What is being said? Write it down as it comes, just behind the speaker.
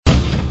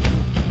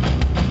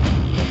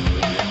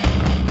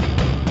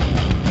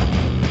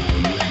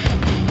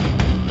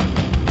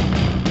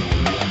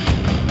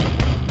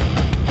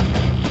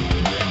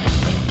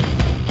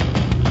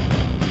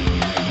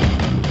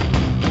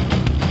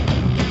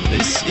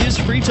is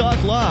Free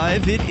Talk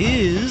Live. It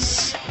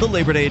is the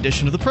Labor Day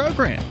edition of the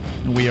program.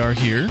 We are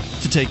here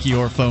to take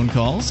your phone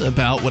calls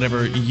about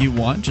whatever you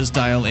want. Just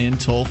dial in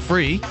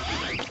toll-free.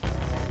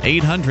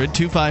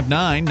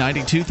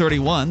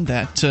 800-259-9231.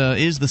 That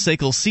is the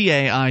SACL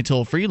CAI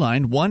toll-free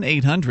line,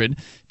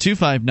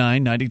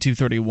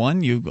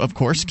 1-800-259-9231. You, of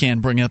course, can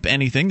bring up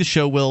anything. The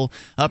show will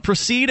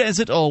proceed as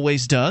it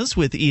always does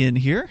with Ian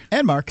here.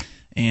 And Mark.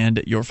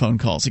 And your phone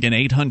calls. Again,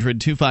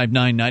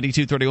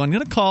 800-259-9231. I'm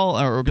going to call,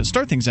 or we're going to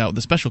start things out with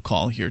a special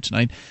call here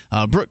tonight.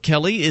 Brooke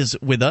Kelly is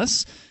with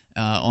us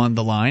on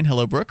the line.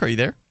 Hello, Brooke. Are you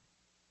there?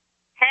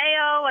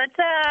 Hey-o, what's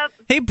up?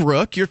 Hey,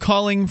 Brooke. You're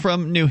calling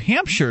from New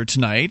Hampshire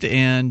tonight,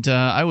 and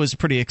I was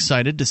pretty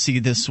excited to see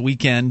this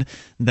weekend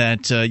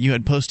that you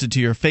had posted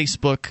to your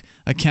Facebook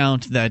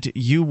account that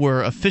you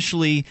were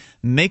officially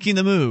making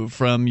the move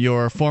from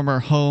your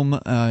former home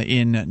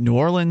in New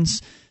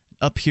Orleans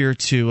up here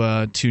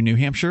to New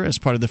Hampshire as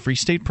part of the Free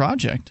State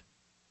Project.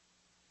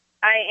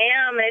 I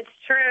am. It's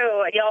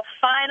true. Y'all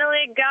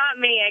finally got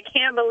me. I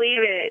can't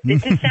believe it.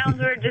 It just sounds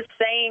weird just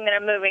saying that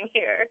I'm moving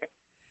here.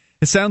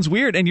 It sounds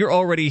weird, and you're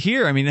already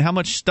here. I mean, how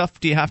much stuff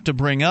do you have to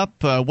bring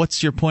up?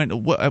 What's your point?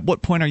 At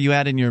what point are you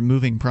at in your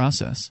moving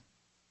process?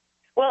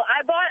 Well,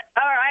 I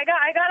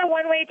got a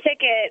one-way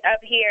ticket up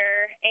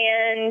here,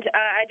 and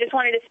I just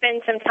wanted to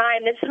spend some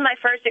time. This is my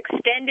first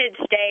extended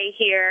stay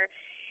here.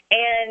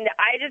 And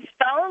I just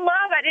fell in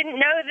love. I didn't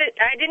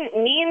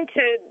mean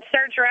to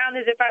search around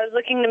as if I was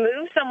looking to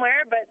move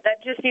somewhere, but that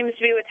just seems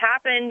to be what's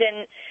happened.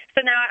 And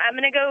so now I'm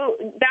going to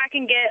go back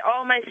and get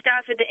all my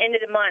stuff at the end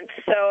of the month.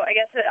 So I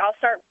guess I'll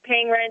start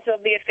paying rent. It'll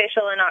be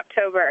official in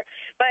October.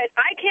 But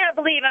I can't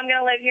believe I'm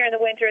going to live here in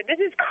the winter. This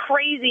is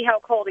crazy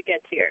how cold it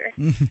gets here.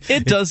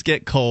 It does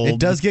get cold.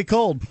 It does get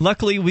cold.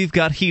 Luckily, we've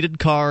got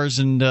heated cars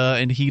and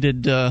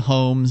heated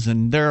homes,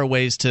 and there are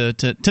ways to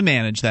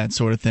manage that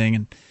sort of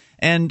thing.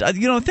 And I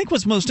think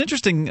what's most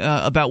interesting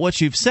about what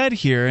you've said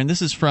here, and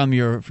this is from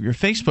your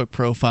Facebook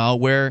profile,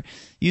 where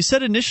you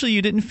said initially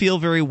you didn't feel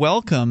very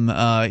welcome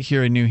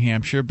here in New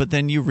Hampshire, but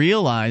then you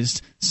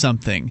realized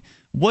something.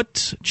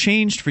 What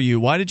changed for you?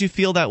 Why did you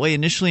feel that way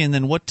initially, and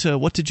then what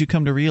did you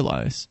come to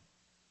realize?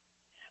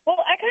 Well,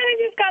 I kind of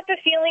just got the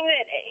feeling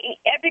that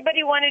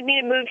everybody wanted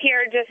me to move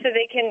here just so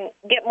they can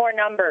get more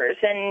numbers.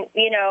 And,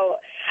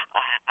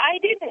 I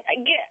didn't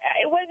get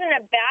 – it wasn't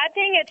a bad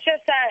thing. It's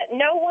just that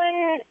no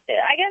one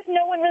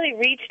really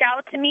reached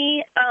out to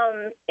me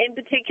in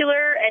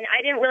particular, and I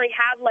didn't really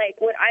have,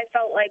 what I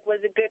felt like was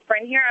a good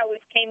friend here. I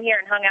always came here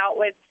and hung out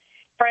with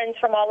friends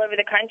from all over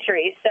the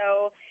country.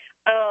 So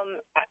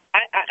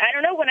I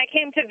don't know. When I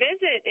came to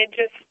visit,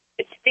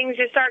 things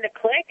just started to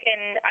click.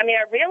 And, I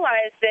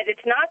realized that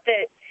it's not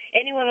that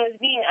anyone was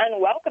being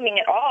unwelcoming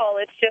at all.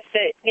 It's just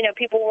that,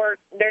 people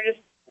they're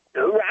just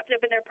wrapped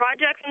up in their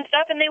projects and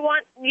stuff, and they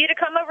want you to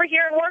come over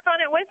here and work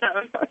on it with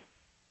them.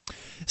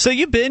 So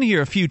you've been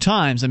here a few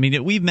times.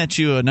 We've met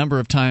you a number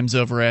of times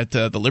over at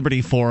the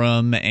Liberty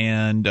Forum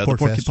and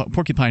the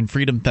Porcupine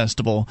Freedom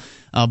Festival,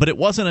 but it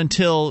wasn't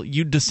until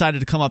you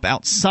decided to come up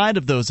outside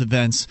of those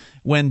events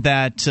when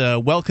that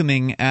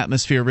welcoming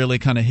atmosphere really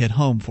kind of hit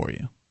home for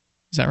you.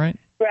 Is that right?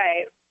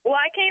 Right. Well,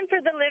 I came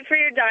for the Live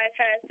Free or Die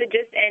Fest that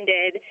just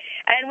ended,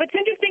 and what's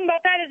interesting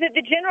about that is that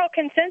the general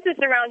consensus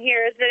around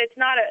here is that it's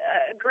not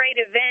a great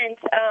event,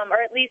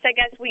 or at least I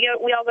guess we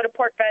all go to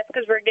Pork Fest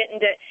because we're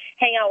getting to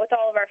hang out with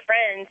all of our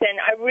friends,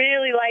 and I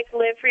really like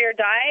Live Free or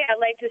Die. I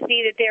like to see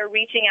that they're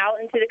reaching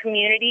out into the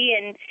community,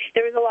 and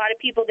there was a lot of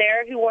people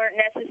there who weren't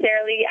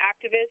necessarily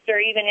activists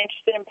or even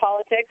interested in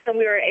politics, and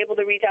we were able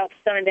to reach out to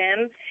some of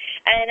them.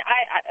 And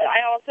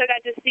I also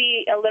got to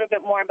see a little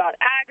bit more about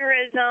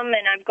agorism,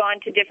 and I've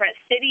gone to different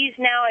cities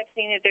now. I've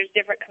seen that there's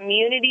different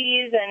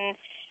communities, and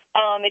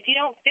if you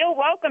don't feel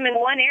welcome in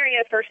one area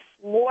for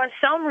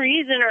some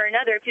reason or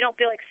another, if you don't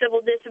feel like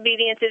civil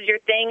disobedience is your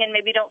thing and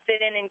maybe don't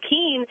fit in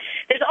Keene,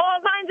 there's all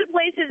kinds of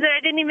places that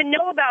I didn't even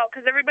know about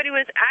because everybody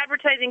was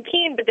advertising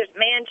Keene, but there's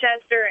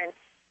Manchester and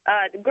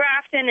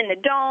Grafton and the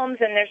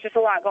Domes, and there's just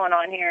a lot going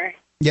on here.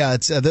 Yeah,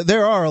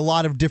 there are a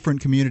lot of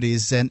different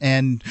communities,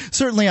 and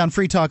certainly on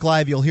Free Talk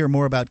Live you'll hear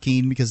more about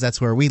Keene because that's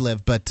where we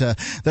live, but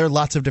there are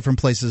lots of different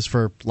places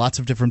for lots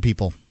of different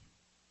people.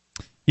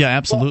 Yeah,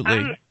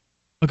 absolutely.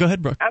 Well, go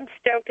ahead, Brooke. I'm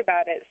stoked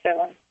about it,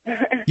 so...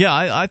 Yeah,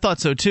 I thought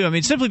so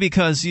too. Simply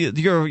because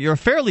you're a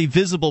fairly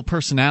visible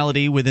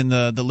personality within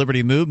the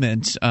Liberty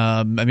movement.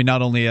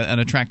 Not only an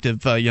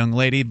attractive young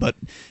lady, but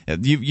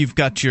you've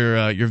got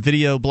your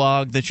video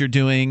blog that you're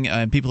doing,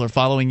 and people are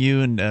following you.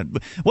 And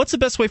what's the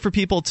best way for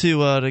people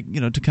to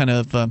kind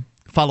of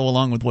follow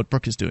along with what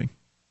Brooke is doing?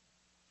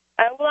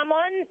 Well, I'm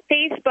on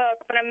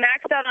Facebook, but I'm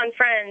maxed out on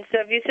friends.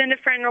 So if you send a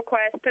friend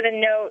request, put a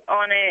note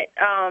on it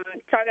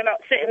talking about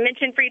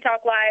mention Free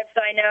Talk Live,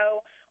 so I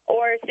know.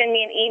 Or send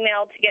me an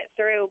email to get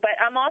through. But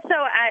I'm also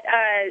at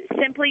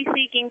Simply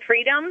Seeking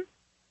Freedom.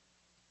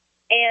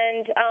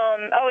 And,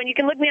 and you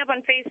can look me up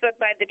on Facebook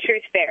by The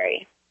Truth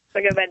Fairy. So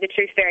I go by The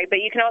Truth Fairy.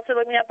 But you can also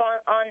look me up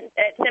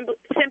at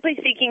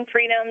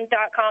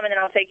simplyseekingfreedom.com, and then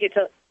I'll take you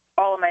to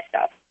all of my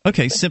stuff.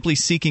 Okay,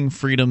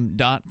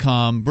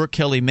 simplyseekingfreedom.com. Brooke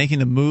Kelly making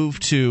the move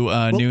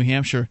to New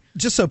Hampshire.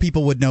 Just so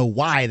people would know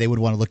why they would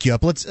want to look you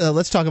up,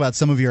 let's talk about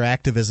some of your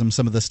activism,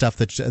 some of the stuff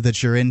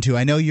that you're into.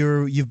 I know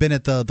you've been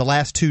at the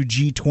last 2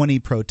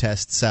 G20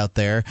 protests out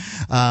there.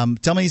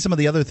 Tell me some of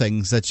the other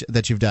things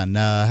that you've done.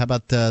 How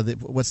about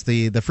what's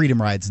the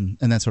freedom rides and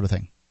that sort of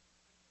thing?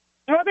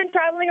 Well, I've been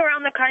traveling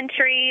around the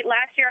country.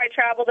 Last year I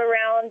traveled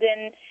around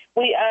and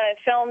we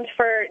filmed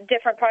for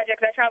different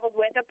projects. I traveled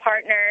with a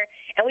partner,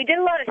 and we did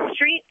a lot of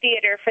street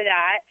theater for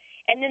that.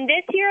 And then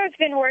this year I've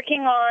been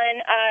working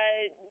on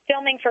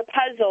filming for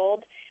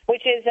Puzzled,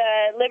 which is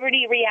a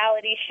Liberty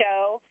reality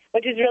show,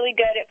 which is really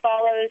good. It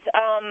follows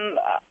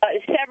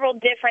several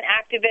different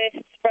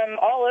activists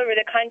from all over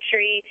the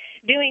country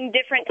doing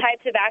different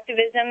types of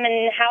activism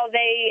and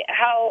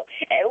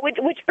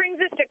which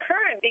brings us to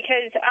current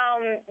because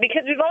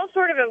we've all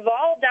sort of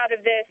evolved out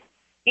of this,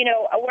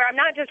 where I'm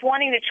not just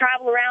wanting to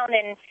travel around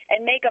and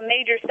make a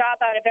major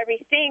stop out of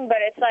everything, but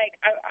it's like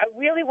I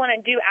really want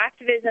to do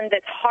activism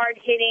that's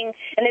hard-hitting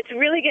and it's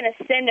really going to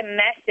send a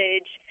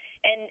message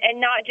and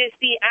not just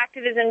be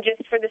activism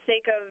just for the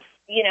sake of,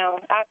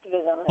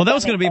 activism. Well, that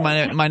was going to be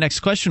my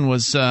next question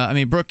was,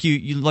 Brooke,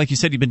 you like you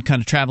said, you've been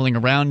kind of traveling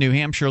around New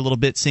Hampshire a little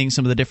bit, seeing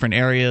some of the different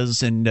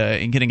areas and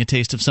getting a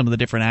taste of some of the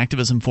different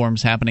activism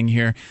forms happening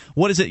here.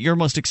 What is it you're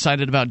most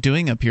excited about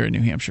doing up here in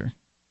New Hampshire?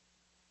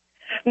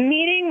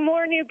 Meeting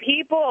more new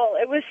people.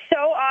 It was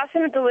so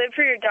awesome to Live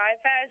for Your Die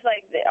Fest.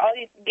 I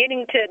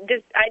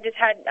just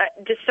had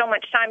so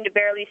much time to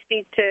barely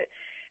speak to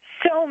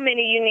so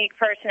many unique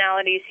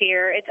personalities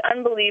here. It's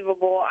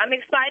unbelievable. I'm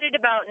excited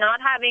about not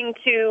having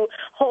to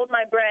hold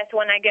my breath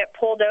when I get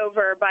pulled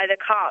over by the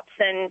cops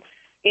and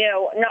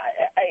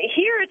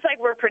here it's like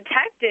we're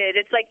protected.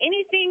 It's like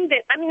anything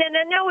that, and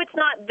I know it's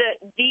not the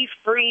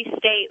free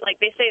state, like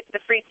they say it's the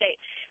free state,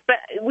 but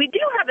we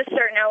do have a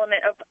certain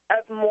element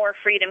of more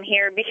freedom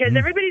here because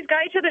everybody's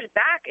got each other's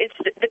back. It's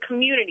the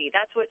community.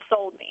 That's what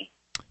sold me.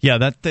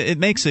 Yeah, it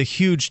makes a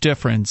huge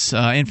difference.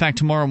 In fact,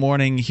 tomorrow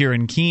morning here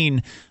in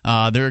Keene,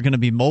 there are going to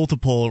be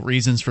multiple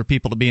reasons for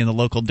people to be in the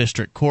local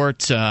district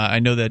court. I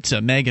know that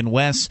Meg and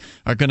Wes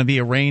are going to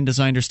be arraigned, as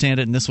I understand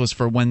it, and this was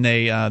for when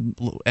they,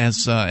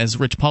 as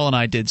Rich Paul and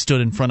I did,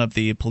 stood in front of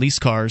the police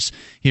cars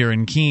here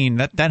in Keene.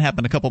 That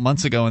happened a couple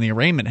months ago, and the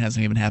arraignment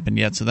hasn't even happened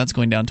yet, so that's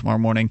going down tomorrow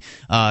morning.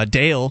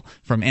 Dale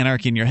from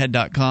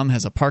anarchyinyourhead.com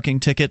has a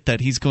parking ticket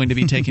that he's going to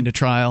be taking to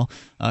trial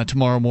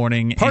tomorrow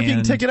morning.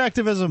 Parking ticket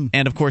activism.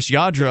 And, of course,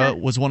 Yadra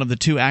was one of the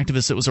 2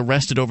 activists that was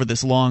arrested over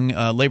this long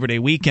Labor Day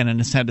weekend and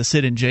has had to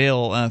sit in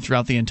jail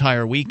throughout the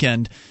entire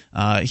weekend.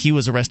 He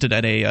was arrested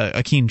at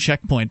a Keene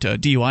checkpoint, a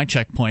DUI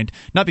checkpoint,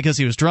 not because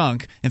he was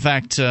drunk. In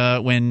fact,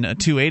 when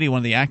 280, one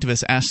of the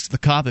activists asked the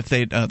cops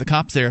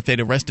if they'd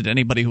arrested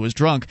anybody who was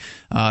drunk,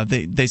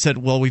 they said,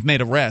 "Well, we've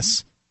made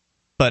arrests,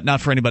 but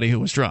not for anybody who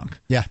was drunk."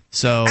 Yeah.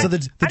 So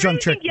the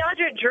drunk trick. I don't think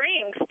Yadra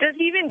drinks. Does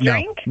he even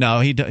drink? No,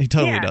 he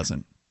totally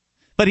doesn't.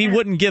 But he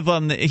wouldn't give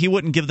them.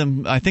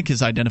 I think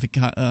his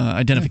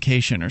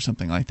identification or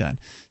something like that.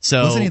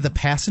 So wasn't he the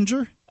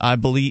passenger? I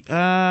believe.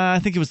 I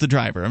think it was the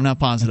driver. I'm not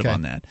positive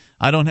on that.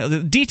 I don't know.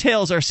 The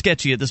details are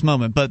sketchy at this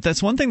moment, but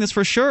that's one thing that's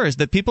for sure is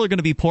that people are going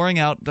to be pouring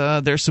out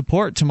their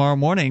support tomorrow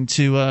morning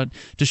to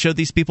show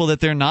these people that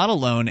they're not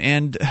alone.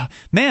 And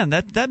man,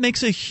 that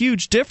makes a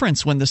huge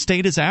difference when the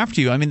state is after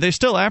you. I mean, they're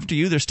still after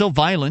you. They're still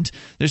violent.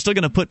 They're still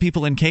going to put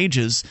people in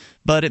cages.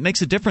 But it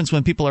makes a difference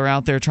when people are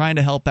out there trying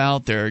to help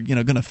out. They're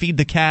going to feed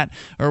the cat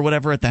or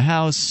whatever at the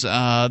house.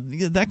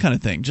 That kind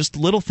of thing. Just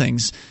little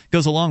things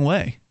goes a long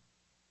way.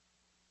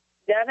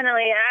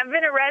 Definitely. I've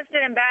been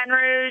arrested in Baton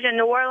Rouge and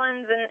New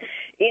Orleans and,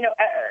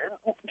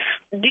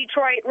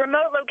 Detroit,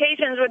 remote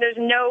locations where there's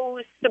no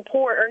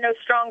support or no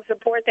strong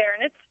support there.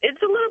 And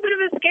it's a little bit of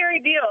a scary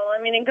deal. I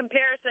mean, in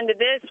comparison to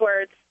this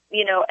where it's,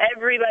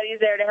 everybody's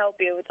there to help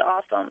you. It's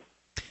awesome.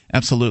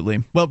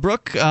 Absolutely. Well,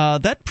 Brooke,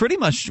 that pretty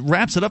much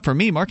wraps it up for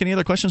me. Mark, any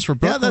other questions for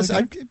Brooke?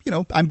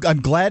 Yeah,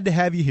 I'm glad to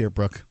have you here,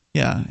 Brooke.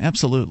 Yeah,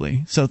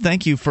 absolutely. So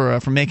thank you for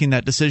making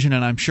that decision,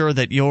 and I'm sure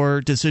that your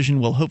decision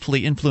will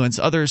hopefully influence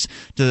others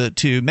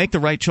to make the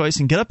right choice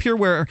and get up here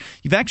where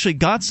you've actually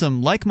got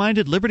some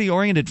like-minded,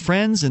 liberty-oriented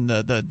friends, and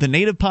the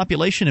native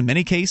population in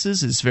many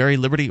cases is very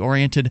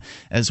liberty-oriented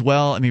as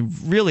well. I mean,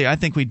 really, I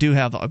think we do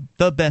have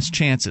the best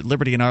chance at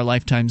liberty in our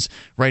lifetimes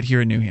right here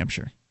in New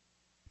Hampshire.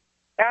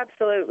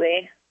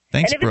 Absolutely.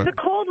 Thanks, and if Brooke. it's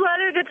the cold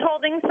weather that's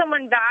holding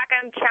someone back,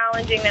 I'm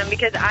challenging them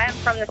because I am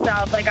from the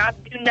South. Like, I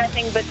do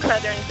nothing but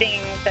Southern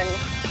things. And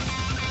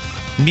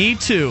me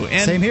too.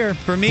 And same here.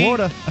 For me,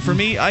 Florida. For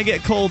me, I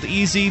get cold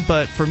easy,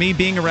 but for me,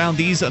 being around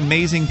these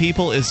amazing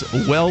people is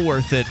well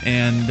worth it.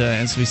 And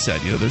as we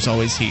said, there's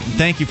always heat. And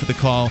thank you for the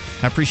call.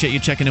 I appreciate you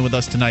checking in with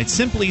us tonight.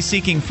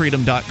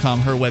 SimplySeekingFreedom.com,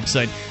 her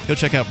website. Go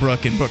check out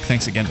Brooke. And Brooke,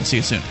 thanks again. We'll see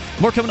you soon.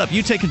 More coming up.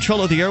 You take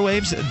control of the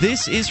airwaves.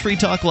 This is Free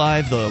Talk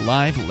Live, the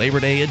live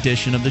Labor Day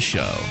edition of the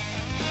show.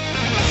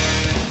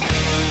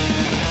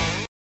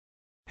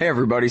 Hey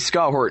everybody,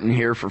 Scott Horton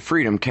here for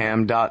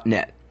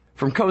FreedomCam.net.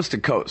 From coast to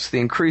coast, the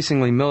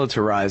increasingly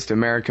militarized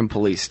American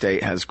police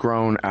state has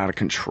grown out of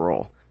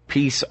control.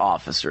 peace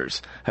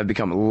officers have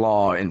become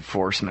law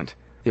enforcement.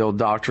 The old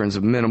doctrines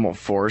of minimal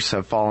force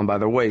have fallen by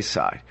the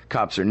wayside.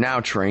 Cops are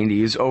now trained to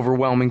use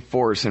overwhelming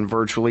force in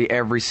virtually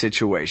every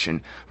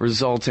situation,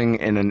 resulting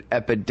in an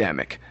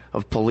epidemic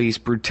of police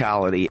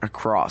brutality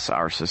across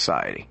our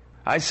society.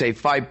 I say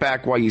fight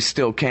back while you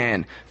still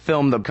can.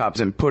 Film the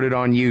cops and put it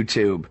on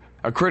YouTube.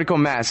 A critical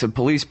mass of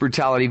police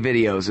brutality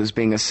videos is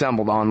being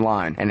assembled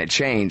online, and a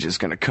change is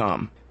going to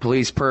come.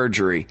 Police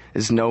perjury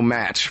is no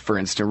match for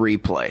instant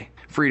replay.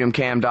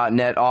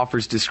 FreedomCam.net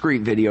offers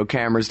discrete video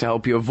cameras to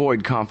help you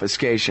avoid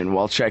confiscation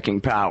while checking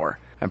power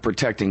and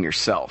protecting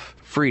yourself.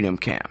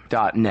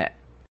 FreedomCam.net.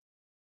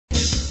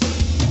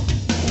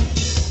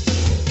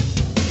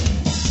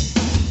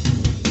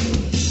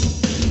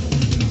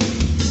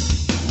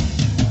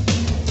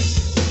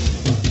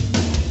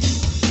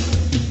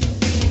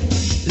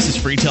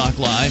 Free Talk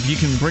Live. You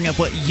can bring up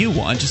what you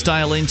want. Just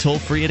dial in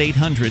toll-free at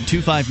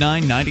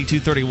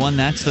 800-259-9231.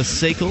 That's the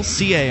SACL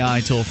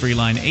CAI toll-free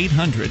line,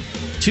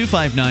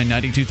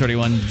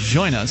 800-259-9231.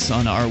 Join us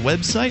on our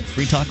website,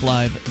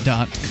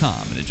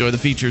 freetalklive.com, and enjoy the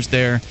features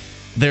there.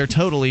 They're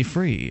totally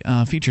free.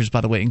 Features,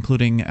 by the way,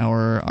 including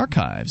our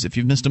archives. If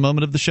you've missed a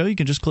moment of the show, you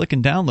can just click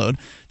and download.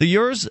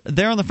 Yours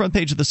there on the front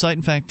page of the site.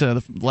 In fact,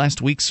 the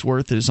last week's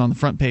worth is on the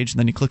front page, and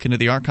then you click into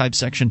the archive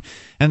section,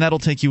 and that'll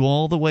take you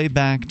all the way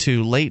back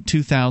to late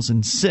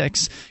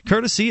 2006,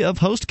 courtesy of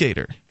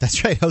HostGator.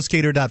 That's right.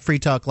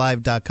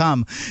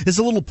 HostGator.freetalklive.com is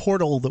a little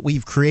portal that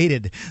we've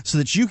created so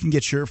that you can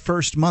get your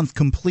first month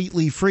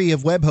completely free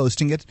of web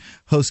hosting at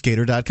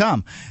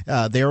HostGator.com.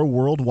 They're a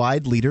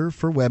worldwide leader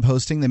for web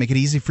hosting. They make it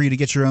easy for you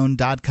to get your own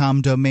 .com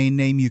domain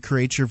name. You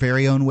create your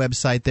very own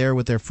website there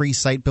with their free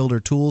site builder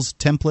tools,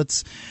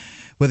 templates.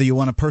 Whether you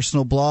want a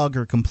personal blog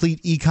or complete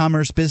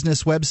e-commerce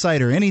business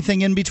website or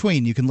anything in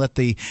between, you can let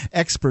the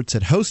experts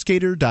at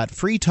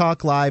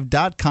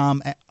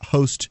HostGator.freetalklive.com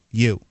host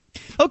you.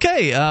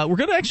 Okay, we're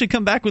going to actually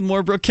come back with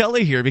more Brooke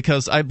Kelly here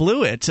because I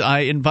blew it. I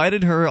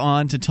invited her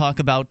on to talk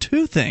about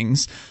two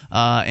things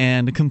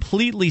and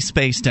completely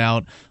spaced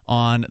out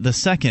on the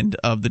second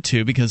of the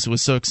two because I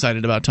was so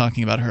excited about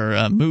talking about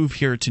her move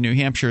here to New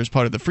Hampshire as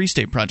part of the Free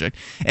State Project.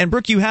 And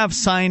Brooke, you have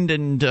signed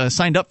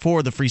up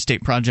for the Free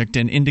State Project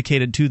and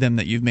indicated to them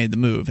that you've made the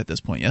move at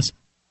this point, yes?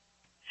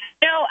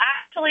 No,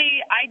 actually,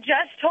 I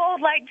just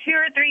told like 2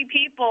 or 3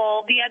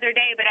 people the other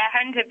day, but I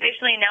hadn't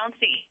officially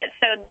announced it yet.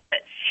 So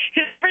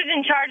whoever's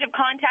in charge of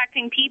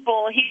contacting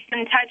people, he's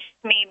in touch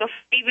with me before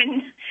I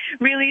even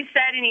really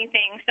said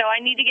anything. So I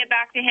need to get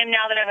back to him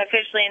now that I've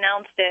officially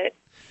announced it.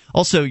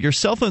 Also, your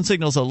cell phone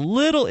signal's a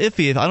little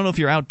iffy. I don't know if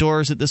you're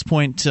outdoors at this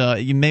point.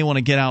 You may want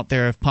to get out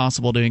there if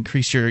possible to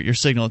increase your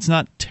signal. It's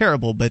not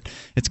terrible, but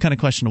it's kind of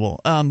questionable.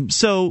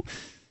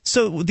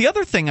 So the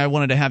other thing I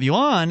wanted to have you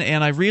on,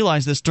 and I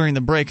realized this during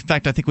the break. In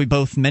fact, I think we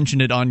both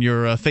mentioned it on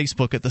your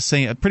Facebook at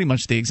pretty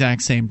much the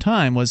exact same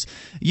time. Was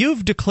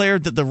you've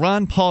declared that the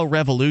Ron Paul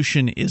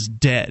revolution is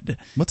dead?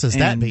 What does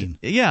that mean?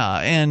 Yeah,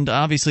 and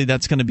obviously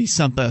that's going to be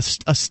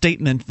a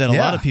statement that a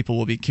lot of people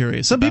will be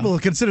curious. Some people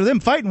consider them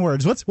fighting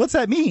words. What's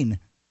that mean?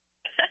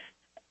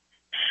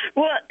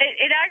 Well,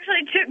 it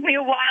actually took me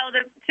a while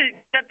to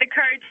get the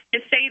courage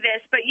to say this,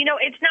 but,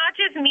 it's not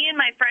just me and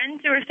my friends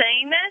who are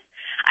saying this.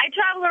 I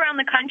travel around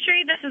the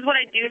country. This is what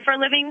I do for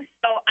a living.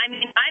 So,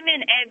 I'm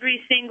in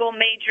every single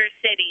major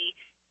city,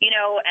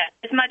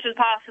 as much as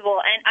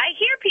possible. And I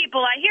hear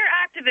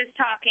activists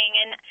talking,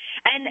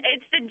 and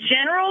it's the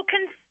general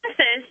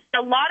consensus.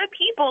 A lot of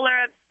people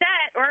are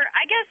upset or,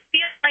 I guess,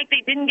 feel like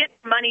they didn't get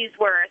their money's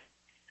worth.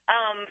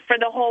 For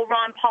the whole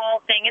Ron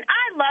Paul thing. And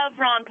I love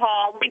Ron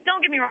Paul. Like,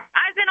 don't get me wrong.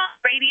 I've been on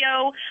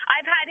radio.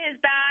 I've had his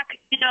back,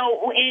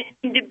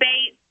 in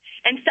debate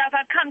and stuff.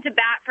 I've come to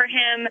bat for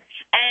him.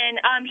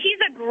 And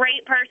he's a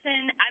great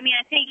person. I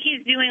think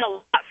he's doing a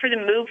lot for the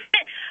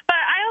movement.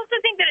 But I also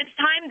think that it's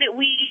time that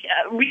we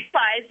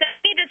realize that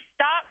we need to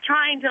stop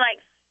trying to,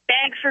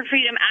 beg for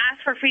freedom,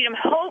 ask for freedom,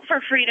 hope for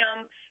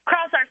freedom,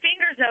 cross our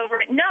fingers over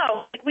it.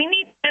 No, we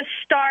need to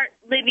start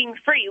living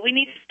free. We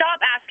need to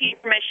stop asking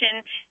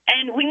permission,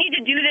 and we need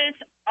to do this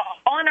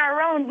on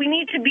our own. We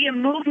need to be a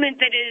movement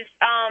that is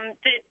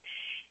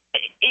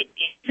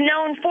it's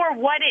known for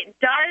what it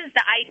does,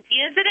 the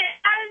ideas that it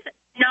has,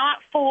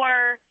 not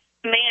for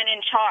man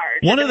in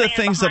charge. One of the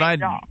things that I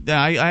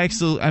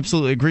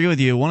absolutely agree with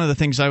you. One of the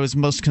things I was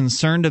most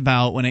concerned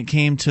about when it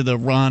came to the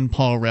Ron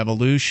Paul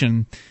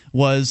revolution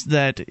was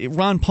that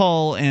Ron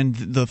Paul and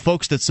the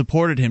folks that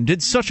supported him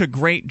did such a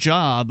great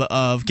job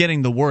of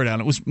getting the word out.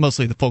 It was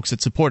mostly the folks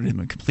that supported him,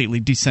 a completely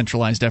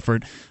decentralized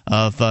effort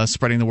of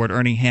spreading the word.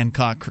 Ernie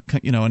Hancock,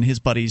 and his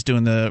buddies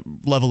doing the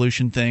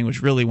Levolution thing,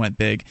 which really went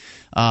big.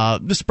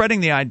 Spreading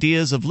the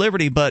ideas of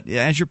liberty, but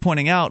as you're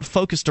pointing out,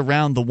 focused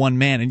around the one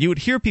man. And you would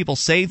hear people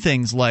say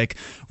things like,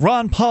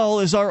 Ron Paul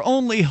is our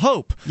only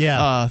hope.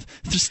 Yeah.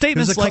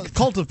 Statements like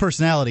cult of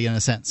personality in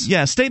a sense.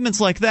 Yeah, statements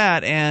like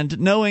that, and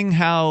knowing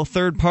how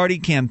third-party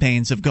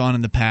campaigns have gone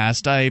in the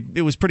past,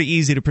 it was pretty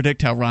easy to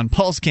predict how Ron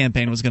Paul's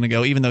campaign was going to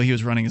go, even though he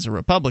was running as a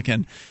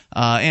Republican,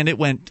 and it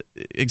went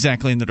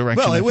exactly in the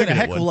direction Well, I it went a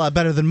figured heck of a lot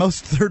better than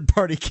most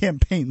third-party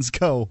campaigns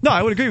go. No,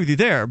 I would agree with you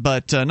there,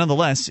 but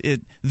nonetheless,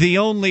 the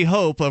only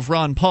hope of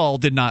Ron Paul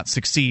did not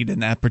succeed in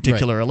that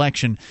particular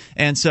election,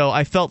 and so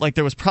I felt like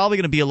there was probably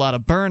going to be a lot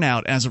of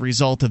burnout as a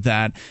result of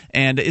that.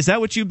 And is that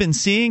what you've been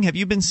seeing? Have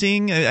you been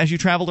seeing, as you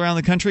traveled around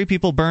the country,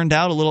 people burned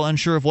out, a little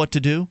unsure of what to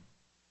do?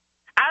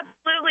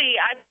 Absolutely.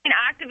 I've seen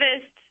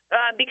activists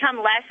become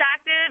less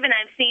active, and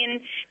I've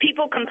seen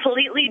people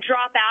completely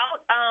drop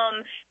out.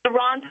 The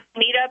Ron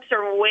meetups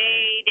are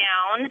way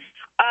down.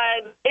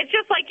 It's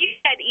just like you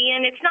said,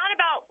 Ian, it's not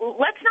about,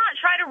 let's not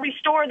try to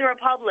restore the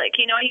Republic.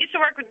 You know, I used to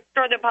work with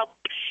Restore the Republic.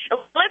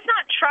 Let's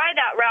not try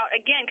that route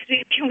again, because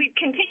we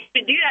continue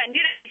to do that and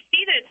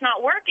see that it's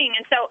not working.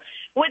 And so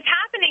what's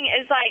happening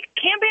is, like,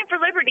 Campaign for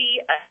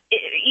Liberty,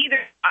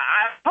 either,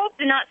 I hope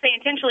to not say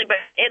intentionally,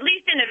 but at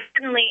least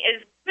inadvertently,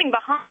 is moving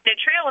behind a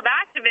trail of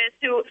activists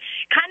who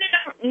kind of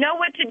don't know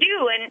what to do.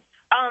 And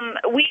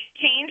we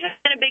change has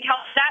been a big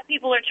help to that.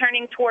 People are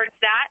turning towards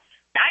that.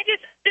 I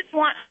just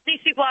want these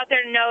people out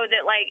there to know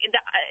that, like,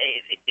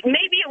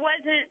 maybe it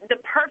wasn't the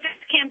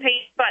perfect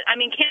campaign, but I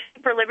mean,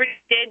 Campaign for Liberty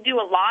did do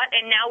a lot,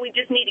 and now we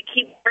just need to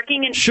keep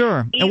working. And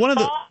sure. And one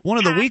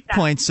of the weak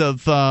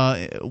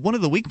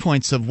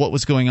points of what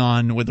was going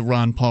on with the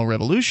Ron Paul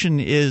revolution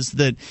is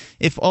that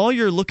if all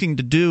you're looking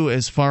to do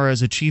as far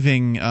as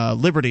achieving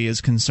liberty is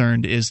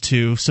concerned is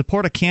to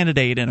support a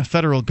candidate in a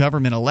federal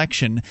government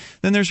election,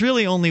 then there's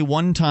really only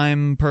one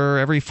time per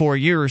every 4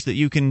 years that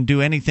you can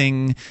do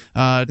anything.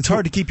 It's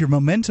hard to keep your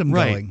momentum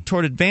going.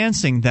 Toward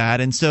advancing that.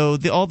 And so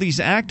all these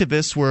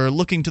activists were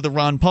looking to the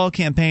Ron Paul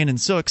campaign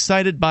and so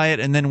excited by it,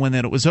 and then when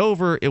it was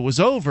over,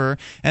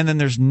 and then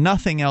there's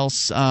nothing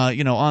else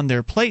on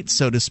their plate,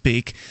 so to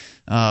speak.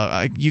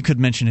 You could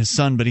mention his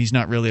son, but he's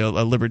not really a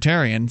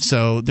libertarian,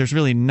 so there's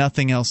really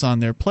nothing else on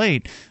their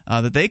plate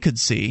that they could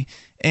see.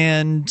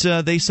 And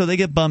they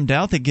get bummed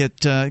out. They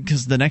get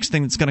because the next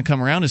thing that's going to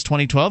come around is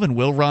 2012, and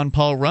will Ron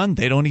Paul run?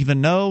 They don't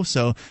even know.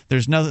 So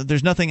there's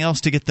nothing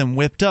else to get them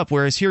whipped up.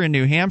 Whereas here in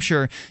New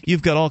Hampshire,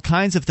 you've got all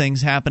kinds of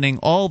things happening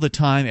all the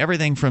time.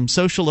 Everything from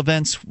social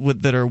events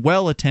that are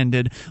well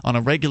attended on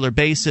a regular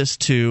basis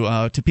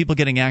to people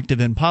getting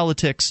active in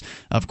politics.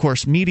 Of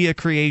course, media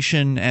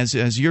creation,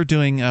 as you're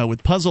doing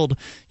with Puzzled,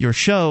 your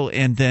show,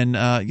 and then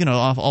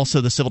also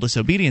the civil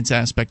disobedience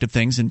aspect of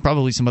things, and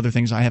probably some other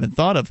things I haven't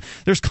thought of.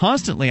 There's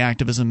constant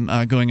activism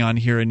going on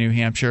here in New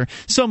Hampshire.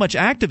 So much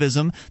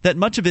activism that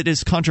much of it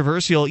is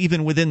controversial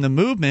even within the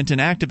movement,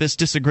 and activists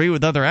disagree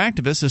with other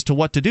activists as to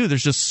what to do.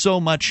 There's just so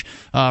much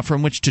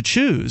from which to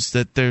choose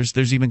that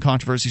there's even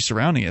controversy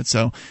surrounding it.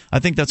 So I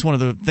think that's one of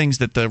the things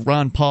that the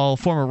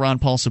former Ron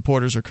Paul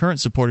supporters or current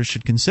supporters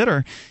should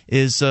consider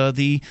is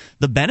the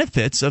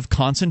benefits of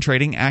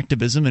concentrating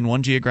activism in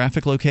one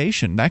geographic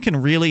location. That can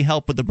really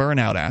help with the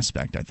burnout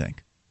aspect, I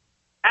think.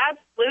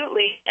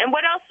 Absolutely. And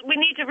what else we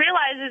need to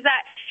realize is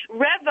that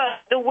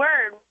the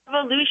word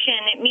revolution,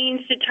 it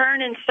means to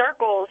turn in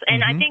circles.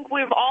 And I think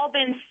we've all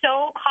been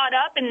so caught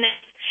up in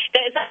this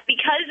that it's like,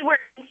 because we're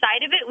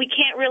inside of it, we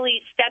can't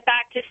really step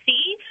back to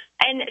see.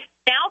 And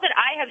now that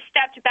I have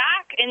stepped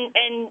back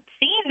and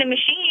seen the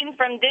machine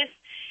from this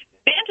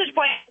vantage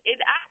point,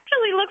 it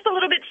actually looks a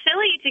little bit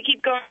silly to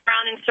keep going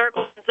around in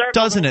circles and circles.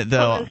 Doesn't it,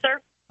 though?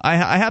 I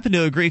happen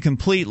to agree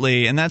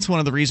completely, and that's one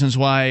of the reasons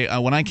why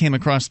when I came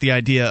across the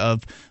idea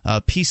of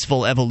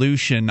peaceful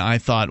evolution, I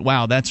thought,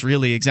 wow, that's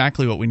really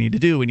exactly what we need to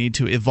do. We need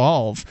to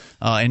evolve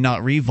and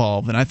not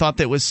revolve. And I thought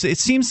it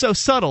seems so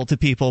subtle to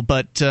people,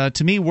 but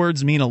to me,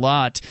 words mean a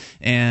lot,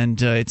 and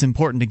it's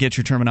important to get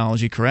your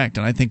terminology correct.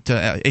 And I think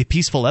a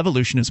peaceful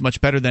evolution is much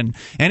better than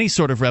any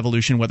sort of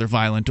revolution, whether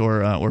violent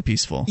or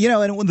peaceful. You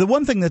know, and the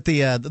one thing that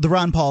the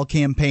Ron Paul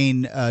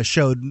campaign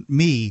showed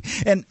me,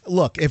 and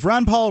look, if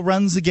Ron Paul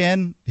runs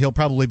again, he'll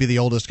probably be the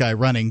oldest guy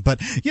running, but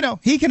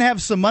he can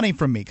have some money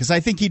from me because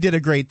I think he did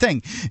a great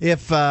thing.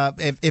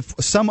 If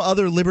some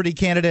other Liberty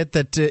candidate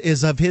that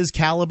is of his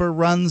caliber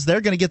runs, they're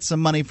going to get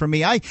some money from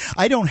me.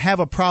 I don't have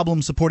a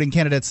problem supporting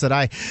candidates that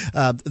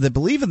that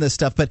believe in this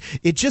stuff, but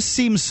it just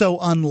seems so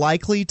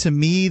unlikely to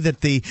me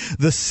that the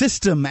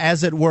system,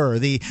 as it were,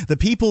 the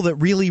people that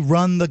really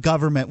run the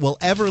government will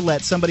ever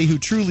let somebody who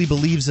truly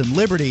believes in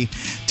liberty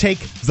take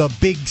the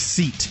big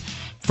seat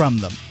from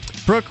them.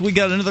 Brooke, we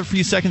got another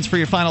few seconds for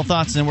your final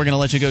thoughts, and then we're going to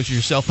let you go because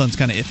your cell phone's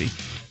kind of iffy.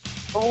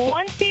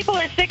 Once people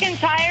are sick and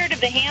tired of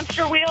the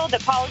hamster wheel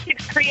that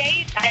politics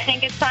create, I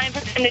think it's time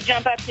for them to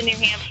jump up to New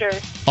Hampshire.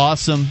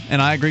 Awesome,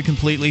 and I agree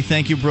completely.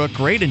 Thank you, Brooke.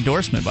 Great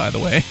endorsement, by the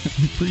way.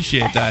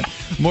 Appreciate that.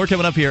 More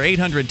coming up here.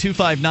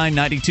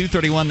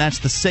 800-259-9231. That's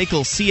the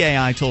SACL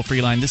CAI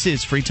toll-free line. This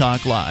is Free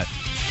Talk Live.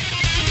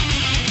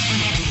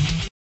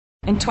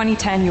 In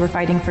 2010, you were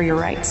fighting for your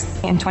rights.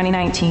 In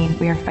 2019,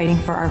 we are fighting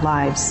for our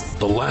lives.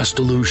 The last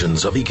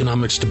illusions of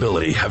economic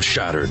stability have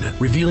shattered,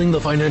 revealing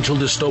the financial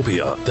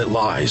dystopia that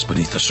lies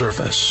beneath the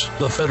surface.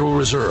 The Federal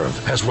Reserve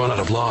has run out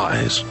of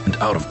lies and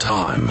out of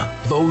time.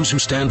 Those who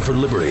stand for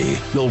liberty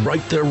will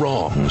right their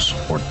wrongs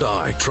or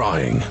die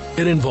trying.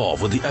 Get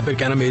involved with the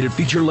epic animated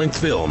feature-length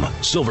film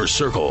Silver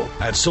Circle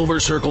at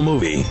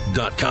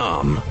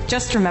silvercirclemovie.com.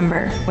 Just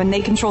remember, when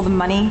they control the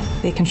money,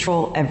 they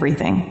control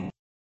everything.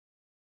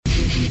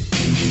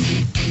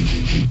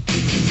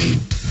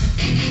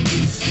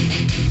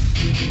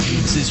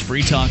 This is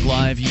Free Talk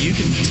Live. You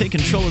can take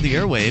control of the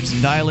airwaves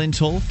and dial in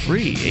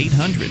toll-free,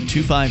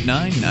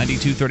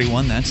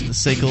 800-259-9231. That's the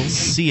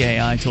SACL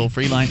CAI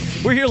toll-free line.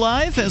 We're here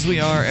live, as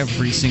we are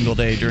every single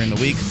day during the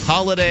week.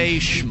 Holiday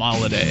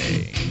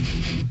schmoliday.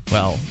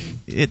 Well,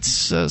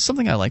 it's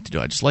something I like to do.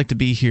 I just like to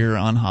be here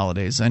on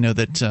holidays. I know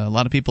that a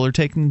lot of people are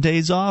taking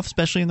days off,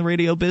 especially in the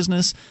radio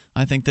business.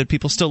 I think that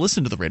people still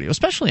listen to the radio,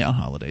 especially on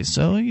holidays,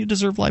 so you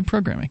deserve live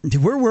programming.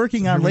 We're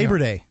working on Labor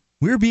Day.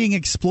 We're being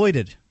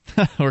exploited.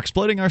 We're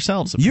exploiting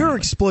ourselves, apparently. You're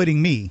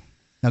exploiting me.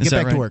 Now get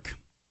back to work.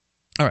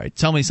 All right.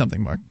 Tell me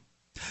something, Mark.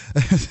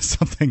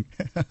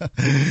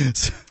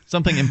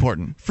 Something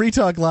important. Free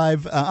Talk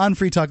Live. On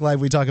Free Talk Live,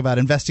 we talk about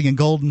investing in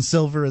gold and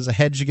silver as a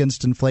hedge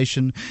against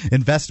inflation,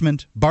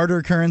 investment,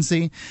 barter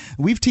currency.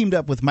 We've teamed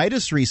up with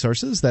Midas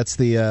Resources. That's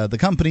the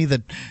company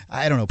that,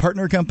 I don't know,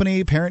 partner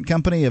company, parent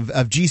company of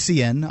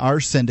GCN, our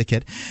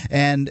syndicate.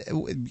 And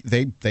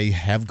they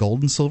have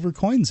gold and silver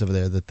coins over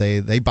there that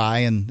they buy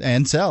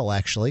and sell,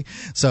 actually.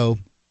 So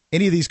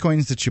any of these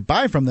coins that you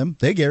buy from them,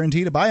 they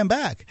guarantee to buy them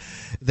back.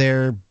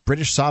 They're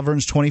British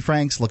sovereigns, 20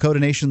 francs, Lakota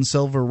Nation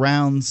silver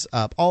rounds,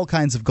 all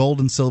kinds of gold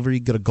and silver. You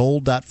can go to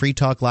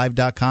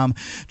gold.freetalklive.com.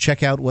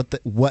 Check out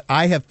what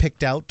I have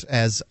picked out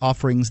as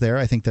offerings there.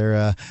 I think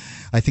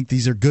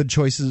these are good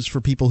choices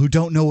for people who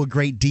don't know a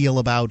great deal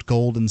about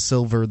gold and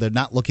silver. They're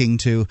not looking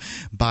to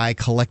buy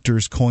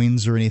collector's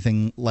coins or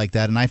anything like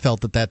that. And I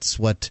felt that that's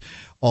what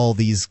all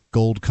these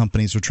gold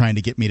companies were trying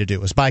to get me to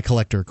do, was buy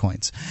collector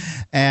coins.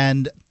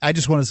 And I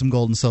just wanted some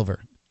gold and silver.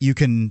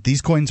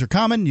 These coins are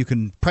common. You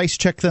can price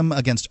check them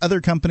against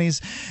other companies.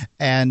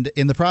 And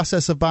in the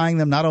process of buying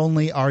them, not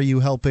only are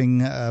you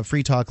helping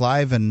Free Talk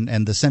Live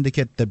and the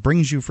syndicate that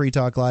brings you Free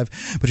Talk Live,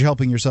 but you're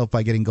helping yourself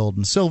by getting gold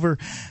and silver.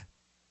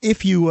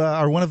 If you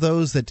are one of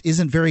those that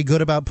isn't very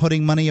good about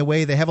putting money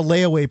away, they have a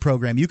layaway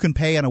program. You can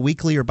pay on a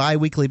weekly or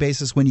bi-weekly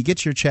basis when you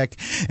get your check,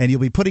 and you'll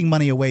be putting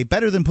money away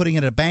better than putting it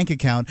in a bank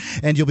account,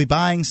 and you'll be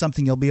buying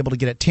something. You'll be able to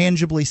get it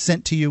tangibly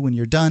sent to you when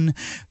you're done.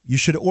 You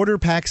should order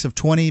packs of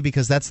 20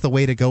 because that's the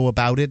way to go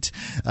about it.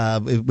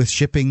 With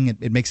shipping,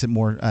 it makes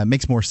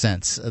more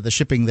sense. The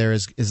shipping there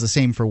is the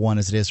same for one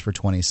as it is for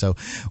 20. So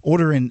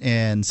order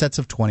in sets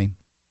of 20.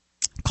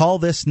 Call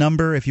this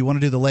number if you want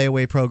to do the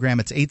layaway program.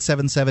 It's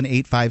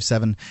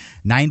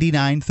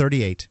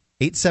 877-857-9938.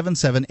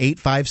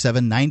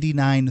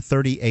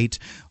 877-857-9938.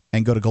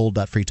 And go to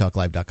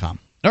gold.freetalklive.com.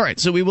 All right,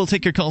 so we will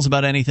take your calls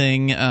about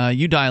anything.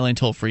 You dial in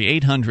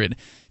toll-free,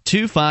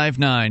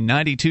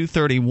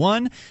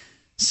 800-259-9231.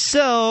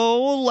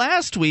 So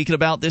last week at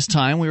about this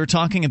time, we were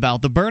talking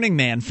about the Burning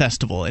Man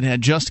Festival. It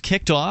had just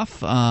kicked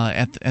off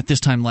at this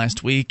time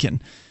last week,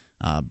 and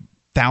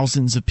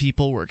thousands of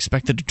people were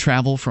expected to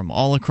travel from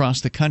all across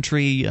the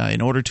country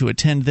in order to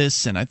attend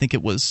this, and I think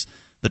it was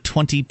the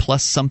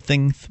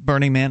 20-plus-something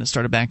Burning Man. It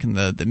started back in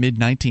the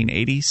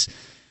mid-1980s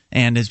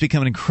and has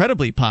become an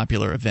incredibly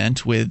popular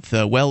event with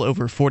well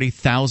over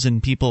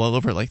 40,000 people,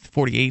 over like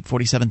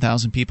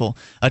 47,000 people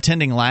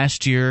attending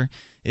last year.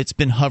 It's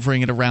been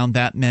hovering at around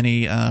that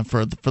many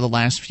for the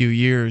last few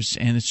years,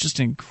 and it's just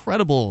an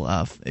incredible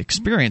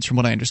experience from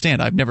what I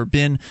understand. I've never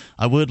been.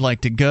 I would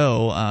like to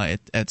go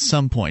at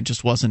some point,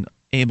 just wasn't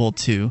able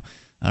to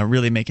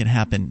really make it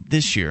happen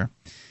this year.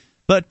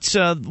 But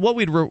what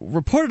we'd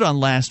reported on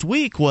last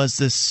week was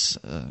this,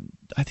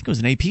 I think it was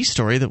an AP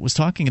story that was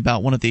talking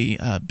about one of the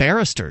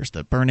barristers,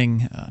 the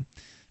Burning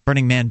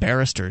Man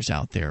barristers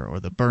out there,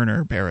 or the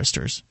burner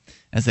barristers,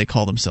 as they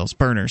call themselves,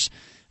 burners,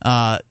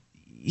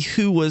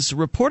 who was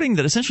reporting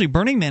that essentially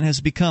Burning Man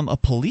has become a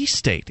police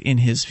state, in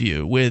his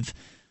view, with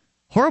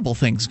horrible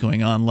things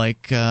going on,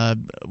 like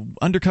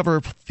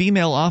undercover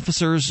female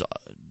officers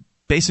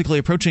basically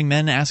approaching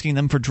men, asking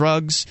them for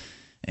drugs,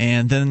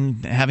 and then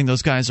having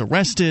those guys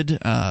arrested,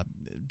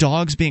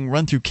 dogs being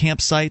run through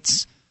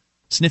campsites,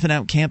 sniffing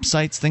out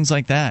campsites, things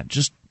like that.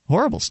 Just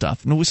horrible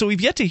stuff. And so we've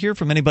yet to hear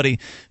from anybody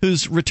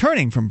who's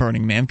returning from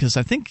Burning Man, because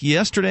I think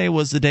yesterday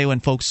was the day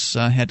when folks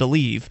had to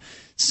leave.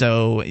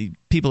 So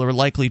people are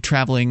likely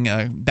traveling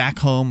back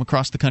home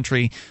across the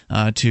country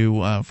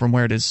from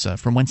whence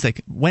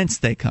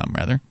they come,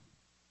 rather.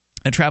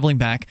 And traveling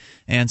back,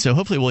 and so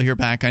hopefully we'll hear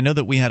back. I know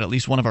that we had at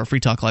least one of our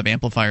Free Talk Live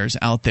amplifiers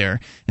out there,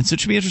 and so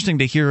it should be interesting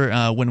to hear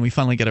when we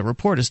finally get a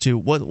report as to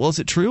was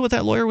it true what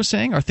that lawyer was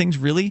saying? Are things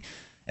really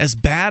as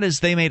bad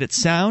as they made it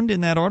sound in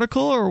that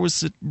article, or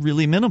was it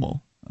really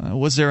minimal?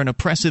 Was there an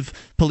oppressive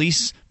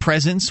police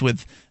presence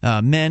with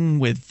men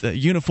with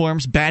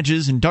uniforms,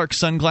 badges, and dark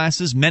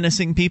sunglasses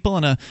menacing people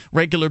on a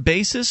regular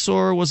basis,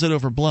 or was it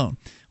overblown?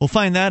 We'll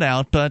find that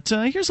out, but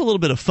here's a little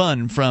bit of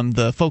fun from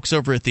the folks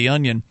over at The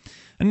Onion.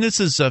 And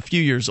this is a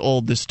few years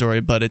old, this story,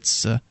 but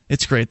it's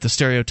great. The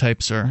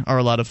stereotypes are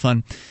a lot of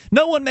fun.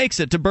 No one makes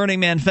it to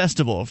Burning Man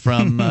Festival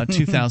from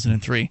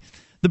 2003.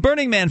 The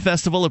Burning Man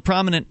Festival, a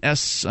prominent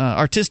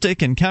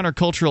artistic and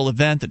countercultural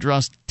event that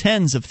draws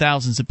tens of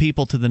thousands of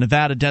people to the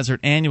Nevada desert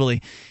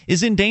annually,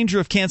 is in danger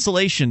of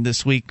cancellation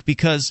this week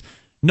because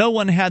no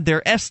one had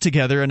their S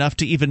together enough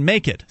to even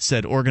make it,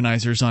 said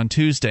organizers on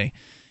Tuesday.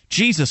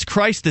 Jesus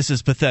Christ, this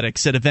is pathetic,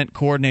 said event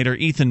coordinator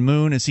Ethan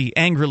Moon as he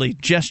angrily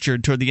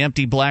gestured toward the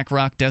empty Black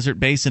Rock Desert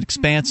Basin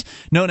expanse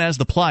known as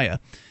the Playa.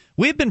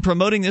 We've been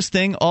promoting this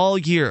thing all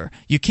year.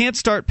 You can't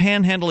start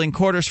panhandling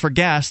quarters for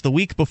gas the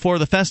week before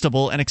the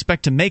festival and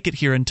expect to make it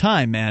here in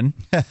time, man.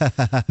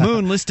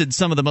 Moon listed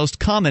some of the most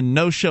common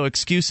no-show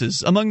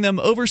excuses, among them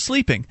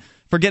oversleeping,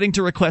 forgetting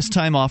to request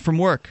time off from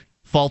work,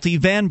 faulty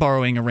van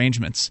borrowing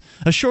arrangements,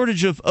 a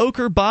shortage of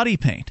ochre body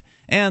paint,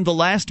 and the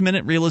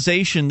last-minute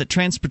realization that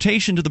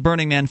transportation to the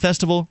Burning Man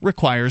Festival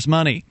requires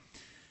money.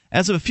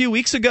 As of a few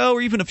weeks ago,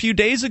 or even a few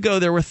days ago,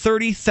 there were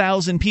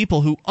 30,000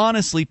 people who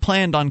honestly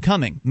planned on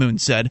coming, Moon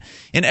said.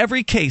 In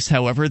every case,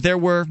 however, there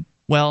were,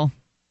 well,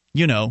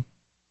 you know,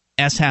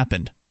 S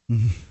happened.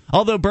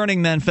 Although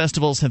Burning Man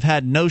festivals have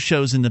had no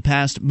shows in the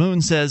past,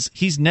 Moon says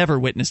he's never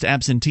witnessed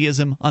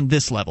absenteeism on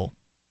this level.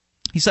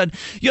 He said,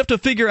 you have to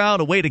figure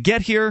out a way to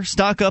get here,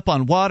 stock up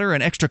on water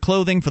and extra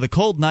clothing for the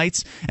cold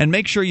nights, and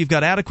make sure you've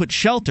got adequate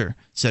shelter,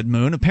 said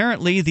Moon.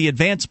 Apparently, the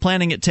advanced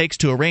planning it takes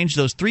to arrange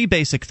those three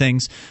basic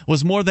things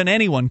was more than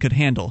anyone could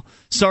handle.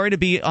 Sorry to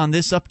be on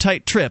this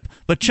uptight trip,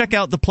 but check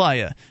out the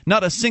Playa.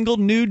 Not a single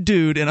nude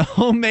dude in a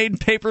homemade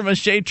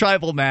papier-mâché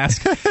tribal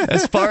mask,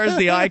 as far as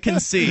the eye can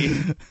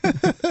see.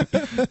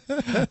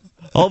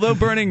 Although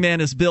Burning Man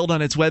is billed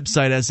on its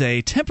website as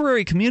a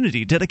temporary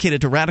community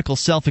dedicated to radical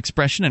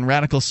self-expression and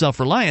radical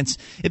self-reliance,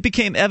 it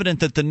became evident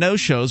that the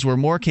no-shows were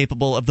more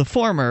capable of the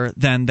former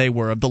than they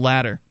were of the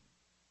latter.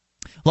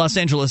 Los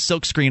Angeles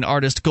silkscreen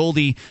artist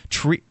Goldie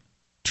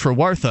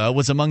Trewartha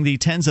was among the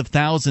tens of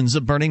thousands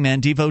of Burning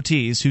Man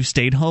devotees who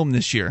stayed home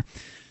this year.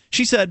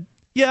 She said,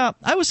 yeah,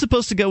 I was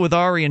supposed to go with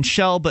Ari and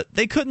Shell, but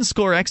they couldn't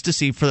score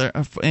ecstasy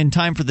in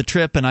time for the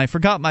trip, and I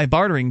forgot my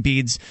bartering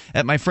beads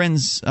at my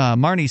friend's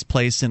Marnie's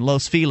place in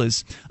Los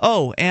Feliz.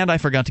 Oh, and I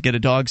forgot to get a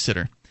dog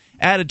sitter.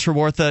 Added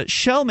Trewartha,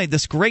 Shell made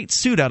this great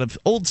suit out of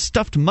old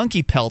stuffed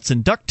monkey pelts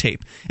and duct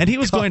tape, and he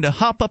was going to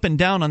hop up and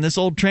down on this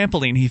old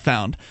trampoline he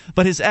found.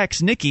 But his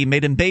ex, Nikki,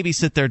 made him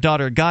babysit their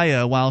daughter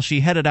Gaia while she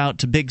headed out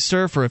to Big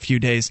Sur for a few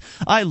days.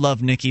 I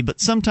love Nikki,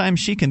 but sometimes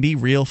she can be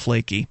real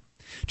flaky.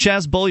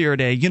 Chaz Bulliard,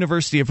 a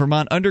University of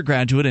Vermont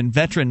undergraduate and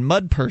veteran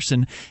mud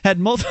person, had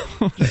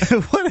multiple...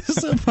 What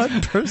is a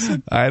mud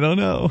person? I don't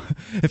know.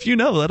 If you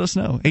know, let us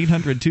know.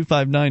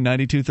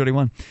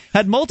 800-259-9231.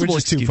 Had multiple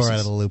excuses. Too far out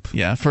of the loop.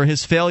 Yeah, for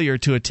his failure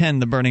to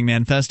attend the Burning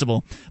Man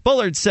Festival.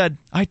 Bullard said,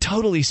 I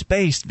totally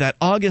spaced that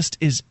August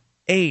is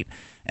 8,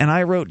 and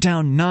I wrote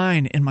down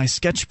 9 in my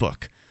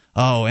sketchbook.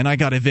 Oh, and I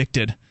got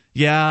evicted.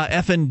 Yeah,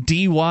 effing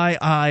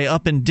DYI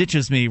up and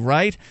ditches me,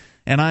 right?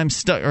 And I'm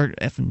stuck, or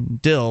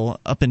effing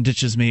Dill up and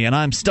ditches me, and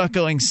I'm stuck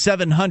owing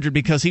 $700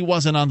 because he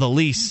wasn't on the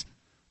lease.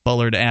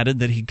 Bullard added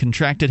that he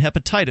contracted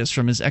hepatitis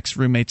from his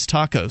ex-roommate's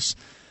tacos.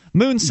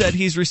 Moon said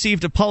he's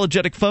received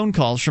apologetic phone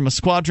calls from a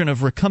squadron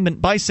of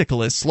recumbent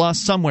bicyclists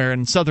lost somewhere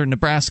in southern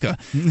Nebraska,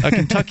 a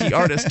Kentucky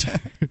artist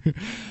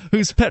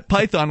whose pet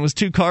python was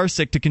too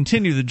car-sick to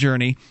continue the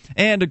journey,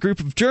 and a group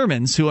of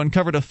Germans who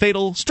uncovered a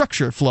fatal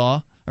structural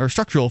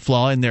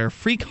flaw in their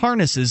Freak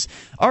Harnesses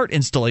art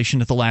installation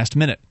at the last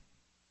minute.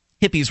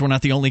 Hippies were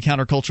not the only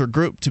counterculture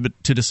group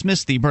to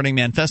dismiss the Burning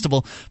Man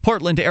Festival.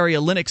 Portland area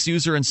Linux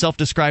user and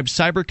self-described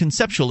cyber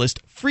conceptualist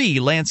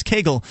Free Lance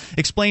Cagle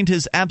explained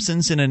his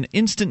absence in an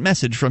instant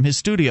message from his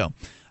studio.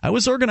 I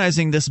was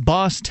organizing this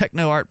boss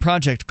techno art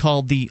project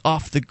called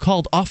Off the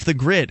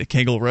Grid,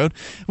 Cagle wrote.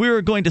 We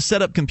were going to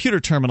set up computer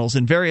terminals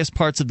in various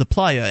parts of the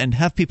Playa and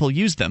have people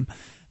use them.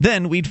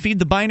 Then we'd feed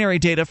the binary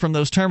data from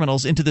those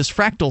terminals into this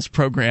fractals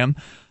program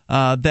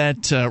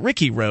that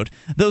Ricky wrote.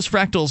 Those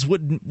fractals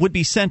would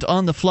be sent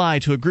on the fly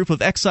to a group of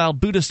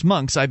exiled Buddhist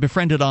monks I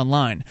befriended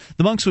online.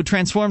 The monks would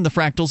transform the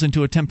fractals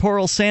into a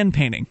temporal sand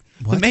painting,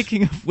 the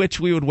making of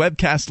which we would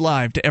webcast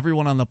live to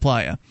everyone on the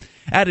Playa.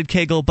 Added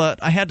Cagle, but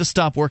I had to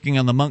stop working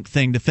on the monk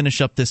thing to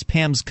finish up this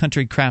Pam's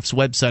Country Crafts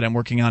website I'm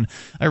working on.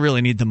 I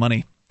really need the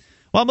money.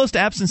 While most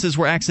absences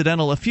were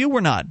accidental, a few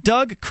were not.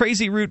 Doug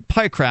Crazy Root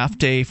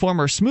Pycraft, a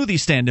former smoothie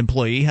stand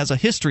employee, has a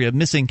history of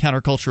missing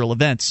countercultural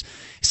events.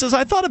 He says,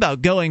 I thought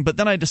about going, but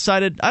then I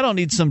decided I don't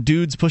need some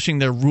dudes pushing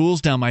their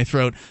rules down my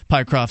throat,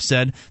 Pycroft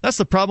said. That's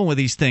the problem with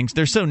these things.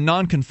 They're so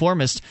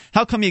nonconformist.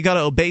 How come you gotta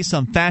obey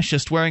some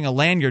fascist wearing a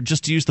lanyard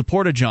just to use the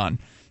Porta-John?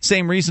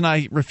 Same reason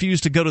I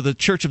refused to go to the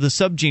Church of the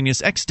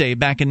Subgenius X-Day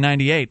back in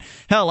 '98.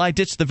 Hell, I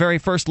ditched the very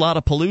first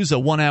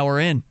Lollapalooza 1 hour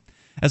in.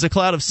 As a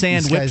cloud of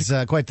sand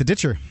quite the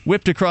ditcher.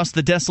 whipped across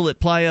the desolate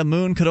playa,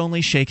 Moon could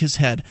only shake his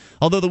head.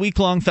 Although the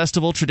week-long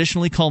festival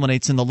traditionally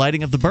culminates in the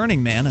lighting of the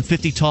Burning Man, a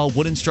 50-tall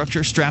wooden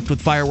structure strapped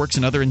with fireworks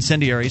and other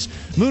incendiaries,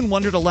 Moon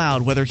wondered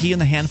aloud whether he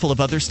and the handful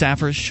of other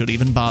staffers should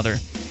even bother.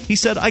 He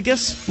said, "I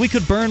guess we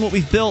could burn what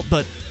we've built,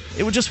 but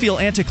it would just feel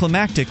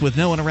anticlimactic with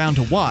no one around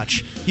to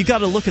watch. You got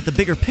to look at the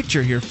bigger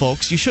picture here,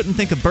 folks. You shouldn't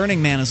think of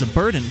Burning Man as a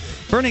burden.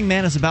 Burning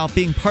Man is about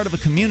being part of a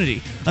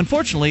community.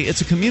 Unfortunately,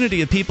 it's a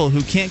community of people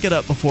who can't get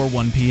up before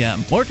 1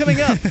 p.m. More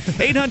coming up.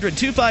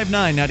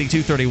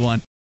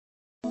 800-259-9231.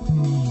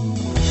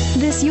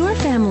 This Your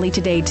Family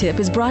Today tip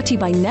is brought to you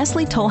by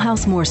Nestle Toll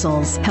House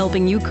Morsels,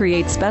 helping you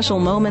create special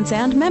moments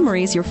and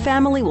memories your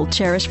family will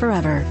cherish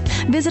forever.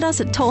 Visit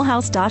us at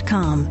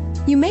tollhouse.com.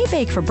 You may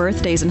bake for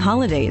birthdays and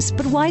holidays,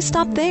 but why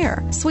stop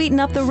there?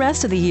 Sweeten up the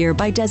rest of the year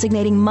by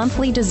designating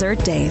monthly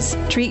dessert days.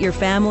 Treat your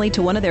family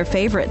to one of their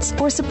favorites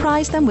or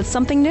surprise them with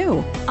something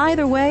new.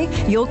 Either way,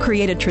 you'll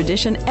create a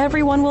tradition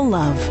everyone will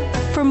love.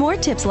 For more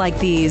tips like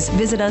these,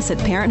 visit us at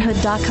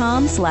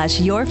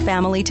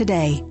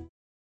parenthood.com/yourfamilytoday.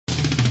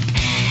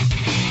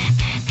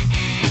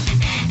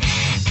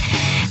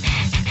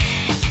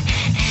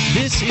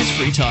 This is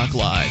Free Talk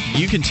Live.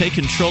 You can take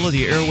control of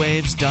the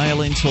airwaves,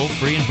 dial in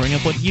toll-free, and bring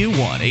up what you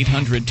want.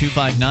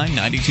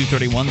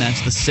 800-259-9231.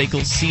 That's the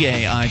SACL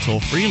CAI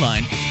toll-free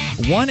line.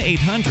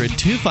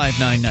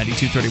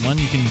 1-800-259-9231.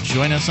 You can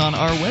join us on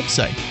our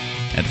website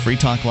at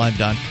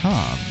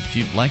freetalklive.com. If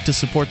you'd like to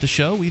support the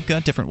show, we've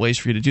got different ways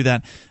for you to do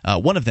that.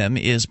 One of them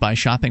is by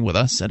shopping with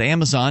us at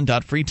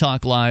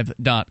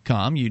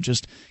amazon.freetalklive.com. You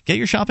just get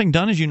your shopping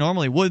done as you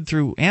normally would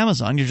through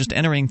Amazon. You're just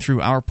entering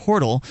through our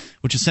portal,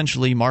 which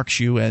essentially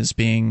marks you as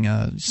being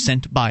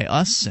sent by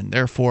us, and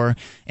therefore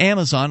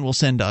Amazon will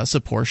send us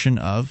a portion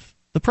of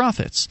the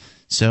profits.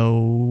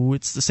 So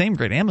it's the same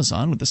great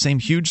Amazon with the same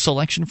huge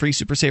selection, free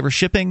Super Saver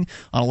shipping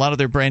on a lot of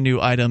their brand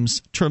new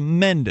items.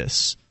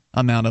 Tremendous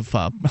amount of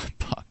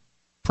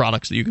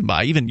products that you can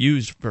buy, even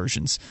used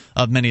versions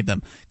of many of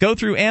them. Go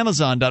through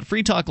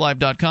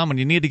amazon.freetalklive.com when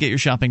you need to get your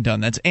shopping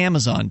done. That's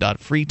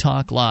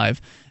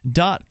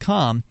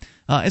amazon.freetalklive.com.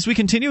 As we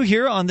continue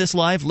here on this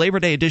live Labor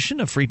Day edition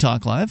of Free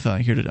Talk Live,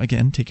 here to,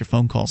 again, take your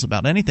phone calls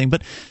about anything.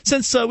 But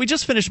since we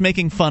just finished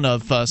making fun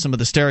of some of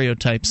the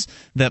stereotypes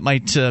that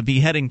might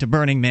be heading to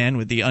Burning Man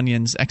with the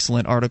Onion's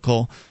excellent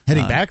article.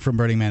 Heading back from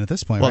Burning Man at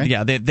this point, well, right?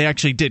 Yeah, they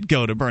actually did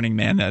go to Burning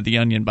Man. The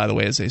Onion, by the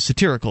way, is a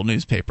satirical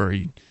newspaper.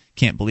 You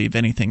can't believe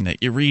anything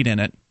that you read in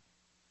it.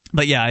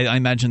 But yeah, I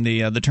imagine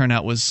the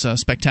turnout was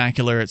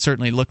spectacular. It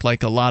certainly looked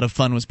like a lot of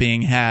fun was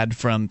being had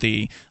from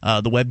the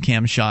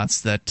webcam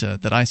shots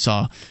that I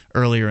saw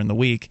earlier in the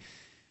week.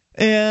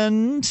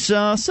 And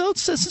so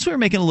since we were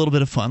making a little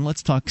bit of fun,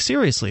 let's talk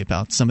seriously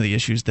about some of the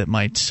issues that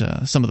might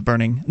some of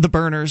the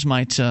burners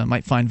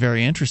might find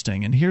very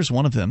interesting. And here's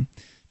one of them: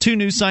 2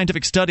 new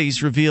scientific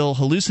studies reveal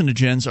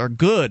hallucinogens are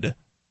good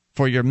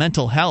for your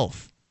mental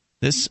health.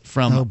 This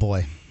from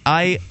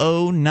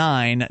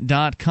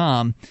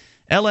io9.com.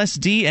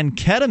 LSD and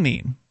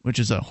ketamine, which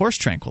is a horse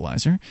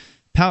tranquilizer,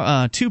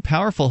 2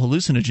 powerful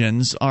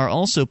hallucinogens, are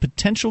also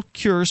potential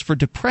cures for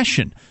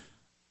depression,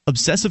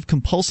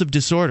 obsessive-compulsive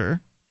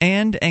disorder,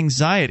 and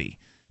anxiety.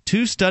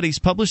 2 studies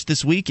published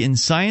this week in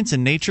Science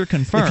and Nature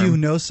confirm. If you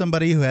know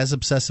somebody who has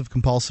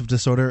obsessive-compulsive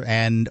disorder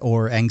and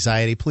or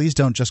anxiety, please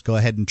don't just go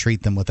ahead and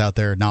treat them without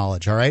their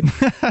knowledge, all right?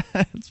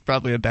 It's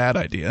probably a bad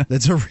idea.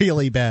 That's a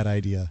really bad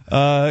idea.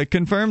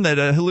 Confirmed that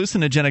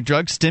hallucinogenic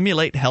drugs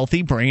stimulate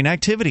healthy brain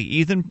activity,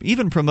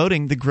 even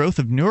promoting the growth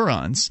of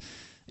neurons.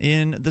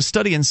 In the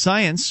study in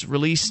Science,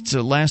 released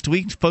last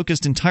week,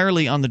 focused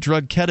entirely on the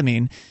drug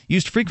ketamine,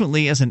 used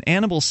frequently as an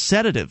animal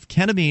sedative.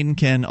 Ketamine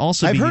can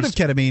also be used... I've heard of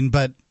ketamine,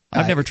 but...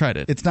 I've never tried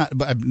it. It's not,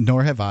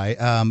 nor have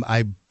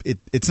I.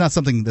 It's not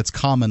something that's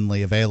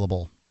commonly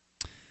available.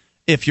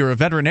 If you're a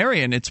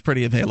veterinarian, it's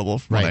pretty available.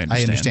 From Right,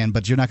 I understand,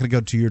 but you're not going to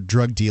go to your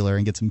drug dealer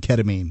and get some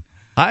ketamine.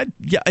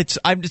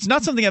 It's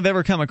not something I've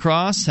ever come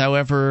across.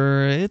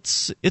 However,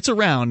 it's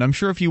around. I'm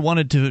sure if you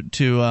wanted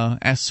to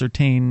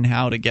ascertain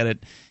how to get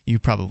it, you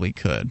probably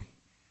could.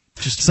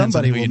 Just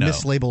somebody will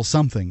mislabel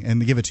something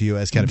and give it to you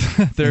as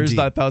ketamine. There's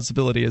that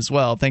possibility as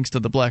well, thanks to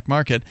the black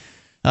market.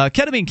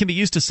 Ketamine can be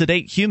used to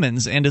sedate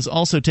humans and is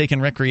also taken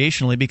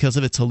recreationally because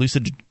of its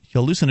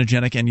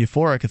hallucinogenic and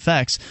euphoric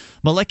effects.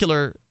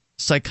 Molecular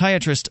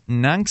psychiatrist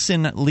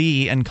Nangxin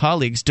Li and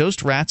colleagues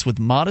dosed rats with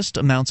modest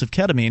amounts of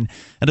ketamine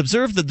and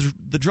observed that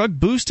the drug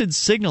boosted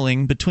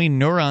signaling between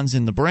neurons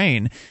in the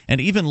brain and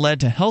even led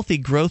to healthy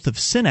growth of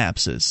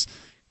synapses.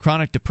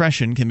 Chronic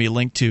depression can be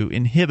linked to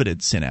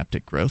inhibited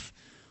synaptic growth.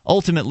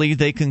 Ultimately,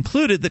 they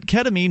concluded that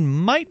ketamine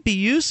might be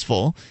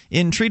useful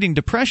in treating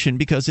depression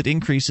because it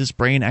increases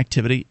brain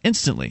activity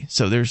instantly,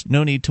 so there's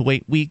no need to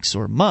wait weeks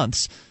or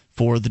months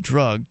for the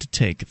drug to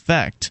take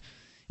effect.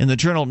 In the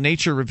journal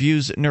Nature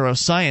Reviews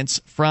Neuroscience,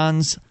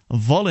 Franz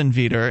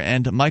Vollenweider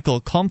and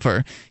Michael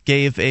Kompfer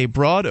gave a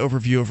broad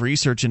overview of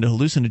research into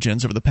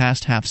hallucinogens over the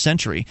past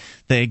half-century.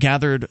 They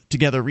gathered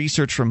together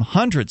research from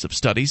hundreds of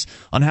studies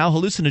on how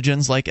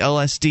hallucinogens like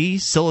LSD,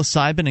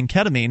 psilocybin, and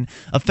ketamine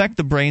affect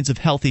the brains of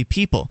healthy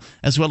people,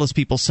 as well as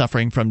people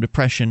suffering from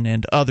depression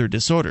and other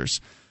disorders.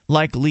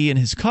 Like Lee and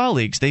his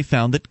colleagues, they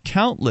found that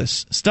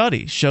countless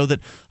studies show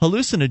that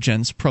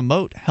hallucinogens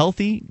promote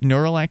healthy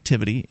neural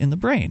activity in the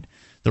brain.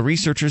 The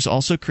researchers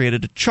also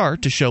created a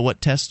chart to show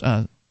what test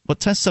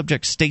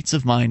subject states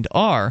of mind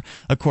are,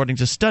 according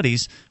to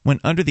studies, when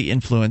under the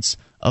influence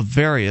of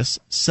various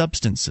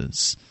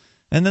substances.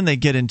 And then they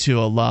get into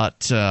a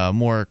lot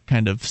more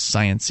kind of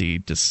science-y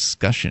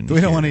discussion.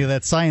 We don't want any of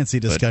that science-y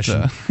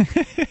discussion.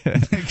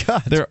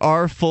 But, there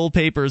are full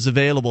papers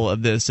available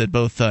of this at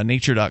both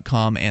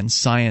nature.com and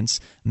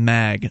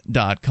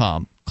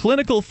sciencemag.com.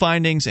 Clinical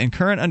findings and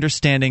current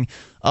understanding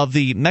of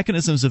the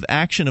mechanisms of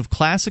action of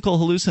classical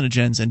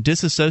hallucinogens and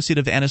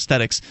dissociative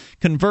anesthetics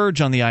converge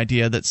on the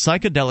idea that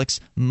psychedelics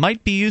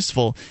might be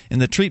useful in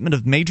the treatment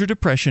of major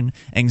depression,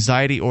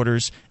 anxiety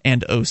orders,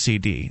 and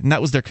OCD. And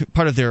that was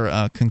part of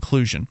their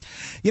conclusion.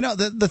 You know,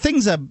 the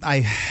things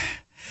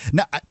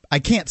Now, I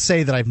can't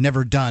say that I've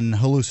never done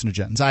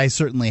hallucinogens. I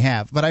certainly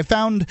have. But I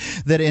found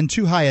that in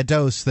too high a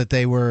dose that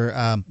they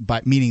were,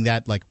 meaning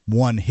that like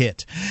one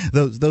hit,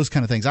 those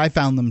kind of things, I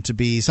found them to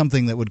be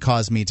something that would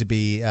cause me to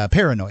be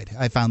paranoid.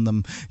 I found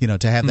them,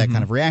 to have that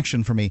kind of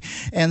reaction for me.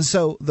 And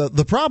so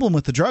the problem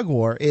with the drug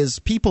war is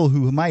people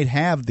who might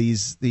have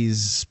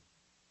these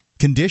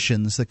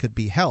conditions that could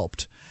be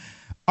helped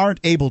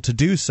aren't able to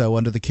do so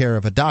under the care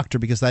of a doctor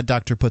because that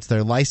doctor puts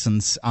their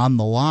license on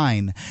the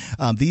line.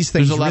 These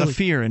things There's a lot of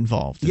fear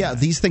involved. Yeah,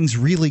 these things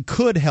really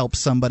could help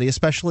somebody,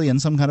 especially in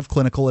some kind of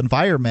clinical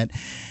environment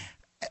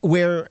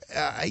where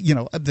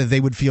they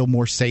would feel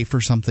more safe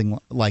or something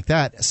like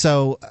that.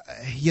 So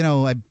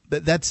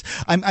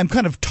I'm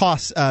kind of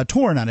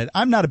torn on it.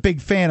 I'm not a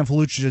big fan of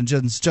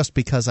hallucinogens just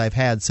because I've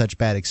had such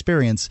bad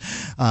experience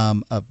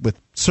with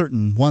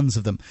certain ones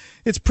of them.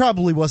 It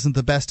probably wasn't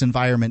the best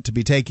environment to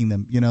be taking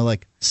them.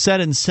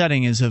 Set and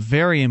setting is a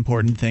very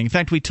important thing. In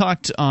fact, we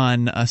talked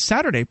on a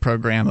Saturday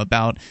program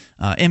about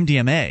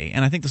MDMA,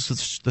 and I think this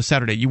was the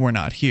Saturday you were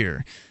not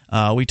here.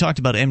 We talked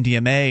about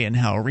MDMA and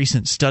how a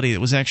recent study that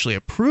was actually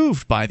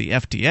approved by the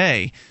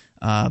FDA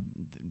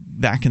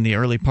back in the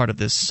early part of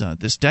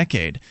this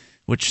decade,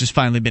 which has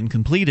finally been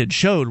completed,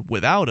 showed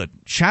without a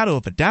shadow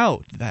of a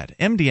doubt that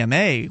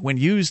MDMA, when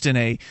used in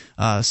a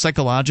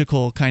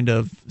psychological kind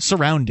of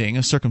surrounding,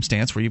 a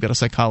circumstance where you've got a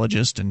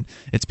psychologist and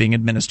it's being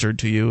administered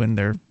to you and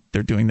they're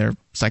doing their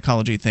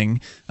psychology thing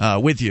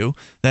with you,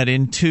 that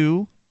in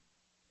 2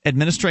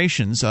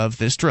 administrations of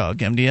this drug,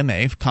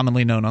 MDMA,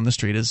 commonly known on the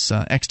street as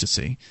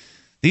ecstasy,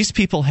 these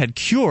people had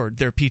cured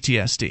their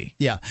PTSD.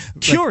 Yeah,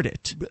 cured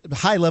it.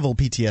 High level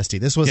PTSD.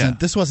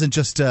 This wasn't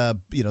just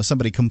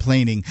somebody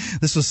complaining.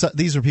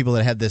 These are people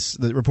that had this,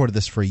 that reported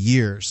this for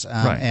years.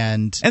 Right.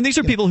 And these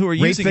are people who are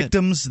using rape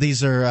victims.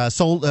 These are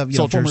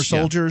former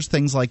soldiers,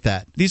 things like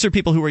that. These are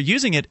people who were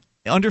using it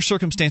under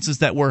circumstances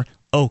that were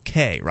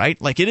okay,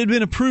 right? Like it had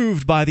been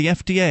approved by the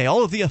FDA.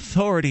 All of the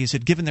authorities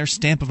had given their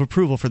stamp of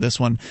approval for this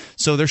one,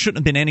 so there shouldn't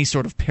have been any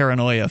sort of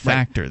paranoia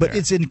factor there. But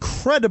it's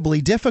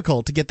incredibly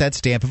difficult to get that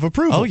stamp of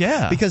approval. Oh,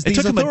 yeah. Because it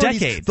took them a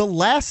decade. The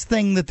last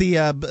thing that the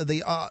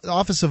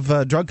Office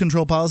of Drug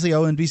Control Policy,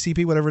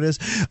 ONDCP, whatever it is,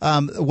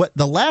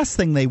 the last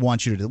thing they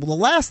want you to do, the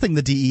last thing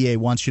the DEA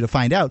wants you to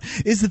find out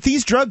is that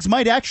these drugs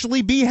might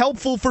actually be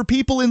helpful for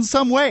people in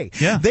some way.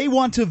 Yeah. They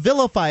want to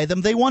vilify them.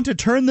 They want to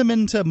turn them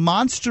into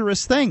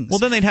monstrous things. Well,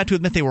 then they'd have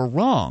to admit they were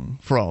wrong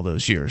for all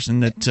those years,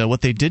 and that what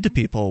they did to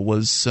people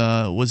was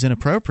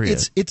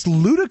inappropriate. It's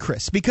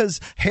ludicrous because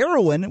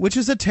heroin, which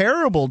is going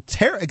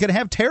to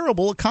have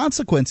terrible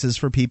consequences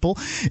for people,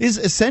 is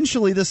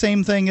essentially the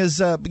same thing as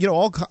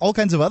all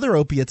kinds of other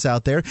opiates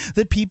out there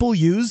that people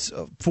use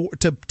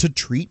to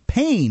treat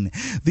pain.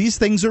 These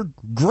things are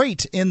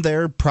great in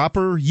their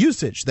proper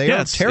usage. They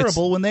are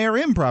terrible when they are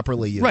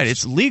improperly used. Right.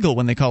 It's legal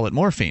when they call it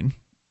morphine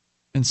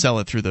and sell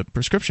it through the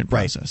prescription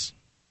process. Right.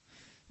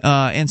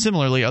 And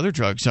similarly, other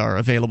drugs are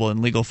available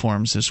in legal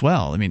forms as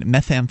well. I mean,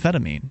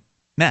 methamphetamine,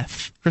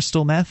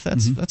 crystal meth,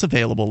 that's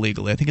available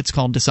legally. I think it's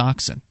called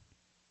Disoxin.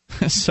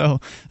 So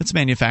it's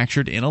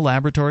manufactured in a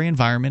laboratory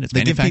environment. It's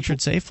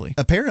manufactured safely.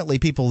 Apparently,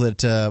 people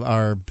that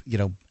are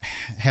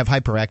have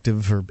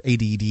hyperactive or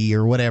ADD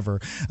or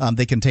whatever,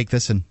 they can take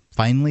this and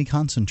finally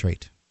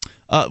concentrate.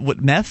 What,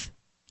 meth?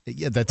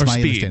 Yeah, that's or my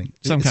speed.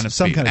 understanding.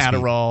 Some kind of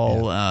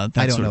Adderall. Yeah.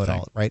 That I don't sort know of it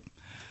thing. all, right?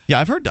 Yeah,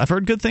 I've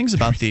heard good things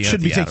about the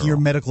shouldn't be the taking Adderall. your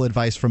medical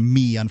advice from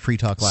me on Free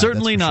Talk Live.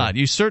 Certainly not. Sure.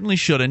 You certainly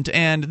shouldn't.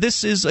 And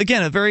this is,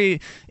 again, a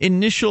very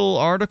initial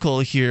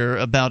article here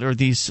about, or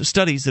these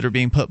studies that are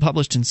being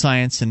published in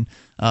Science and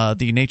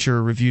the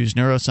Nature Reviews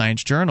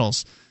Neuroscience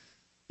journals.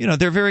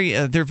 They're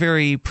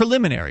very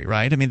preliminary,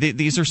 right? I mean,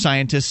 these are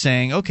scientists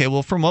saying, okay,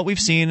 well, from what we've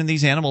seen in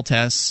these animal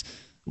tests,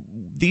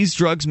 these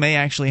drugs may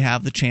actually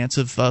have the chance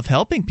of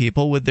helping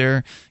people with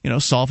their,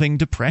 solving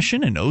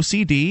depression and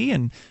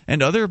OCD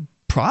and other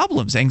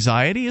problems,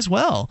 anxiety as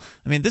well.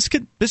 I mean, this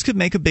could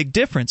make a big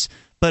difference.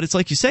 But it's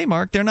like you say,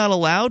 Mark, they're not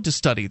allowed to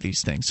study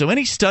these things. So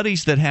any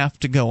studies that have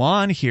to go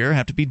on here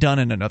have to be done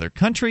in another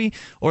country,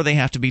 or they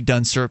have to be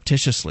done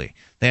surreptitiously.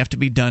 They have to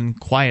be done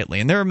quietly.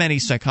 And there are many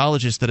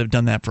psychologists that have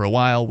done that for a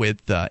while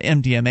with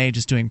MDMA,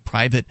 just doing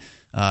private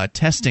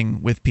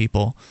testing with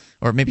people.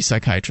 Or maybe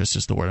psychiatrist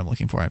is the word I'm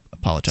looking for. I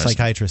apologize.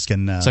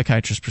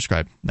 Psychiatrists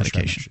prescribe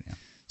medication. Yeah.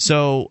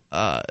 So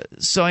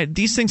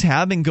these things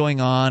have been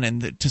going on,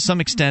 and to some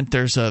extent,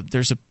 there's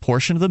a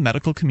portion of the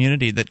medical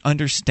community that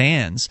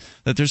understands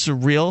that there's a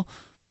real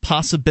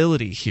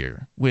possibility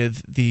here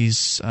with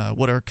these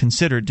what are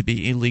considered to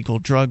be illegal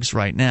drugs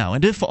right now.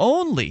 And if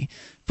only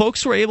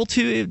folks were able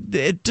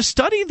to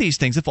study these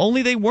things, if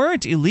only they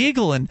weren't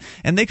illegal, and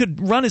they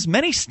could run as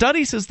many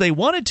studies as they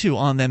wanted to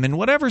on them in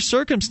whatever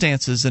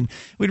circumstances, and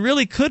we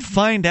really could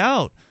find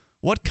out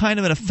what kind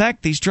of an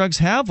effect these drugs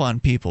have on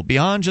people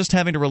beyond just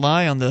having to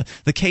rely on the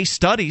case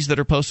studies that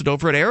are posted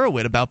over at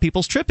Arrowhead about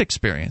people's trip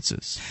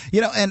experiences.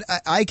 And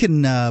I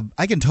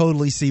can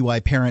totally see why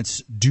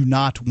parents do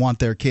not want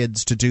their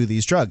kids to do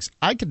these drugs.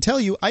 I can tell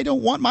you I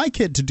don't want my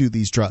kid to do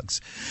these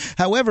drugs.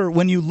 However,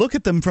 when you look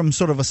at them from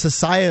sort of a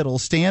societal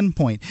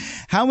standpoint,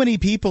 how many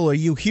people are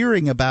you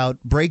hearing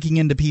about breaking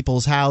into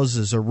people's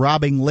houses or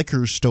robbing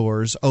liquor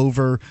stores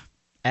over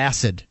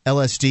acid,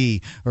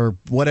 LSD, or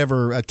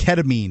whatever,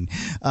 ketamine,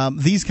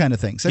 these kind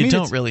of things? You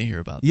don't really hear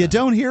about that. You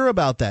don't hear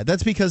about that.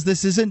 That's because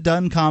this isn't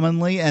done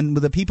commonly, and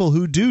the people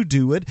who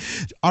do it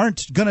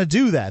aren't going to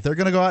do that. They're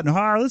going to go out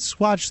and, let's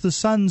watch the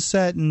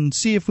sunset and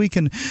see if we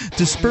can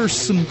disperse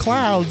some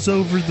clouds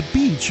over the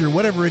beach, or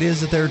whatever it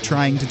is that they're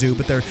trying to do,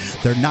 but they're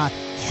not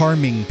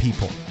harming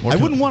people. I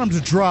wouldn't want them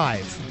to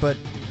drive, but...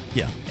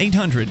 Yeah,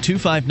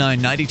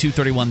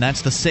 800-259-9231.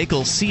 That's the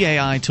SACL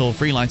CAI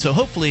toll-free line. So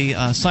hopefully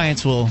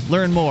science will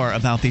learn more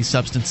about these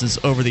substances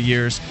over the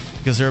years,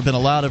 because there have been a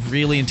lot of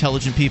really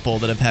intelligent people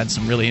that have had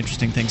some really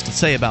interesting things to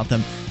say about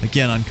them,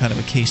 again, on kind of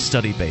a case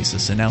study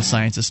basis. And now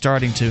science is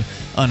starting to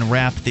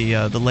unwrap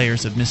the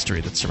layers of mystery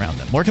that surround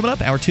them. More coming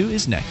up. Hour 2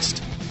 is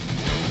next.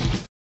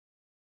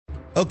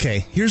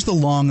 Okay, here's the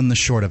long and the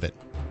short of it.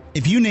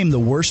 If you name the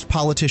worst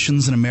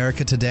politicians in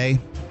America today,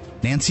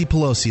 Nancy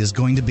Pelosi is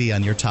going to be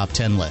on your top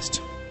 10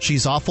 list.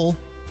 She's awful,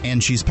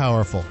 and she's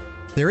powerful.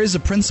 There is a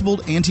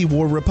principled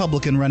anti-war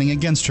Republican running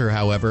against her,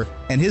 however,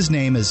 and his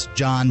name is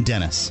John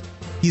Dennis.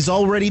 He's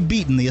already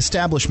beaten the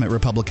establishment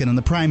Republican in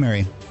the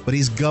primary, but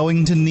he's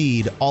going to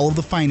need all of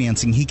the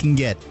financing he can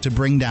get to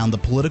bring down the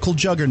political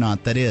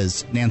juggernaut that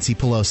is Nancy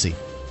Pelosi.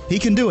 He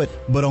can do it,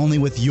 but only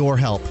with your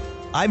help.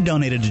 I've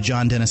donated to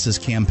John Dennis's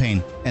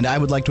campaign, and I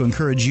would like to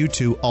encourage you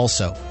to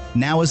also.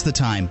 Now is the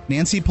time.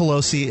 Nancy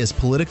Pelosi is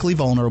politically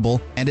vulnerable,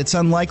 and it's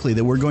unlikely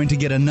that we're going to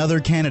get another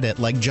candidate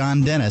like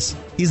John Dennis.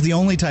 He's the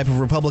only type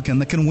of Republican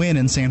that can win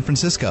in San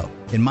Francisco.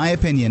 In my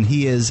opinion,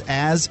 he is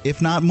as,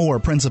 if not more,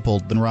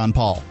 principled than Ron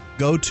Paul.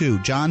 Go to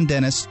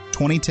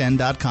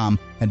JohnDennis2010.com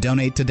and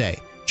donate today.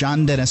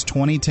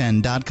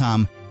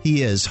 JohnDennis2010.com.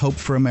 He is Hope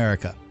for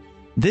America.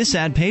 This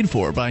ad paid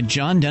for by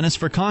John Dennis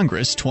for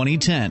Congress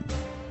 2010.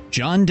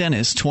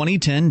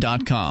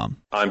 JohnDennis2010.com.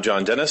 I'm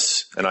John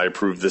Dennis, and I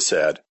approve this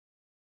ad.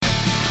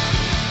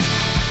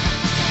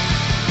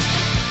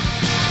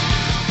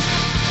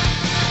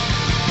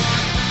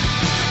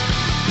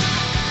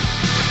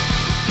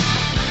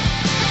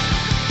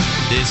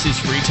 This is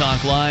Free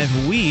Talk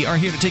Live. We are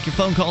here to take your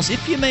phone calls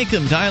if you make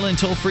them. Dial in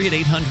toll free at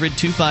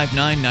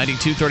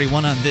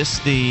 800-259-9231 on this,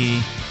 the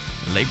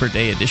Labor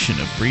Day edition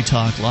of Free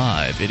Talk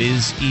Live. It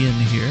is Ian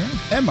here.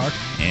 And Mark.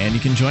 And you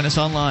can join us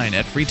online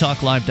at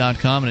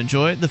freetalklive.com and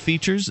enjoy the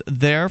features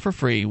there for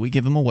free. We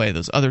give them away.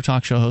 Those other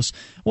talk show hosts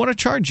want to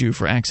charge you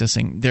for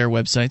accessing their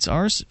websites.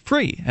 Ours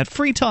free at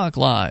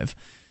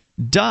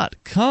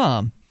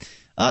freetalklive.com.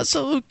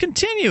 So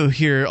continue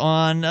here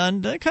on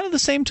kind of the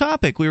same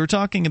topic. We were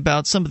talking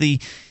about some of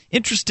the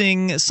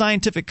interesting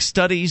scientific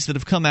studies that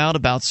have come out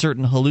about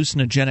certain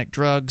hallucinogenic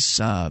drugs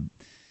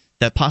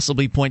that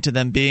possibly point to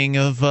them being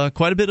of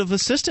quite a bit of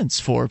assistance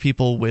for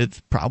people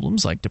with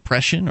problems like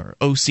depression or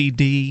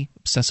OCD,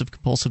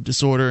 obsessive-compulsive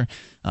disorder,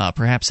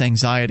 perhaps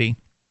anxiety,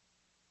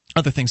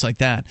 other things like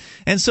that.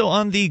 And so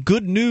on the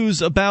good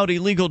news about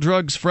illegal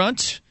drugs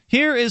front,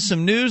 here is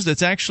some news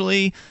that's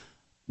actually,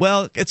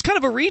 well, it's kind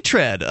of a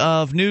retread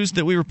of news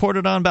that we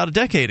reported on about a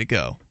decade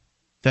ago.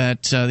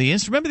 That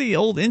remember the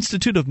old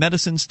Institute of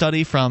Medicine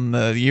study from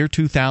the year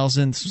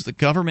 2000? This was the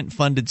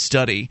government-funded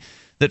study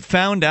that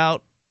found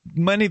out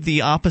many of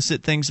the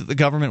opposite things that the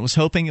government was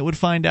hoping it would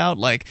find out.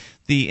 Like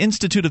the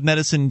Institute of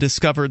Medicine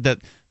discovered that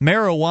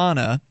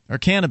marijuana or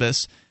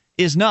cannabis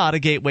is not a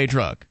gateway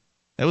drug.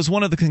 That was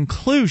one of the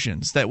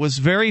conclusions that was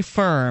very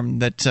firm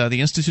that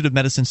the Institute of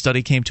Medicine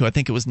study came to. I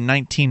think it was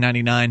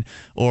 1999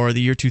 or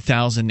the year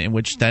 2000 in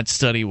which that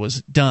study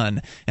was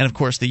done. And, of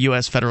course, the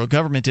U.S. federal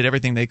government did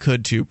everything they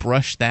could to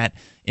brush that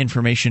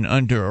information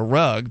under a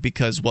rug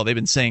because, well, they've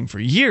been saying for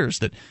years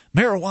that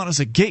marijuana is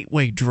a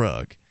gateway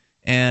drug.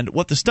 And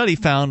what the study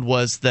found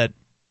was that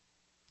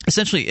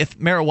essentially if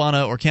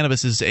marijuana or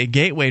cannabis is a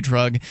gateway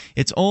drug,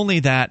 it's only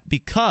that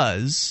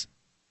because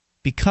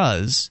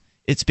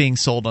it's being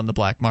sold on the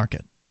black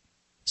market.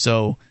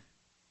 So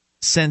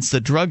since the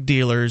drug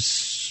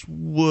dealers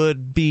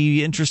would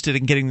be interested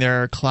in getting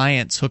their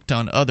clients hooked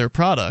on other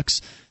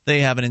products,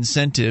 they have an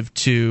incentive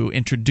to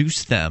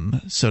introduce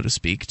them, so to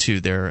speak,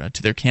 to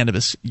their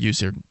cannabis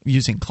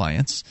using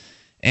clients.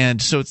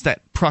 And so it's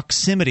that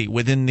proximity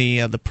within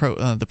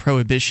the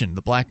prohibition,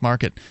 the black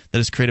market that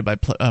is created by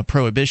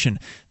prohibition,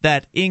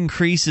 that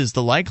increases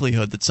the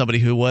likelihood that somebody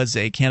who was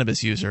a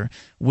cannabis user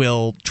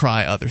will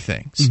try other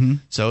things. Mm-hmm.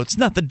 So it's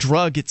not the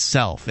drug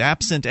itself.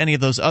 Absent any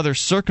of those other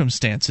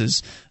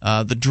circumstances,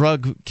 the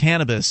drug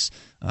cannabis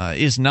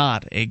is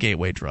not a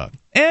gateway drug.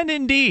 And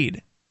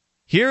indeed,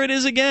 here it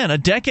is again, a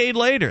decade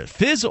later.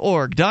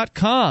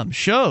 Phys.org.com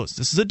shows,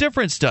 this is a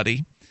different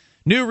study,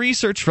 new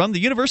research from the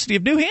University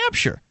of New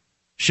Hampshire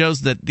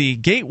shows that the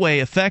gateway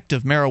effect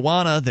of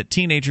marijuana, that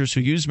teenagers who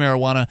use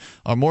marijuana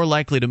are more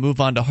likely to move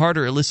on to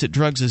harder illicit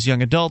drugs as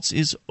young adults,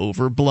 is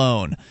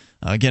overblown.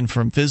 Again,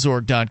 from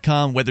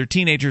Phys.org.com, whether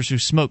teenagers who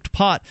smoked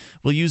pot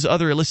will use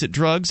other illicit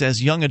drugs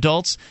as young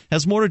adults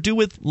has more to do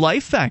with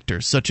life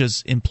factors such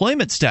as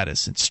employment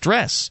status and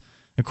stress.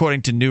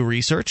 According to new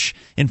research,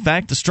 in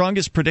fact, the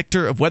strongest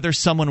predictor of whether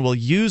someone will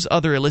use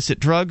other illicit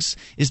drugs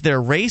is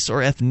their race or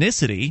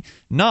ethnicity,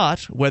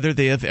 not whether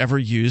they have ever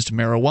used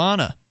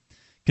marijuana.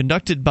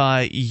 Conducted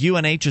by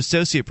UNH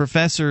Associate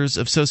Professors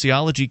of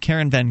Sociology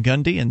Karen Van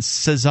Gundy and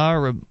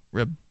Cesar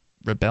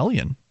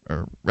Rebellon.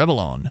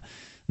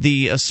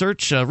 The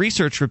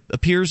research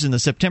appears in the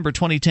September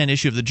 2010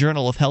 issue of the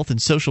Journal of Health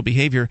and Social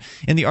Behavior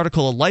in the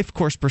article A Life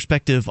Course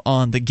Perspective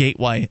on the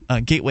Gateway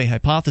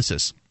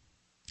Hypothesis.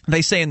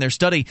 They say in their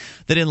study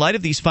that in light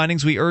of these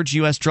findings, we urge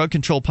U.S. drug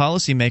control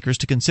policymakers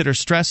to consider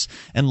stress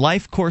and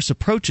life course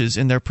approaches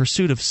in their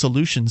pursuit of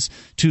solutions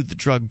to the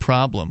drug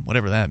problem,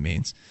 whatever that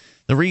means.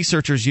 The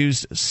researchers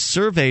used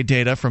survey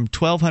data from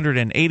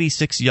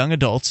 1,286 young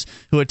adults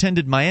who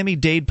attended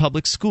Miami-Dade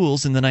public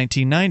schools in the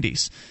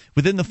 1990s.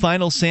 Within the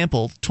final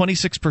sample,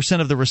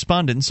 26% of the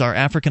respondents are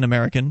African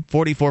American,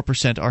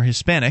 44% are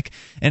Hispanic,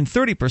 and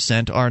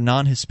 30% are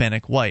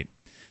non-Hispanic white.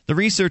 The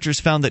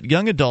researchers found that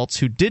young adults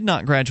who did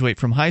not graduate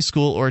from high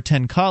school or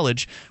attend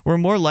college were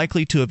more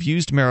likely to have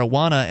used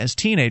marijuana as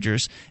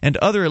teenagers and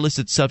other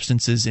illicit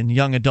substances in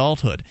young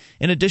adulthood.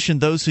 In addition,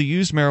 those who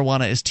used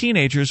marijuana as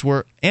teenagers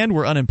were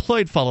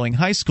unemployed following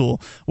high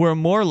school were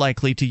more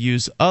likely to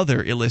use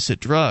other illicit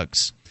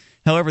drugs.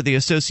 However, the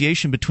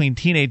association between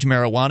teenage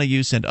marijuana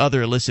use and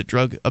other illicit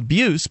drug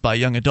abuse by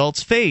young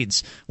adults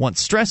fades once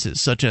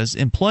stresses such as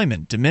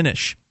employment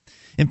diminish.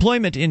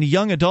 Employment in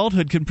young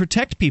adulthood can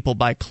protect people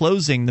by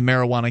closing the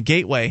marijuana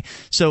gateway,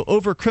 so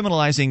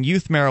over-criminalizing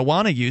youth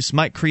marijuana use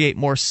might create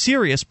more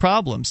serious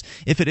problems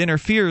if it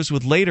interferes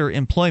with later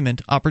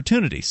employment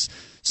opportunities.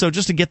 So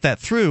just to get that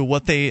through,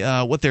 what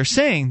they're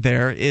saying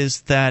there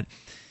is that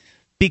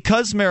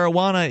because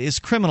marijuana is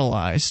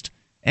criminalized,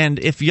 and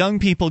if young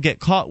people get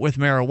caught with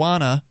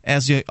marijuana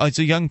as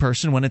a young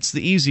person, when it's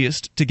the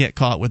easiest to get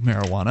caught with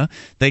marijuana,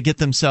 they get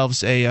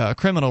themselves a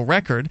criminal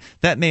record.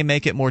 That may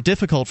make it more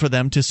difficult for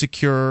them to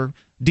secure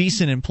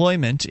decent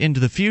employment into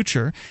the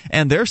future.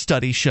 And their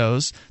study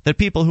shows that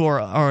people who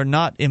are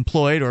not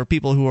employed, or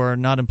people who are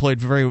not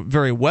employed very,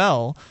 very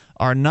well,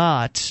 are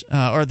not, they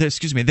are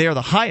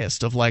the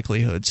highest of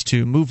likelihoods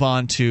to move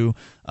on to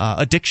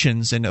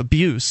addictions and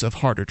abuse of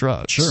harder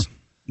drugs. Sure.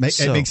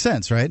 It makes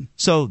sense, right?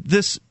 So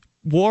this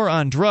war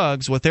on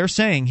drugs, what they're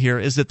saying here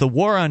is that the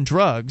war on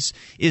drugs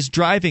is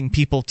driving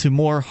people to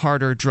more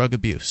harder drug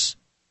abuse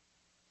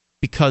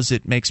because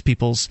it makes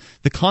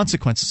the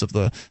consequences of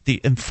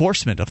the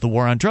enforcement of the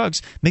war on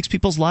drugs makes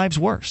people's lives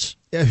worse.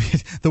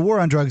 The war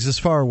on drugs is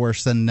far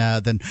worse than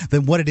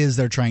what it is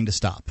they're trying to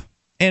stop.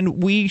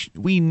 And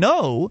we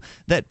know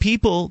that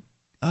people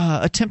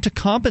attempt to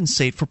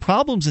compensate for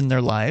problems in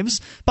their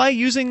lives by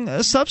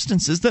using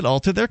substances that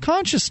alter their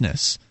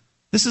consciousness.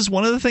 This is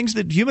one of the things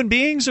that human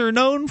beings are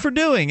known for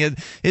doing,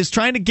 is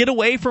trying to get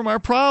away from our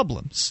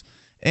problems.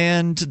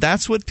 And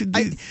that's what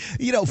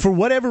for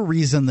whatever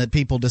reason that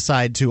people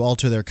decide to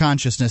alter their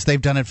consciousness,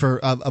 they've done it for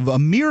a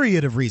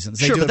myriad of reasons.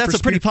 Sure, but that's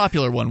a pretty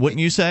popular one,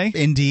 wouldn't you say?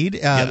 Indeed.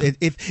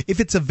 If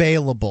it's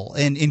available,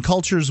 and in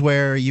cultures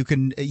where you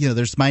can,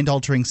 there's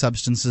mind-altering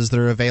substances that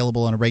are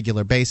available on a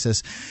regular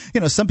basis,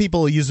 some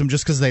people use them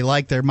just because they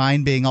like their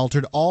mind being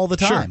altered all the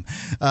time.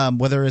 Sure.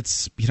 Whether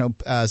it's,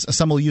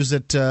 some will use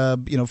it,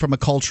 from a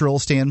cultural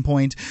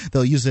standpoint.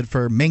 They'll use it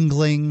for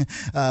mingling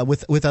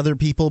with other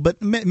people,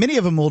 but many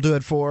of them will do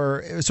it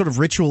for sort of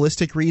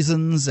ritualistic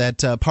reasons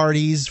at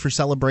parties, for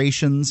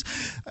celebrations.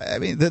 I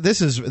mean,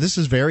 this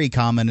is very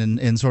common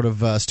in sort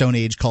of Stone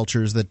Age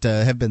cultures that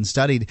have been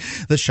studied.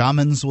 The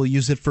shamans will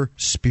use it for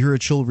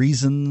spiritual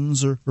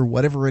reasons or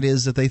whatever it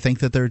is that they think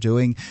that they're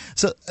doing.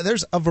 So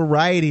there's a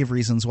variety of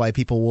reasons why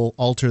people will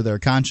alter their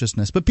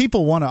consciousness. But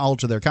people want to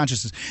alter their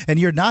consciousness. And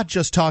you're not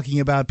just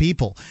talking about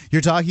people.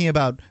 You're talking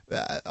about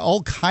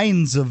all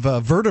kinds of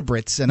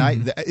vertebrates.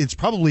 And it's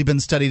probably been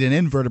studied in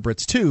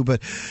invertebrates too.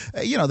 But,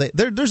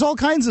 there's all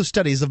kinds of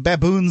studies of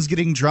baboons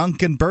getting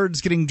drunk and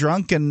birds getting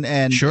drunk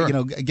and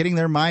sure. Getting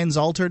their minds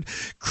altered.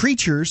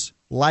 Creatures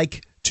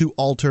like to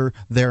alter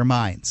their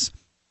minds.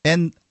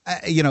 And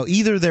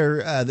either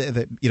they're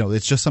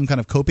it's just some kind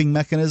of coping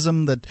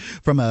mechanism that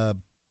from a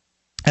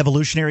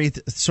evolutionary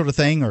sort of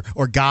thing,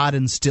 or God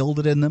instilled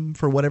it in them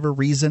for whatever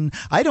reason.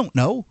 I don't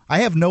know. I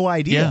have no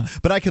idea.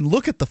 But I can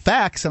look at the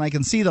facts and I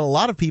can see that a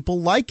lot of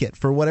people like it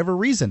for whatever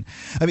reason.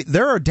 I mean,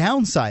 there are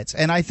downsides,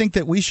 and I think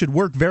that we should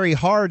work very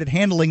hard at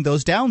handling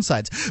those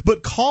downsides.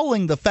 But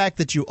calling the fact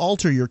that you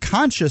alter your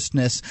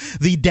consciousness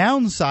the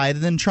downside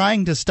and then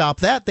trying to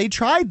stop that, they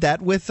tried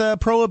that with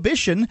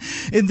prohibition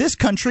in this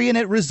country, and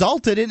it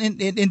resulted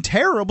in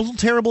terrible,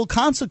 terrible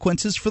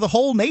consequences for the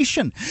whole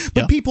nation.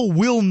 But people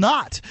will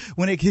not,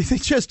 when they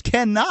just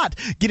cannot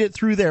get it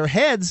through their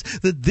heads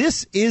that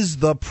this is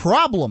the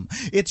problem.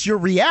 It's your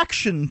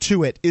reaction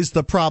to it is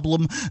the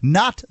problem,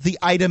 not the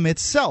item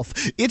itself.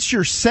 It's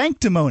your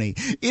sanctimony.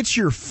 It's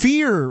your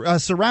fear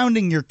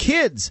surrounding your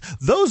kids.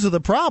 Those are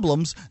the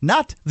problems,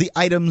 not the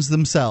items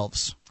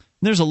themselves.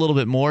 There's a little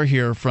bit more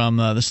here from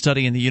the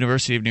study in the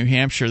University of New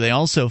Hampshire. They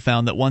also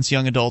found that once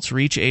young adults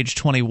reach age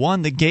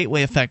 21, the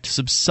gateway effect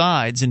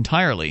subsides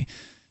entirely.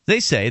 They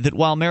say that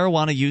while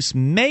marijuana use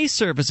may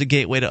serve as a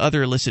gateway to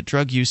other illicit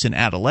drug use in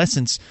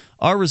adolescence,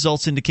 our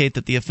results indicate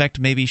that the effect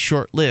may be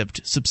short-lived,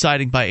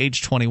 subsiding by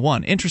age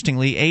 21.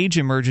 Interestingly, age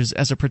emerges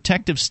as a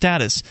protective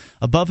status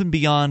above and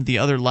beyond the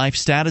other life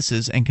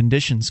statuses and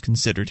conditions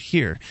considered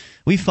here.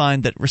 We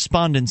find that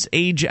respondents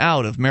age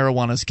out of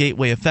marijuana's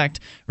gateway effect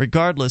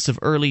regardless of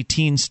early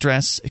teen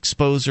stress,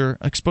 exposure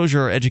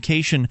or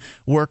education,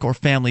 work, or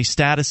family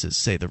statuses,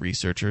 say the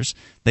researchers.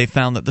 They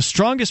found that the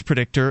strongest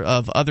predictor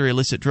of other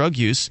illicit drug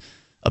use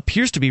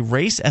appears to be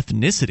race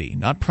ethnicity,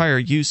 not prior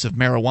use of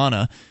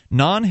marijuana.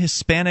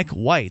 Non-Hispanic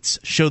whites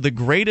show the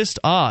greatest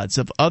odds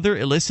of other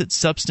illicit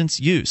substance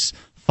use,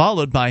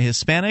 followed by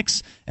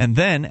Hispanics and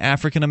then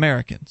African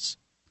Americans.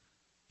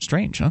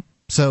 Strange, huh?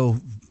 So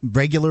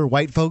regular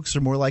white folks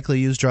are more likely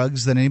to use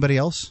drugs than anybody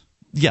else?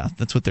 Yeah,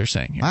 that's what they're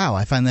saying here. Wow,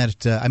 I find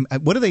that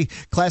what are they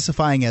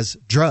classifying as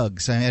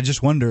drugs? I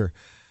just wonder.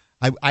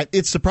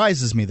 It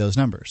surprises me, those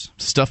numbers.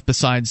 Stuff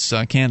besides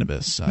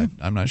cannabis.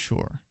 I'm not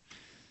sure.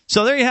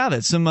 So there you have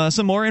it. Some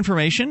more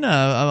information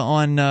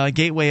on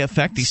gateway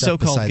effect, the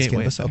so-called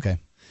gateway effect. Okay.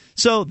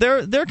 So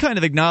they're kind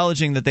of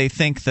acknowledging that they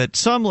think that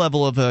some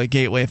level of a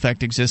gateway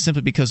effect exists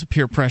simply because of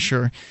peer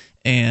pressure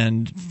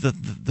and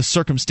the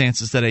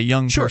circumstances that a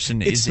young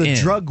person is in. It's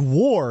the drug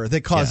war that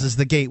causes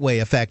the gateway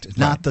effect,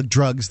 not the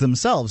drugs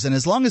themselves. And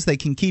as long as they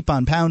can keep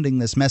on pounding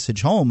this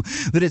message home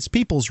that it's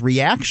people's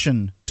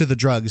reaction to the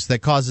drugs that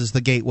causes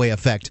the gateway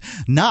effect,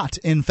 not,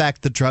 in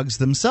fact, the drugs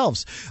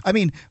themselves. I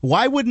mean,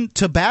 why wouldn't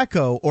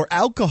tobacco or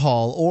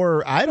alcohol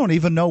or I don't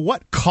even know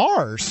what,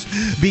 cars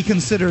be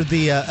considered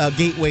a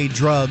gateway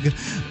drug?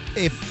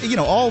 If,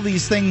 all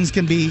these things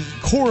can be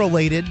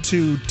correlated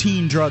to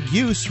teen drug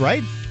use,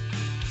 right?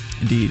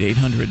 Indeed,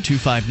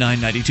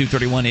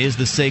 800-259-9231 is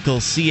the SACL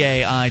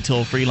CAI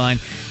toll-free line.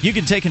 You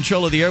can take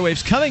control of the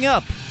airwaves. Coming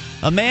up,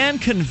 a man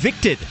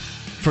convicted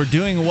for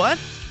doing what?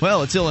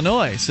 Well, it's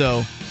Illinois,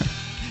 so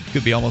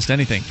could be almost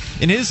anything.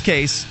 In his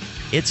case,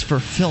 it's for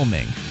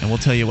filming, and we'll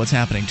tell you what's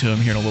happening to him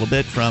here in a little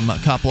bit from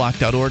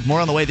copblock.org. More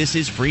on the way. This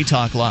is Free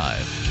Talk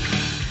Live.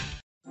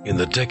 In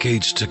the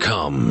decades to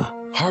come,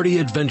 hardy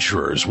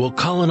adventurers will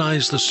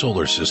colonize the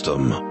solar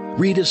system,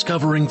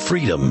 rediscovering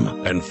freedom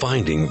and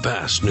finding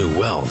vast new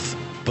wealth.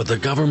 But the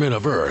government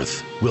of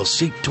Earth will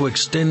seek to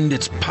extend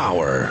its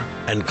power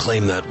and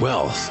claim that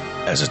wealth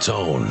as its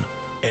own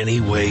any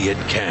way it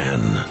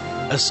can.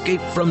 Escape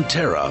from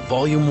Terra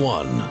Volume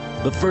 1,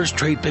 the first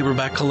trade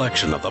paperback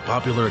collection of the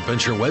popular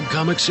adventure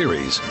webcomic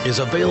series, is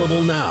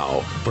available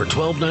now for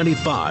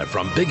 $12.95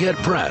 from Big Head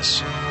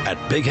Press at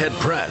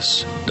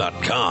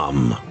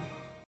bigheadpress.com.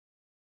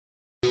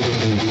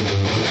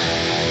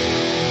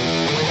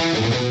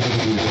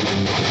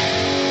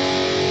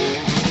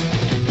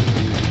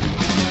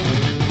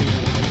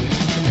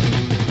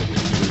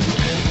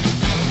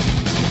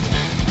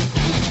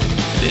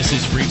 This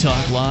is Free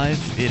Talk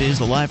Live. It is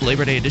the live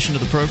Labor Day edition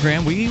of the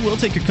program. We will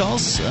take your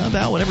calls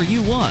about whatever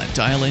you want.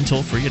 Dial in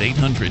toll-free at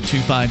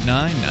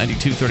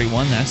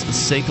 800-259-9231. That's the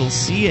SACL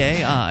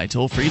CAI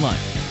toll-free line.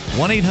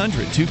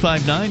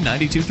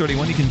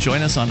 1-800-259-9231. You can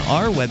join us on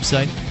our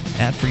website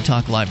at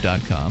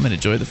freetalklive.com and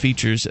enjoy the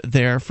features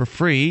there for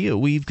free.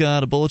 We've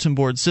got a bulletin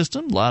board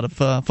system, a lot of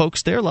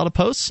folks there, a lot of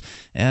posts.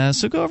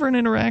 So go over and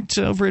interact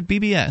over at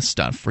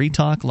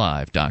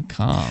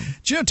bbs.freetalklive.com.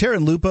 Do you know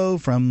Taryn Lupo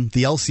from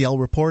the LCL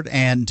Report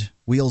and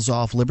Wheels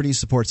Off Liberty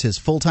supports his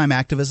full-time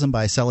activism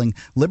by selling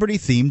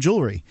Liberty-themed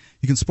jewelry?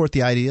 You can support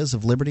the ideas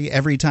of Liberty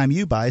every time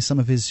you buy some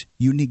of his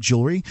unique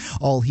jewelry.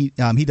 He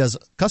does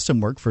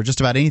custom work for just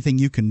about anything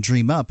you can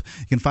dream up.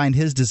 You can find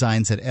his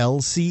designs at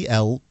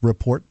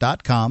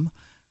lclreport.com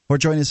or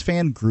join his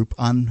fan group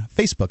on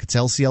Facebook. It's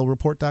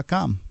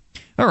lclreport.com.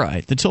 All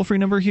right. The toll-free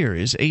number here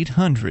is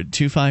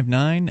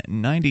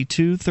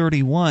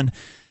 800-259-9231.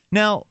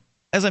 Now,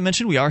 as I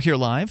mentioned, we are here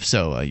live,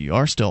 so you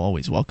are still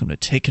always welcome to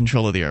take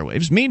control of the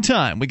airwaves.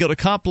 Meantime, we go to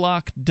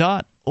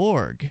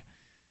copblock.org,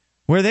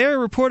 where they're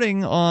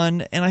reporting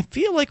on, and I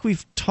feel like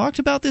we've talked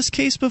about this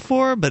case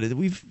before, but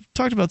we've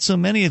talked about so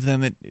many of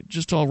them, it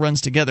just all runs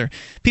together.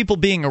 People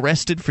being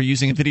arrested for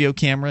using a video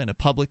camera in a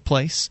public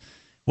place.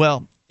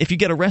 Well, if you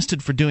get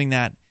arrested for doing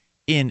that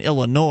in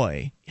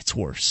Illinois, it's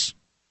worse.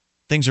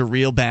 Things are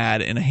real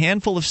bad in a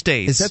handful of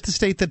states. Is that the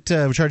state that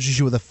charges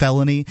you with a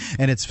felony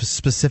and it's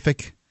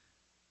specific?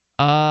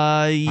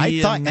 Maybe.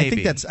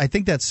 I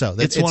think that's so.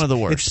 It's one of the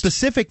worst. It's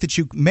specific that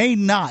you may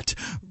not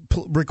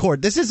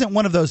record. This isn't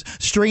one of those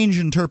strange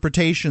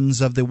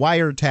interpretations of the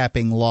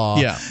wiretapping law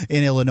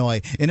in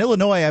Illinois. In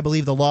Illinois, I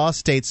believe the law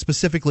states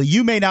specifically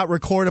you may not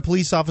record a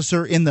police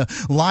officer in the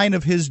line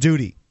of his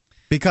duty.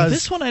 Because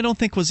this one I don't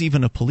think was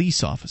even a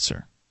police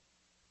officer.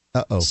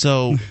 Uh-oh.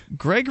 So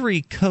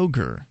Gregory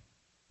Koger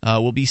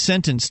will be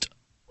sentenced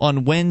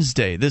on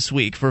Wednesday this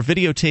week for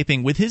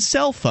videotaping with his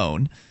cell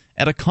phone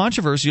at a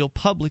controversial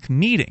public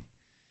meeting.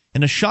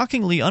 In a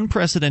shockingly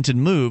unprecedented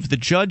move, the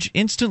judge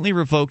instantly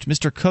revoked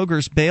Mr.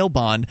 Koger's bail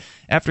bond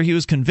after he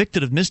was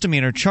convicted of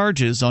misdemeanor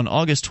charges on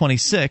August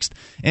 26th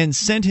and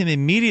sent him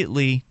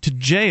immediately to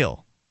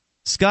jail.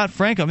 Scott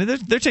Frankel, I mean,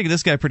 they're taking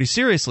this guy pretty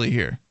seriously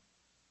here.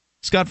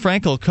 Scott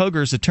Frankel,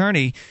 Koger's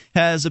attorney,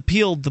 has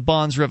appealed the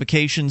bond's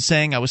revocation,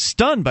 saying, "I was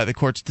stunned by the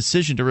court's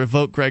decision to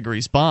revoke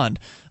Gregory's bond."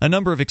 A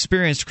number of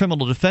experienced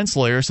criminal defense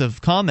lawyers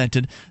have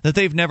commented that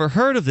they've never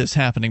heard of this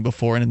happening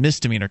before in a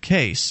misdemeanor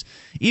case.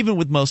 Even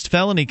with most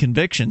felony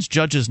convictions,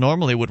 judges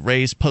normally would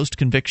raise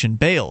post-conviction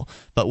bail,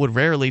 but would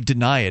rarely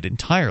deny it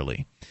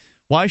entirely.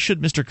 Why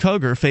should Mr.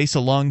 Koger face a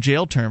long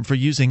jail term for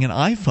using an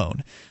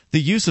iPhone?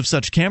 The use of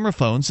such camera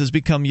phones has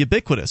become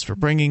ubiquitous for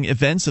bringing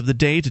events of the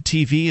day to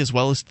TV as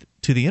well as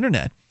to the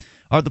Internet.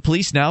 Are the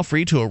police now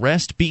free to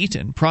arrest, beat,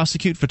 and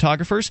prosecute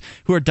photographers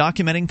who are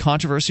documenting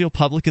controversial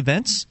public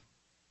events?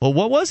 Well,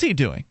 what was he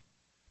doing?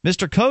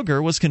 Mr.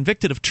 Koger was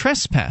convicted of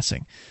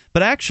trespassing,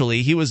 but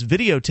actually he was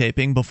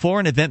videotaping before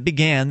an event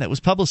began that was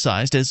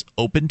publicized as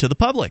open to the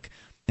public.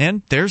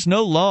 And there's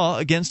no law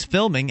against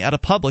filming at a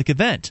public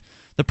event.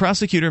 The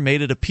prosecutor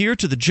made it appear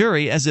to the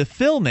jury as if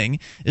filming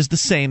is the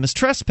same as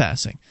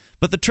trespassing.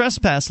 But the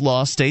trespass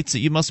law states that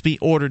you must be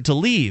ordered to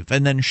leave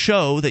and then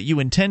show that you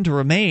intend to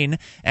remain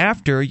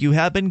after you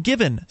have been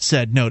given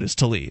said notice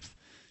to leave.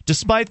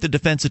 Despite the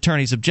defense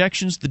attorney's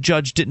objections, the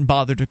judge didn't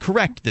bother to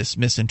correct this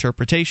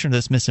misinterpretation,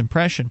 this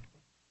misimpression.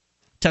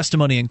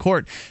 Testimony in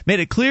court made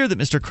it clear that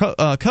Mr.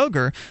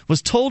 Koger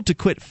was told to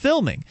quit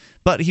filming,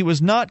 but he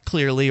was not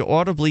clearly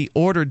or audibly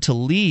ordered to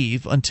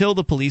leave until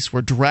the police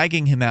were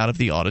dragging him out of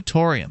the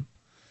auditorium.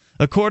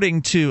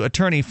 According to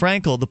Attorney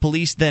Frankel, the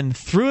police then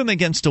threw him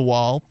against a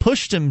wall,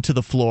 pushed him to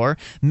the floor,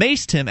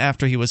 maced him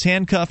after he was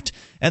handcuffed,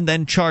 and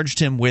then charged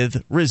him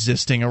with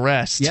resisting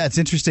arrest. Yeah, it's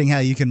interesting how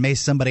you can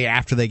mace somebody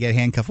after they get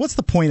handcuffed. What's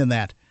the point in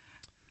that?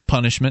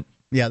 Punishment.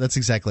 Yeah, that's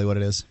exactly what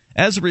it is.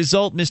 As a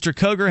result, Mr.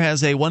 Koger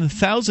has a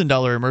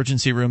 $1,000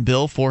 emergency room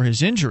bill for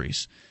his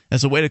injuries.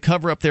 As a way to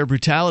cover up their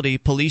brutality,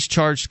 police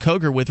charged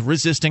Koger with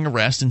resisting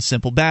arrest and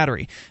simple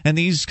battery. And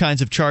these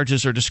kinds of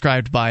charges are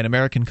described by an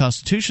American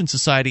Constitution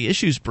Society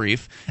issues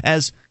brief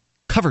as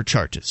cover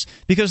charges,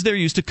 because they're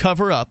used to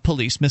cover up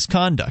police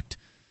misconduct.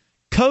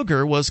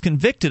 Koger was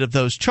convicted of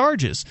those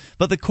charges,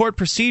 but the court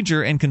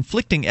procedure and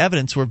conflicting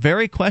evidence were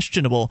very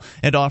questionable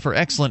and offer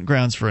excellent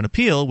grounds for an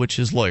appeal, which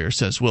his lawyer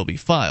says will be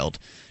filed.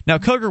 Now,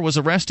 Koger was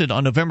arrested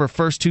on November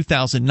 1st,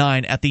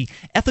 2009 at the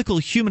Ethical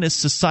Humanist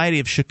Society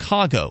of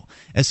Chicago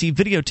as he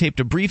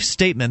videotaped a brief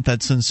statement that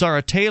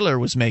Sunsara Taylor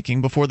was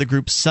making before the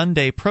group's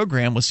Sunday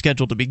program was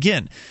scheduled to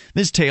begin.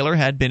 Ms. Taylor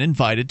had been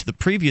invited to the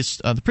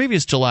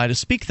previous July to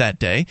speak that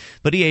day,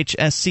 but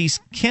EHSC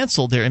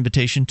canceled their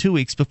invitation 2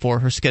 weeks before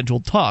her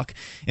scheduled talk.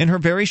 In her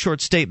very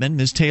short statement,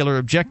 Ms. Taylor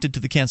objected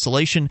to the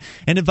cancellation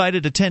and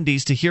invited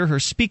attendees to hear her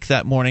speak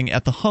that morning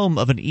at the home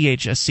of an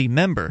EHSC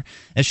member.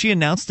 As she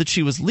announced that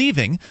she was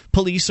leaving,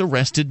 police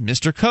arrested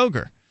Mr.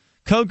 Koger.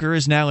 Koger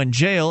is now in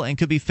jail and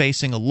could be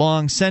facing a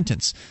long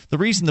sentence. The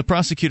reason the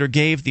prosecutor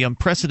gave the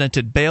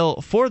unprecedented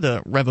bail for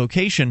the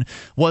revocation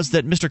was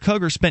that Mr.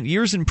 Koger spent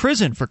years in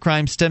prison for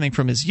crimes stemming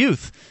from his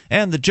youth,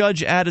 and the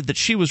judge added that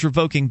she was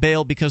revoking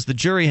bail because the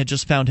jury had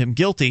just found him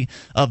guilty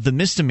of the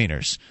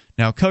misdemeanors.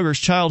 Now, Koger's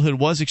childhood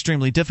was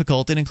extremely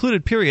difficult and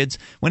included periods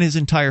when his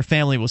entire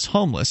family was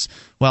homeless.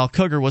 While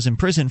Koger was in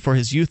prison for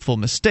his youthful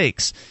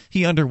mistakes,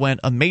 he underwent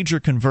a major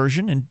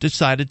conversion and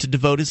decided to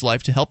devote his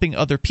life to helping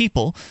other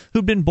people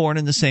who'd been born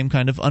in the same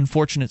kind of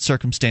unfortunate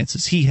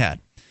circumstances he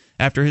had.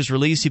 After his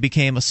release, he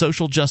became a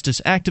social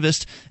justice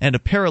activist and a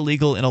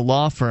paralegal in a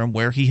law firm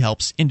where he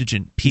helps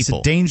indigent people.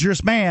 He's a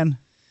dangerous man.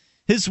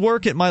 His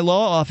work at my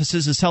law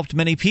offices has helped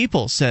many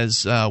people,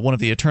 says one of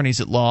the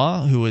attorneys at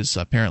law who has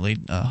apparently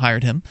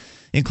hired him,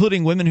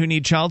 including women who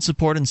need child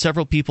support and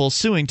several people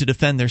suing to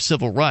defend their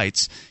civil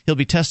rights. He'll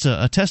be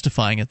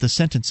testifying at the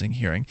sentencing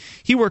hearing.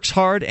 He works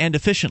hard and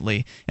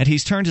efficiently, and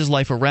he's turned his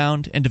life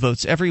around and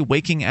devotes every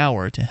waking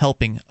hour to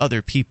helping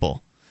other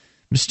people.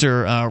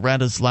 Mr.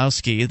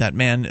 Radoslawski. That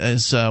man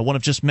is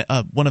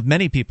one of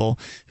many people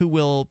who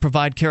will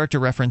provide character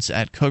reference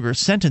at Koger's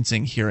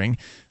sentencing hearing.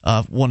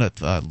 One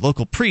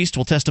local priest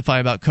will testify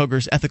about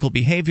Koger's ethical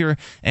behavior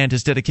and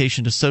his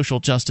dedication to social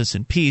justice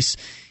and peace.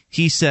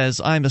 He says,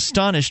 "I'm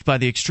astonished by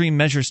the extreme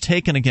measures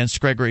taken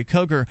against Gregory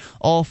Koger,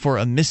 all for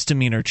a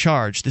misdemeanor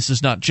charge. This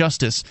is not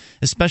justice,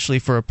 especially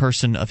for a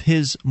person of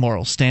his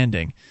moral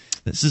standing."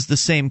 This is the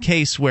same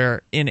case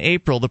where, in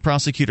April, the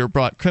prosecutor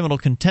brought criminal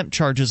contempt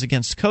charges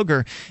against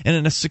Koger in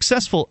an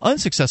unsuccessful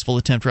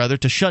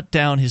attempt to shut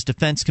down his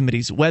defense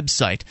committee's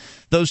website.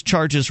 Those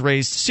charges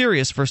raised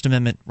serious First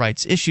Amendment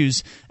rights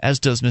issues, as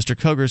does Mr.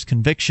 Koger's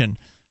conviction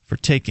for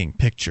taking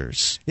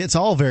pictures. It's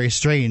all very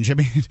strange. I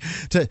mean,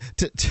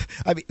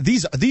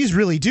 these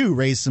really do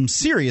raise some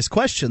serious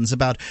questions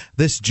about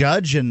this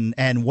judge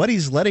and what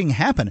he's letting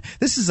happen.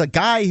 This is a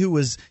guy who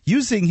was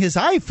using his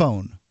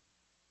iPhone.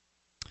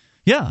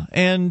 Yeah,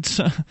 and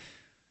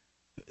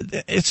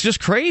it's just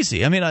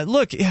crazy. I mean,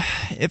 look,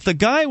 if the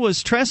guy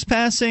was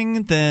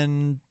trespassing,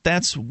 then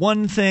that's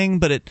one thing,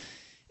 but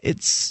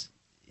it's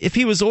if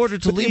he was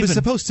ordered to leave. It was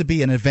supposed to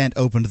be an event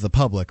open to the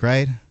public,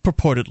 right?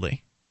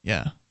 Purportedly,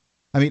 yeah.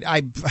 I mean,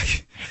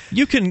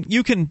 you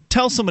can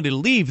tell somebody to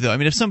leave, though. I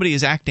mean, if somebody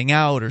is acting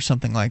out or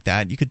something like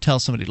that, you could tell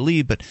somebody to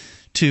leave. But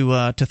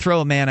to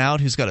throw a man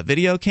out who's got a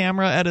video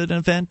camera at an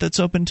event that's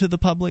open to the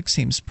public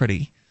seems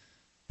pretty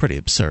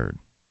absurd.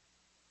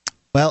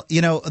 Well,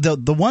 you know,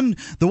 the one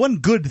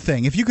good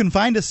thing, if you can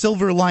find a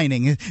silver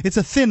lining, it's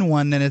a thin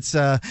one and it's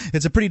a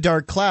pretty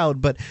dark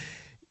cloud, but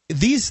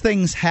these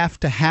things have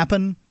to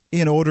happen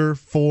in order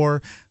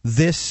for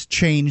this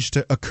change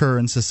to occur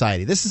in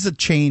society. This is a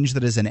change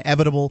that is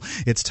inevitable.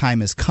 Its time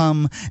has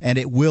come, and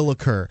it will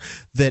occur.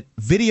 That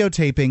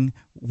videotaping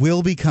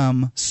will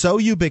become so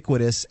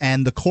ubiquitous,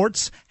 and the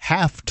courts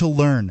have to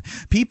learn.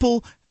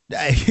 People,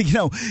 you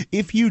know,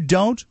 if you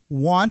don't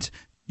want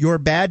your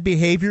bad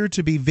behavior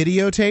to be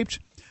videotaped,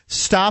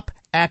 stop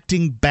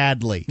acting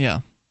badly.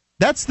 Yeah.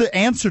 That's the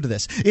answer to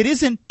this. It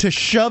isn't to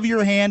shove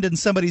your hand in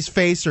somebody's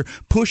face or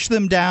push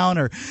them down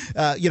or,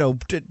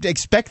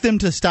 expect them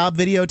to stop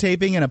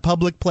videotaping in a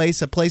public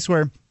place, a place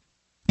where,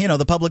 you know,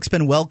 the public's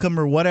been welcome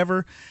or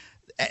whatever.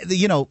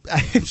 You know,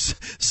 I'm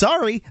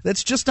sorry,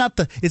 that's just not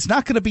it's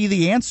not going to be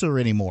the answer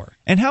anymore.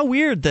 And how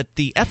weird that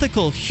the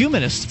Ethical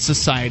Humanist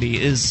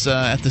Society is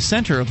at the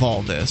center of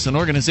all this, an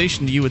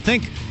organization you would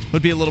think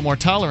would be a little more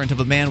tolerant of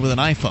a man with an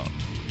iPhone.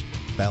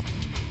 Well,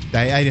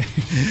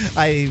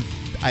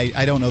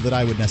 I don't know that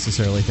I would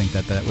necessarily think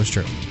that was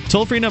true.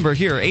 Toll-free number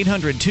here,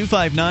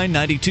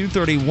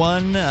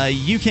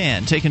 800-259-9231. You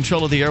can take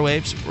control of the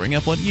airwaves, bring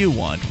up what you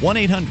want.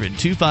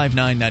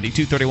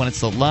 1-800-259-9231. It's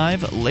the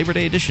live Labor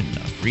Day edition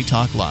of Free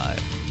Talk Live.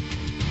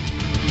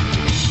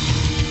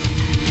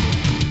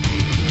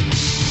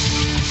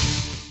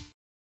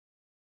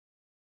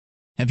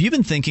 Have you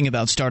been thinking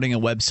about starting a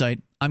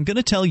website? I'm going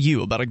to tell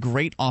you about a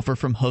great offer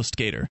from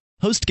HostGator.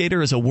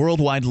 HostGator is a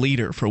worldwide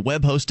leader for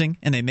web hosting,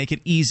 and they make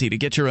it easy to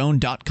get your own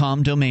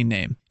 .com domain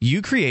name.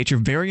 You create your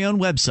very own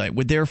website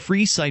with their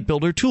free site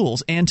builder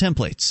tools and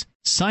templates.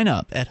 Sign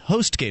up at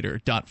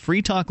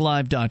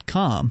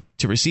hostgator.freetalklive.com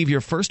to receive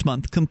your first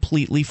month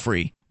completely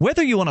free.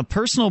 Whether you want a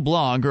personal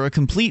blog or a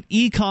complete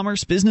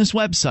e-commerce business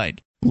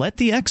website, let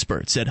the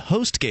experts at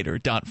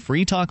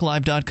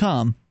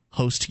hostgator.freetalklive.com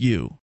host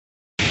you.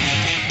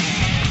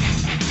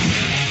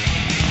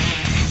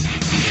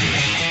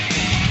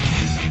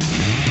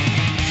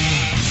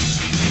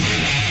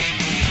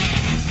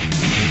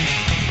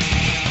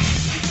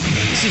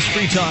 This is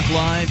Free Talk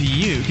Live.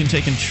 You can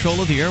take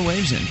control of the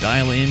airwaves and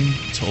dial in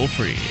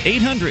toll-free.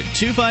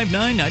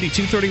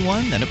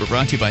 800-259-9231. That number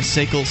brought to you by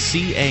SACL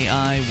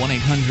CAI,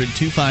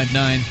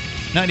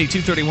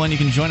 1-800-259-9231. You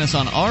can join us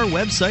on our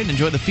website and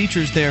enjoy the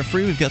features there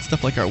free. We've got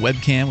stuff like our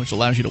webcam, which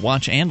allows you to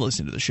watch and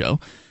listen to the show,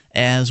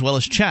 as well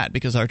as chat,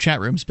 because our chat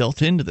room's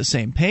built into the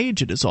same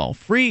page. It is all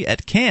free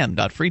at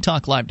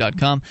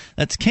cam.freetalklive.com.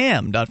 That's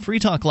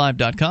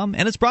cam.freetalklive.com,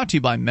 and it's brought to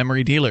you by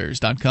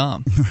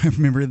MemoryDealers.com.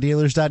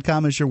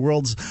 MemoryDealers.com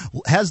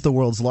has the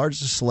world's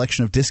largest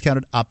selection of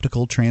discounted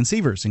optical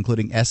transceivers,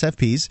 including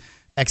SFPs,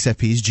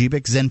 XFPs,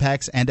 GBICs,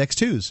 XENPAKs, and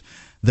X2s.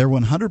 They're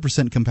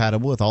 100%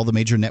 compatible with all the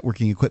major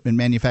networking equipment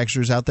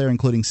manufacturers out there,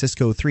 including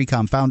Cisco,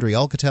 3Com, Foundry,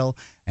 Alcatel,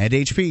 and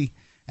HP.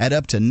 At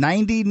up to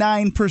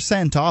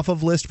 99% off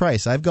of list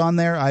price. I've gone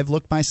there. I've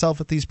looked myself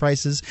at these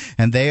prices,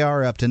 and they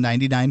are up to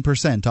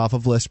 99% off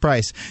of list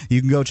price. You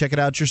can go check it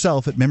out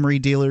yourself at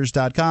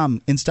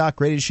MemoryDealers.com. In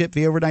stock, ready to ship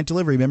via overnight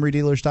delivery,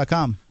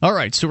 MemoryDealers.com. All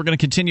right, so we're going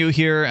to continue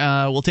here.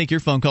 We'll take your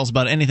phone calls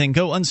about anything.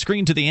 Go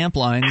unscreen to the amp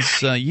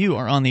lines. You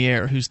are on the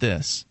air. Who's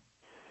this?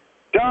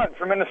 Doug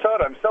from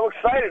Minnesota. I'm so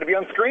excited to be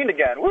on screen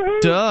again. Woohoo!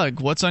 Doug,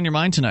 what's on your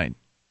mind tonight?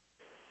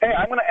 Hey,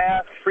 I'm going to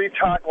ask Free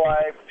Talk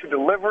Live to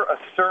deliver a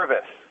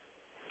service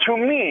to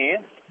me,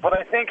 but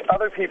I think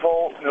other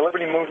people in the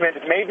Liberty Movement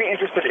may be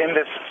interested in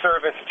this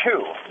service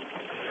too.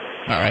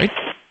 All right,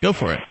 go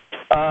for it.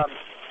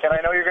 And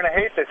I know you're going to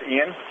hate this,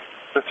 Ian.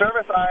 The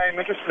service I'm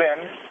interested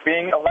in,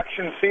 being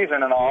election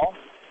season and all,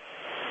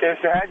 is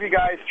to have you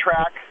guys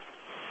track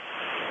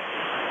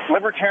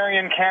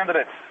libertarian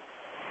candidates.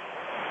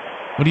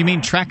 What do you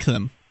mean track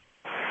them?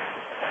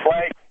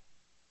 Like,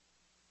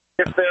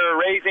 if they're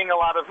raising a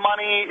lot of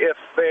money, if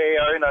they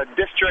are in a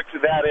district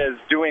that is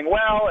doing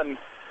well, and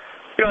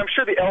I'm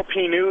sure the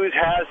LP News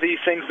has these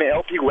things, the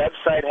LP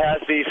website has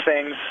these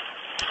things.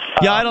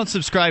 Yeah, I don't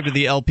subscribe to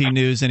the LP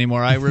News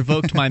anymore. I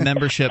revoked my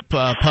membership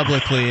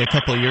publicly a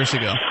couple of years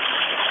ago.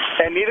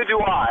 And neither do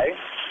I.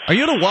 Are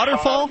you at a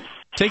waterfall?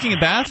 Taking a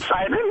bath?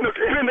 I'm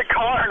in the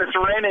car, and it's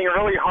raining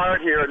really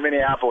hard here in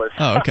Minneapolis.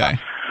 Oh, okay.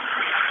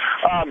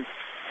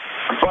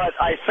 But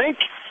I think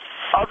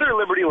other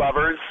liberty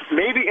lovers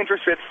may be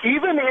interested,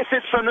 even if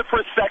it's from the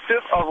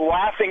perspective of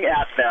laughing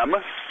at them.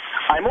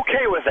 I'm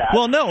okay with that.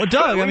 Well, no,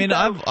 Doug, I mean,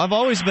 I've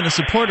always been a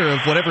supporter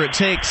of whatever it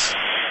takes,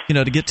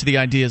 to get to the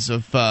ideas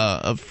of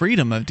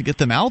freedom, to get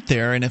them out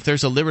there. And if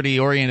there's a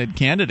liberty-oriented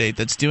candidate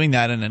that's doing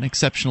that in an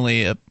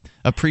exceptionally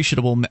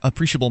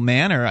appreciable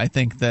manner, I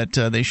think that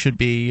they should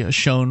be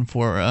shown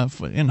for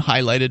and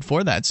highlighted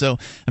for that. So,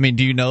 I mean,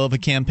 do you know of a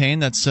campaign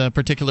that's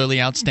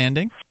particularly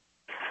outstanding?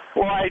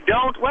 Well, I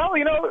don't. Well,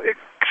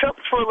 except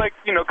for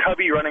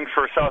Cubby running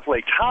for South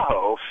Lake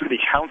Tahoe City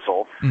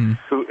Council,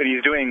 who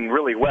he's doing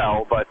really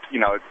well, but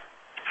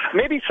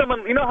maybe someone,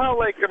 how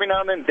every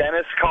now and then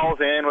Dennis calls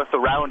in with the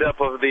roundup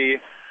of the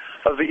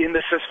in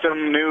the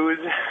system news.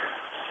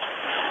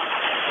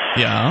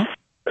 Yeah.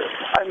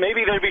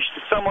 Maybe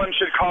someone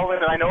should call in,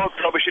 and I know it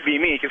probably should be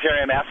me because here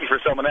I am asking for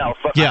someone else.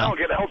 But I don't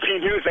get LP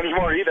News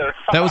anymore either.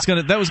 That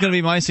was gonna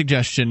be my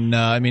suggestion.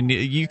 I mean,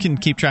 you can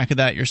keep track of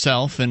that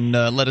yourself and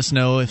let us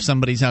know if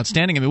somebody's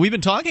outstanding. I mean, we've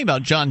been talking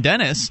about John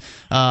Dennis.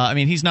 I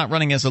mean, he's not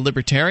running as a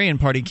Libertarian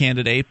Party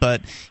candidate,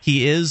 but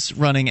he is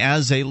running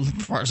as as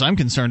far as I'm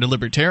concerned, a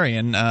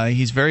Libertarian.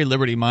 He's very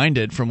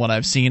liberty-minded from what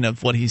I've seen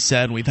of what he's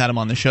said. We've had him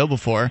on the show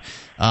before,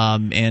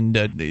 and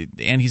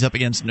he's up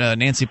against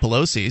Nancy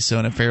Pelosi, so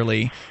in a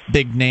fairly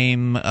big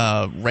name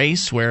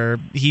race where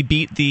he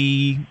beat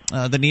the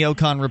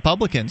neocon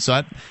Republicans. So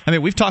I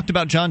mean, we've talked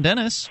about John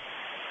Dennis.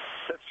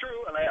 That's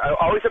true, and I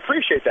always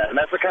appreciate that, and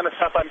that's the kind of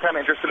stuff I'm kind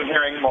of interested in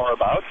hearing more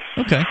about.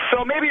 Okay.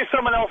 So maybe if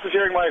someone else is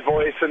hearing my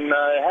voice and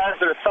has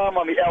their thumb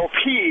on the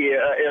LP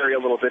area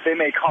a little bit, they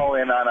may call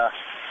in on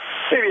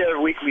maybe a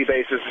weekly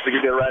basis to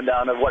give you a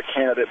rundown of what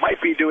candidate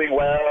might be doing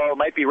well,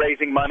 might be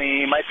raising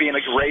money, might be in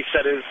a race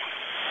that is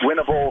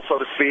winnable, so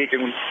to speak,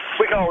 and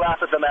we can all laugh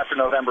at them after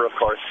November, of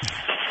course.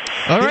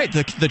 All right,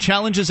 the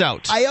challenge is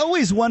out. I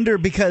always wonder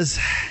because,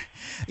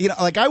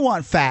 I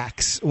want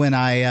facts when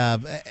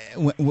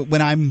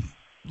when I'm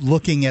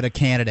looking at a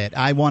candidate.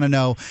 I want to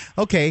know,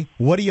 okay,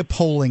 what are you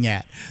polling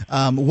at?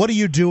 What are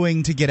you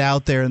doing to get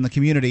out there in the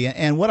community?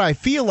 And what I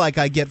feel like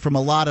I get from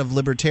a lot of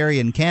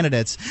libertarian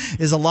candidates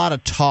is a lot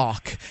of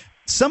talk.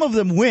 Some of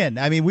them win.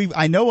 I mean,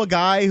 I know a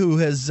guy who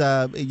has,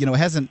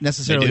 hasn't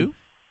necessarily. They do?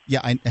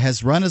 Yeah,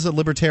 has run as a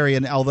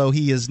libertarian, although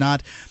he is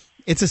not.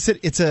 It's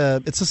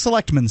a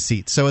selectman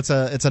seat, so it's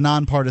a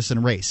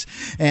nonpartisan race,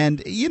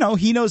 and he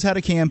knows how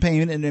to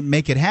campaign and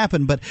make it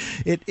happen. But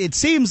it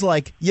seems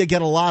like you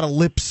get a lot of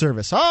lip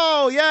service.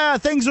 Oh yeah,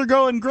 things are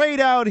going great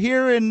out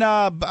here in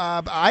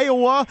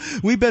Iowa.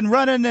 We've been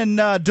running in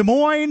Des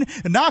Moines,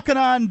 knocking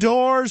on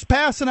doors,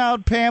 passing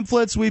out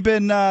pamphlets. We've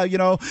been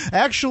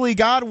actually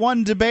got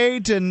one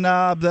debate, and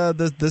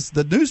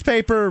the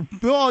newspaper.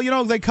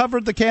 Well, they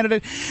covered the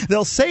candidate.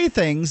 They'll say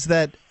things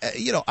that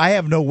I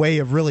have no way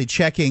of really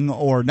checking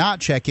or not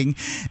checking,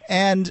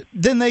 and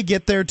then they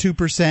get their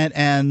 2%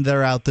 and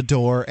they're out the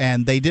door,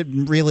 and they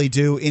didn't really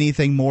do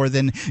anything more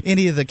than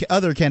any of the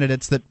other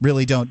candidates that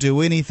really don't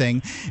do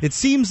anything. It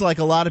seems like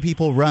a lot of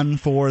people run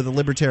for the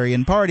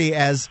Libertarian Party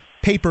as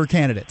paper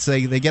candidates.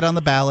 They get on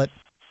the ballot,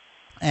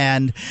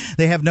 and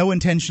they have no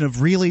intention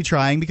of really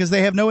trying because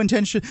they have no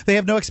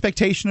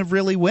expectation of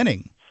really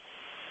winning.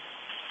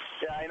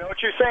 Yeah, I know what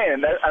you're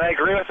saying, and I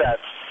agree with that.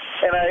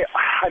 And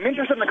I'm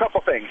interested in a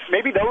couple things.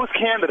 Maybe those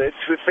candidates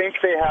who think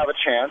they have a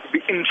chance, it'd be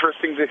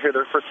interesting to hear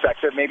their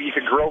perspective. Maybe you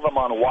could grill them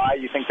on why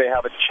you think they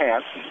have a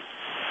chance.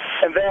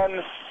 And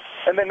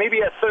then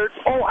maybe at third,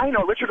 I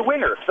know, Richard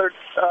Winger,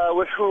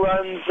 who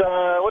runs,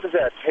 what is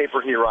that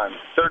paper he runs?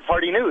 Third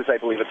Party News, I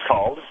believe it's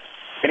called.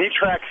 And he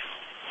tracks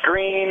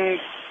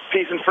Green,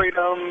 Peace and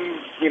Freedom,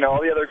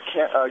 all the other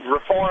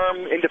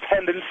Reform,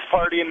 Independence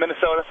Party in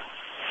Minnesota.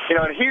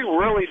 And he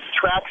really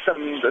tracks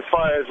them as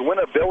far as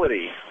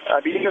winnability.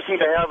 It'd be interesting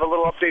to have a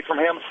little update from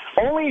him.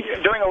 Only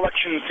during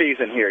election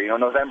season here.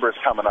 November's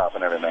coming up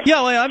and everything.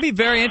 Yeah, well, I'd be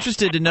very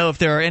interested to know if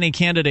there are any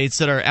candidates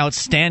that are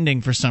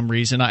outstanding for some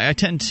reason. I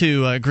tend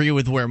to agree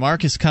with where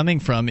Mark is coming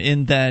from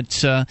in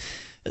that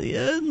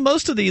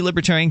most of the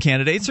libertarian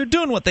candidates are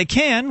doing what they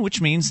can, which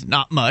means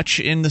not much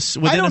within a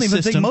system. I don't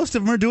even think most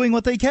of them are doing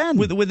what they can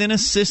within a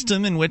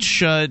system in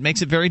which it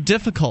makes it very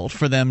difficult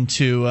for them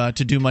to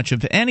do much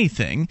of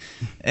anything.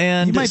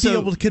 And you might be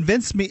able to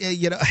convince me.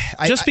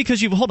 Just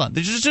because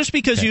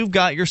you've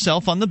got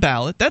yourself on the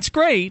ballot, that's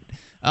great.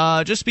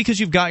 Just because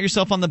you've got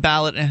yourself on the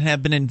ballot and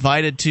have been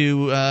invited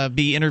to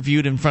be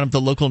interviewed in front of the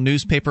local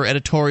newspaper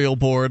editorial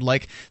board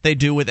like they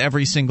do with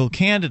every single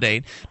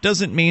candidate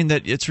doesn't mean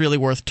that it's really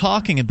worth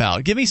talking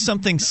about. Give me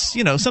something,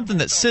 something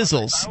that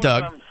sizzles,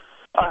 Doug.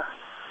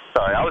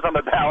 Sorry, I was on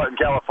the ballot in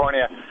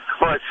California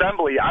for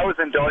Assembly. I was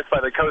endorsed by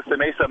the Costa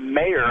Mesa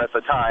mayor at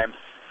the time,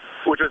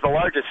 which was the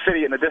largest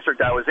city in the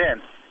district I was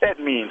in. It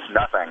means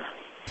nothing.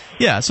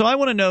 Yeah, so I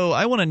want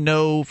to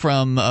know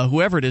from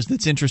whoever it is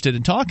that's interested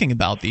in talking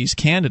about these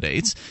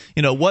candidates,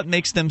 what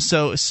makes them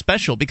so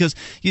special. Because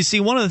you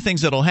see, one of the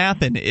things that'll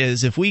happen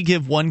is if we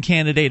give one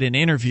candidate an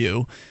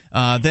interview,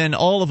 then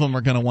all of them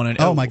are going to want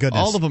Oh my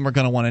goodness! All of them are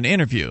going to want an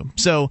interview.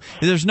 So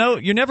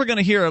you're never going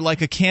to hear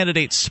like a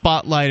candidate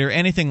spotlight or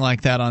anything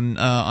like that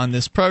on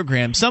this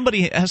program.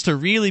 Somebody has to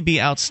really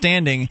be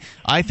outstanding,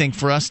 I think,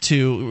 for us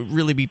to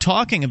really be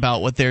talking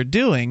about what they're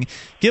doing.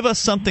 Give us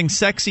something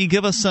sexy.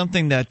 Give us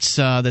something that's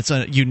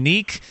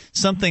unique,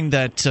 something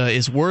that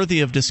is worthy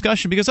of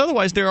discussion, because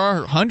otherwise there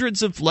are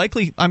hundreds of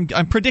I'm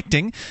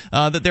predicting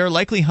that there are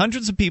likely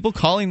hundreds of people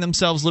calling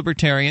themselves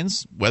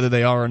libertarians. Whether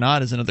they are or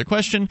not is another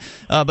question,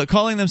 but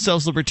calling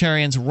themselves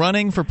libertarians,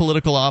 running for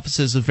political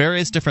offices of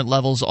various different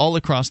levels all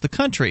across the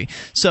country.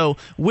 So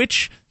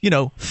which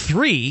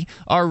three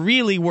are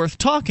really worth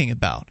talking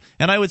about?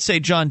 And I would say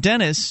John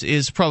Dennis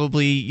is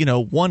probably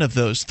one of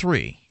those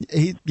three.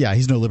 He's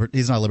not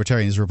a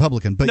libertarian. He's a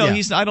Republican. But no,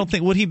 yeah. I don't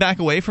think would he back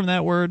away from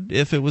that word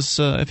if he was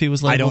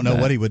labeled I don't know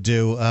that? What he would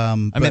do.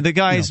 The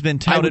guy's been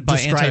touted by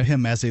describe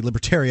him as a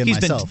libertarian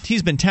myself.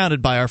 He's been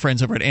touted by our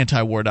friends over at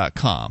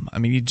antiwar.com. I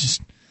mean,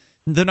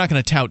 they're not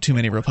going to tout too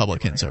many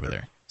Republicans over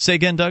there. Say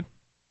again, Doug.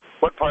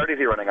 What party is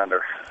he running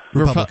under?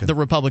 Republican. The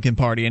Republican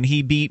Party, and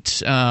he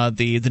beat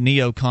the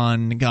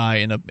neocon guy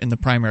in the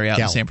primary out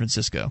in San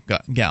Francisco.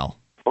 Gal.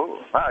 Oh,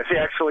 is he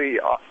actually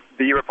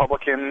the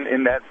Republican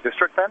in that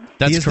district then?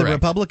 That's he is correct. The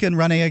Republican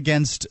running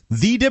against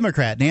the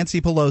Democrat, Nancy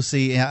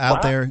Pelosi,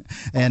 out there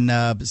in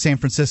San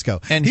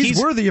Francisco. And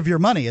he's worthy of your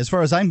money, as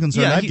far as I'm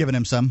concerned. I've given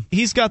him some.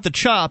 He's got the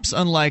chops,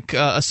 unlike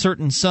a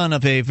certain son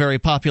of a very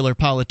popular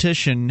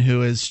politician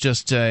who is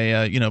just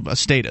a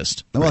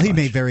statist. Well, he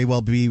may very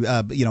well be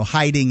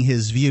hiding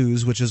his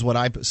views, which is what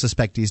I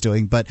suspect he's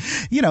doing. But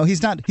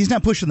he's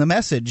not pushing the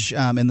message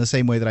in the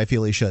same way that I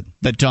feel he should.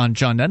 That John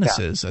Dennis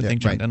is. I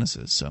think John Dennis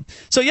is.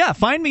 So yeah,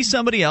 find me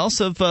somebody else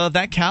of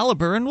that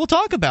caliber, and we'll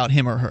talk about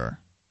him or her.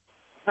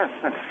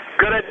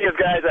 Good ideas,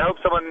 guys. I hope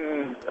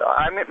someone.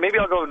 Maybe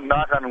I'll go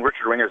knock on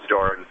Richard Ringer's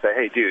door and say,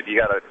 "Hey, dude, you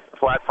got a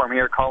platform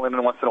here. Call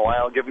in once in a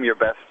while. Give him your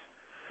best."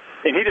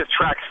 And he just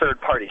tracks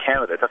third-party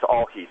candidates. That's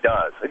all he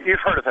does. You've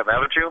heard of him,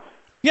 haven't you?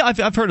 Yeah,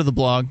 I've heard of the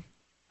blog,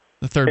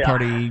 the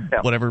third-party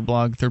whatever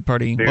blog,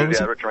 third-party. What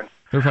was it?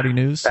 Third-party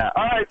news. Yeah.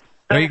 All right.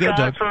 There you go, Doug.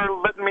 Thanks for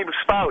letting me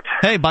spout.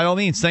 Hey, by all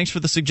means, thanks for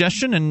the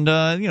suggestion, and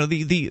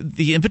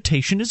the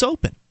invitation is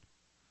open.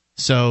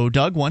 So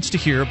Doug wants to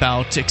hear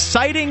about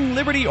exciting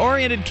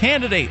liberty-oriented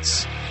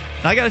candidates.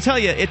 And I got to tell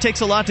you, it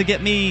takes a lot to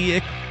get me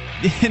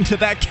into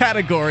that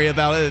category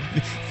about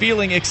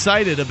feeling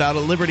excited about a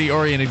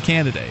liberty-oriented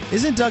candidate.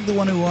 Isn't Doug the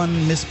one who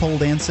won Miss Pole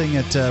Dancing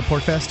at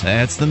Porkfest?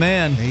 That's the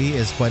man. He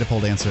is quite a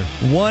pole dancer.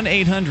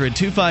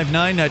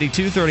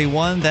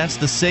 1-800-259-9231. That's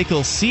the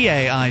SACL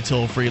CAI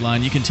toll-free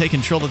line. You can take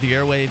control of the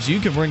airwaves. You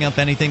can bring up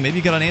anything. Maybe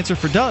you got an answer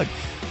for Doug.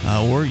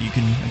 Or you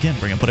can, again,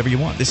 bring up whatever you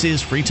want. This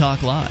is Free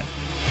Talk Live.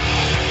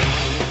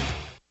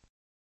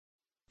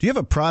 Do you have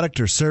a product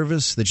or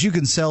service that you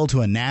can sell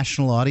to a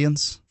national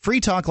audience? Free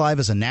Talk Live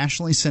is a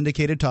nationally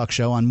syndicated talk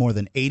show on more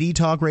than 80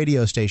 talk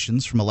radio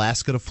stations from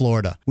Alaska to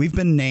Florida. We've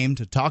been named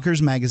to Talkers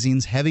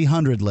Magazine's Heavy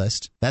 100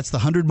 list. That's the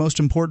 100 most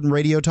important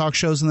radio talk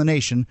shows in the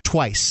nation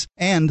twice.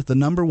 And the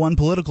 #1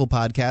 political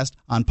podcast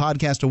on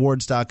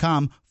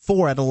podcastawards.com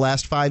 4 out of the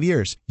last 5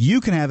 years.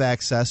 You can have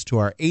access to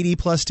our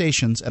 80-plus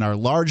stations and our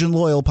large and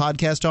loyal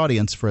podcast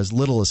audience for as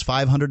little as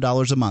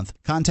 $500 a month.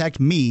 Contact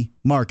me,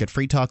 Mark, at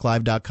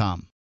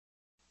freetalklive.com.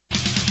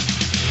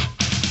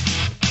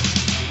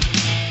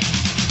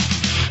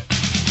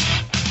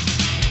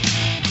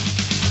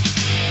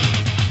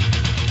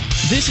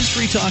 This is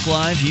Free Talk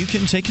Live. You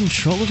can take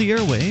control of the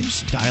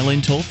airwaves. Dial in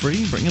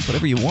toll-free. Bring up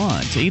whatever you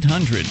want.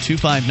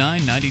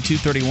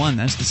 800-259-9231.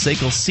 That's the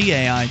SACL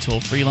CAI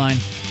toll-free line.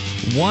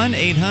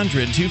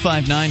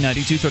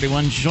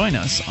 1-800-259-9231. Join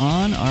us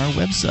on our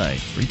website.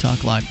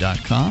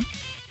 freetalklive.com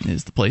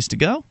is the place to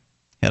go.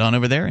 Head on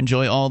over there,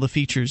 enjoy all the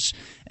features,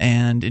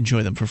 and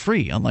enjoy them for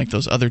free, unlike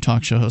those other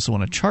talk show hosts who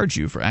want to charge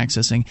you for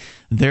accessing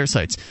their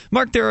sites.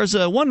 Mark, there is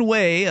one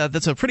way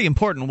that's a pretty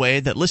important way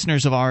that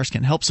listeners of ours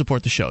can help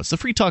support the show. It's the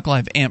Free Talk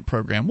Live AMP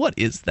program. What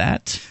is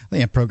that?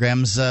 The AMP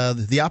program's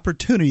the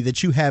opportunity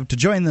that you have to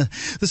join the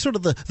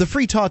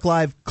Free Talk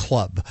Live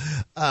club.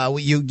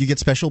 You get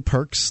special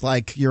perks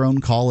like your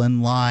own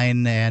call-in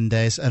line and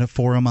a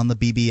forum on the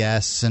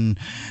BBS, and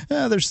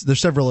there's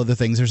several other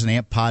things. There's an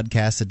AMP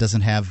podcast that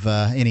doesn't have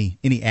any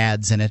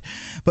ads in it.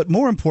 But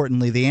more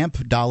importantly, the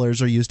AMP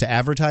dollars are used to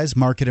advertise,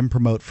 market, and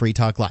promote Free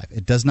Talk Live.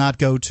 It does not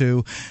go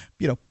to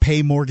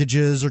pay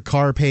mortgages or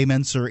car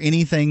payments or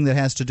anything that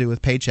has to do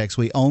with paychecks.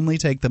 We only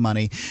take the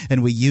money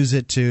and we use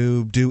it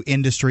to do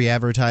industry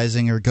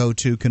advertising or go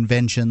to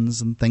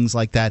conventions and things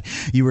like that.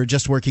 You were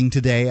just working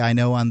today, I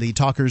know, on the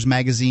Talkers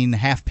Magazine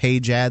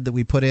half-page ad that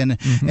we put in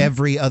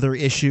every other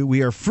issue.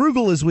 We are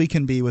frugal as we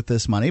can be with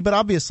this money, but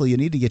obviously you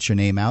need to get your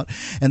name out.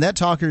 And that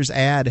Talkers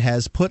ad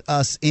has put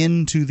us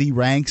into the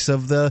ranks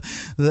of the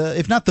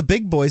if not the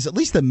big boys, at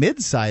least the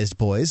mid-sized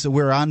boys.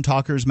 We're on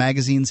Talkers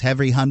Magazine's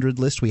Heavy 100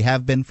 list. We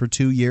have been for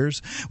 2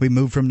 years. We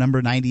moved from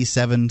number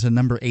 97 to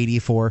number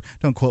 84.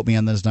 Don't quote me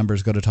on those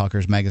numbers. Go to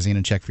Talkers Magazine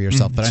and check for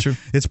yourself. But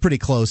it's pretty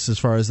close as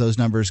far as those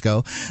numbers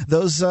go.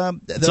 It's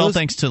all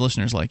thanks to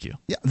listeners like you.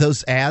 Yeah,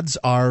 those ads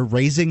are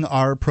raising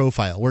our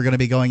profile. We're going to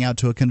be going out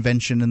to a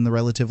convention in the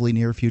relatively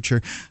near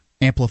future.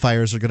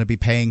 Amplifiers are going to be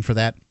paying for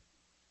that.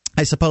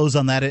 I suppose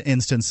on that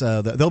instance,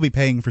 they'll be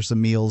paying for some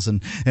meals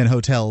and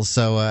hotels.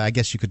 So I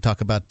guess you could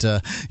talk about,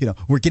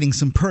 we're getting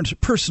some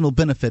personal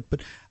benefit,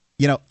 but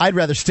I'd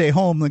rather stay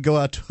home than go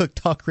out to a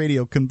talk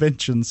radio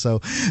convention. So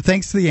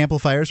thanks to the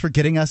amplifiers for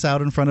getting us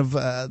out in front of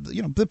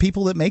the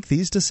people that make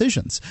these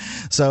decisions.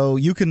 So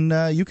you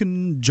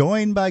can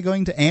join by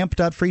going to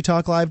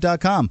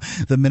amp.freetalklive.com.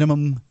 The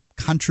minimum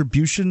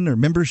contribution or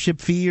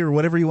membership fee or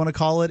whatever you want to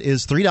call it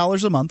is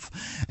 $3 a month,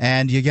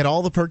 and you get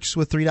all the perks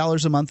with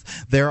 $3 a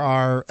month. There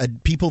are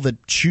people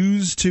that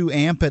choose to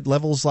amp at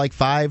levels like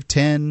 $5,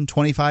 $10,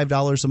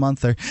 $25 a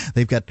month.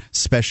 They've got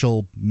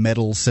special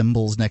metal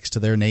symbols next to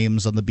their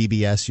names on the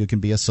BBS. You can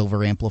be a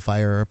silver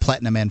amplifier or a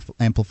platinum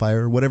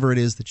amplifier or whatever it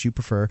is that you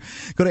prefer.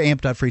 Go to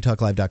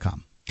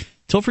amp.freetalklive.com.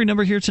 Toll-free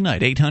number here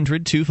tonight,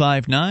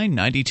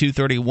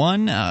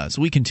 800-259-9231. As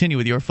we continue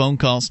with your phone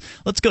calls,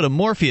 let's go to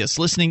Morpheus,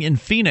 listening in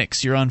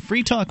Phoenix. You're on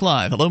Free Talk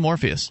Live. Hello,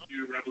 Morpheus.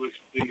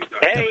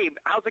 Hey,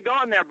 how's it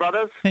going there,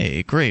 brothers?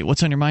 Hey, great.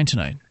 What's on your mind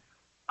tonight?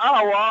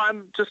 Oh, well,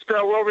 I'm just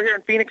we're over here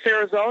in Phoenix,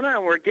 Arizona,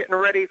 and we're getting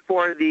ready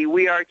for the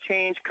We Are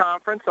Change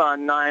conference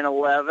on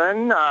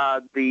 9/11,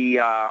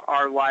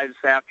 Our Lives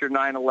After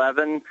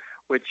 9/11,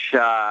 which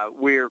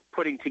we're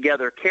putting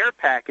together care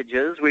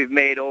packages. We've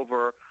made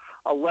over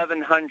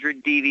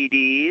 1,100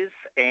 DVDs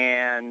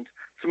and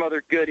some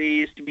other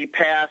goodies to be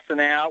passing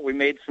out. We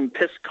made some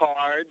piss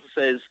cards.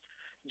 Says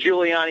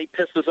Giuliani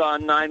pisses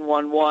on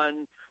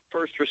 911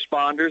 first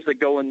responders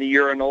that go in the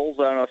urinals.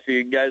 I don't know if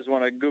you guys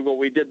want to Google.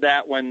 We did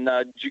that when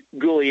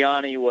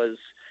Giuliani was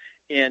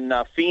in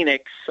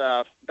Phoenix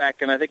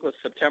back in, I think it was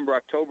September,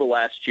 October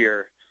last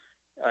year.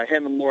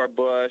 Him and Laura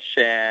Bush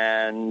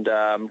and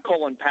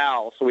Colin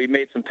Powell. So we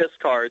made some piss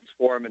cards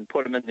for him and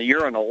put them in the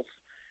urinals.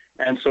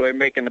 And so we're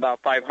making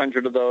about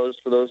 500 of those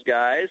for those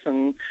guys.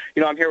 And,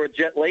 I'm here with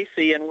Jet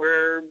Lacey, and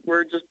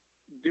we're just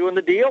doing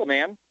the deal,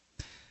 man.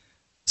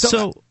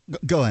 So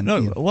go on.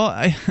 No, well,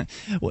 I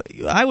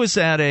was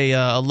at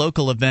a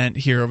local event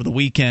here over the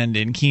weekend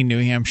in Keene,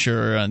 New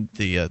Hampshire,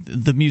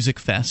 the Music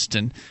Fest,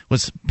 and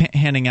was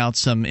handing out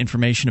some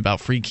information about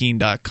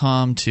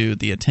freekeene.com to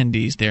the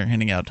attendees there,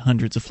 handing out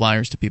hundreds of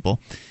flyers to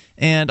people.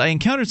 And I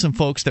encountered some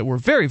folks that were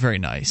very, very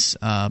nice,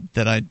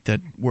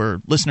 that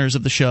were listeners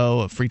of the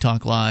show, of Free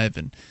Talk Live,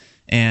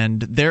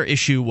 and their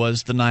issue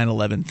was the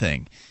 9/11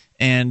 thing.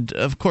 And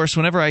of course,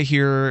 whenever I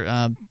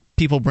hear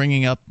people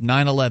bringing up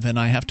 9/11,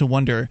 I have to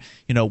wonder,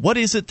 what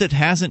is it that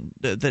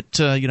hasn't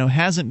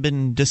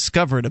been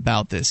discovered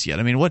about this yet?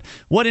 I mean,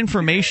 what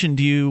information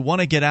do you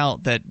want to get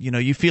out that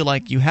you feel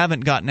like you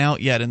haven't gotten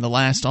out yet in the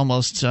last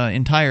almost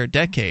entire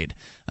decade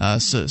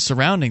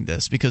surrounding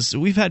this? Because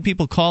we've had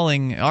people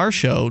calling our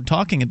show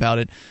talking about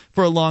it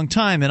for a long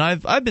time, and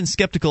I've been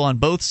skeptical on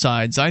both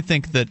sides. I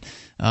think that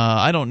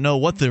I don't know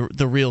what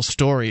the real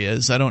story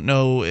is. I don't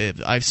know.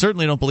 I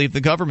certainly don't believe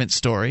the government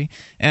story,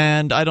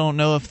 and I don't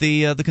know if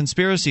the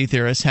conspiracy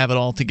theorists have it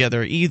all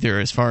together either,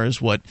 as far as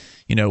what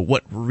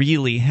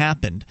really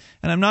happened.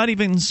 And I'm not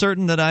even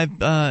certain that I've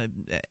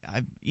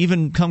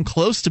even come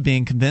close to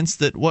being convinced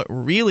that what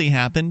really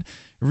happened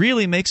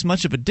really makes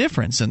much of a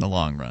difference in the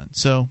long run.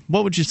 So,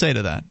 what would you say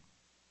to that?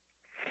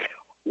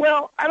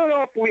 Well, I don't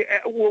know if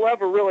we'll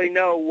ever really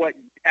know what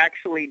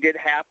actually did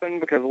happen,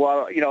 because a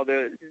lot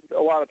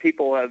of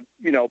people have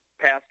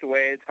passed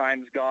away.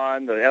 Time's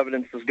gone, the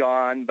evidence is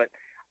gone. But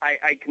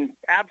I can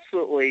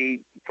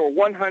absolutely, for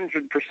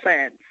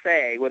 100%,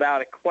 say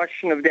without a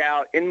question of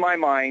doubt in my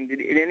mind,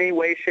 in any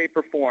way, shape,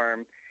 or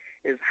form,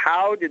 is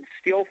how did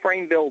steel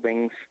frame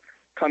buildings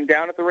come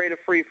down at the rate of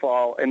free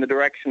fall in the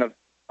direction of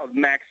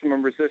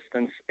maximum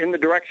resistance, in the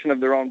direction of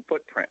their own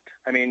footprint?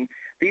 I mean,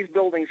 these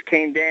buildings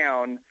came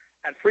down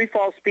at free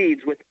fall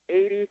speeds with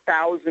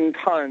 80,000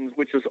 tons,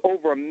 which is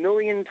over 1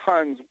 million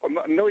pounds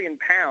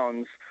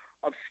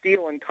of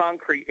steel and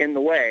concrete in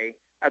the way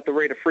at the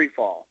rate of free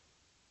fall.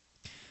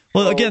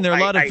 Well, again, there are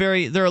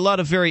a lot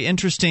of very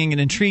interesting and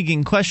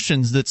intriguing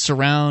questions that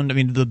surround. I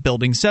mean, the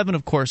Building 7,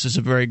 of course, is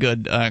a very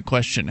good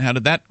question. How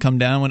did that come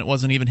down when it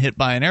wasn't even hit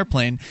by an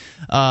airplane?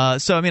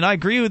 So, I mean, I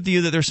agree with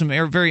you that there's some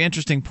very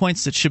interesting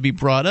points that should be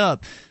brought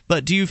up.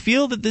 But do you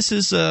feel that this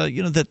is, do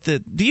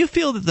you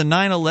feel that the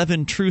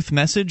 9/11 truth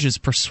message is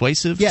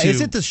persuasive? Yeah, is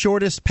it the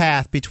shortest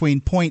path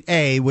between point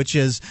A, which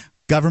is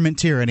government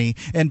tyranny,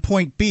 and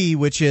point B,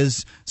 which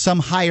is some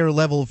higher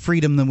level of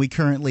freedom than we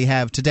currently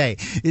have today?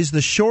 Is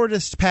the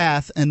shortest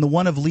path and the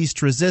one of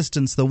least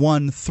resistance the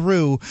one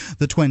through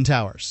the Twin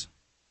Towers?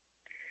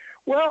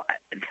 Well,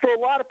 for a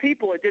lot of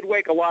people, it did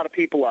wake a lot of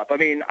people up. I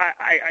mean,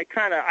 I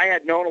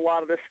had known a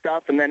lot of this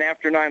stuff, and then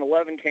after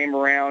 9/11 came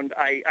around,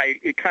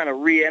 it kind of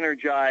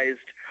re-energized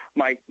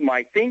my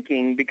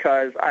thinking,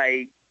 because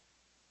I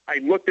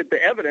looked at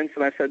the evidence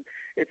and I said,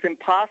 it's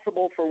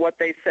impossible for what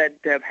they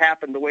said to have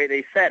happened the way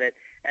they said it.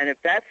 And if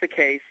that's the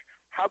case,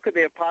 how could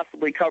they have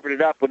possibly covered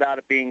it up without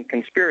it being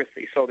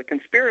conspiracy? So the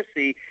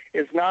conspiracy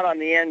is not on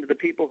the end of the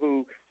people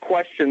who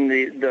question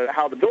the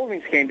how the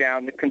buildings came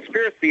down. The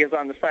conspiracy is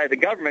on the side of the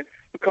government,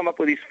 who come up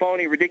with these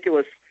phony,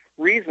 ridiculous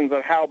reasons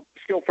of how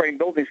steel frame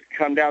buildings can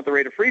come down at the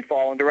rate of free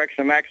fall in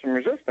direction of maximum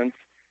resistance.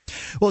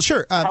 Well,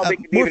 sure. How they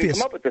could even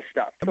come up with this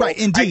stuff. So right,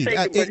 indeed.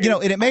 And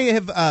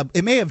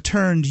it may have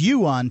turned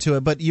you on to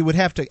it, but you would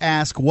have to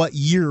ask, what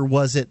year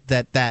was it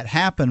that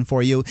happened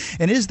for you?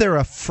 And is there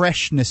a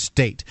freshness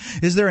date?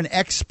 Is there an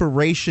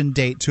expiration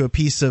date to a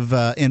piece of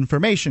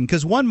information?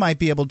 Because one might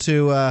be able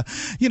to,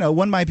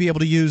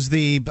 use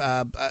the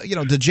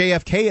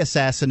JFK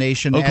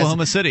assassination,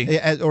 Oklahoma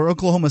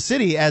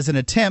City, as an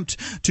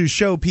attempt to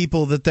show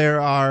people that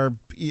there are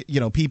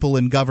people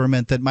in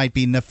government that might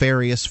be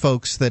nefarious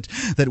folks that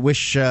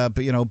wish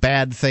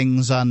bad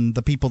things on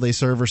the people they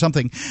serve or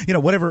something,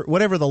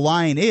 whatever the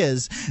line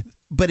is.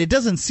 But it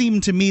doesn't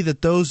seem to me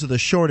that those are the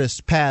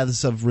shortest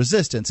paths of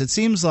resistance. It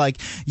seems like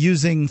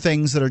using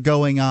things that are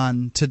going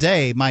on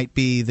today might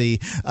be the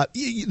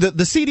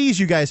CDs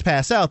you guys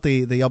pass out,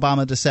 the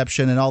Obama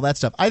deception and all that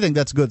stuff. I think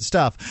that's good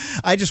stuff.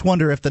 I just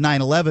wonder if the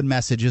 9/11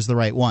 message is the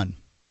right one.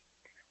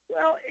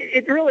 Well,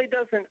 it really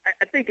doesn't.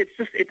 I think it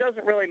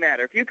doesn't really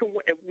matter.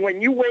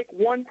 When you wake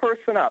one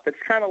person up,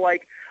 it's kind of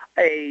like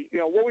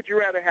what would you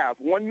rather have?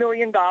 $1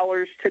 million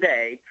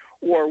today,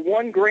 or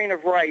 1 grain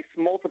of rice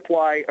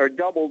multiplied or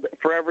doubled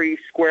for every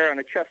square on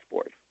a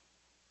chessboard?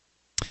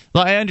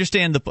 Well, I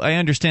understand the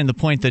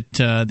point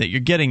that you're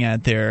getting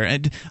at there,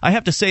 and I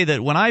have to say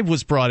that when I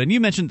was brought in, you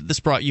mentioned that this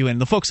brought you in.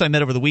 The folks I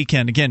met over the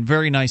weekend, again,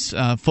 very nice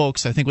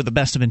folks, I think with the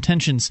best of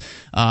intentions.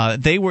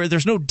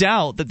 There's no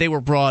doubt that they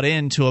were brought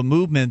into a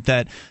movement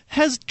that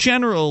has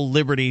general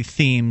liberty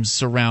themes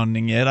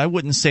surrounding it. I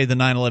wouldn't say the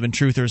 9/11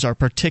 truthers are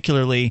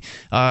particularly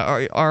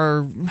I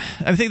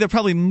think they're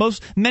probably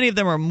many of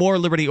them are more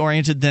liberty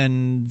oriented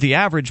than the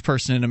average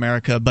person in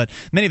America, but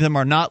many of them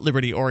are not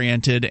liberty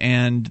oriented,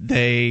 and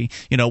they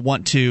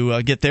want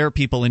to get their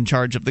people in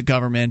charge of the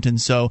government,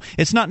 and so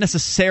it's not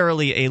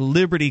necessarily a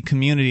liberty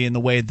community in the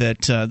way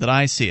that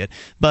I see it.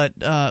 But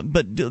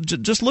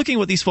just looking at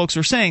what these folks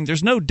are saying,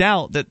 there's no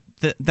doubt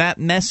that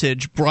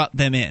message brought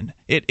them in.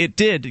 It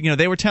did.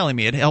 They were telling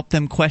me it helped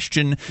them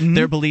question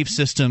their belief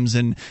systems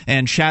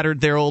and shattered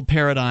their old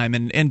paradigm,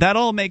 and that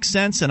all makes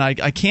sense. And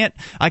I can't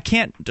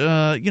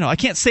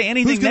say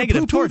anything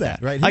negative toward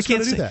that. Right? I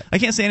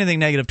can't say anything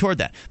negative toward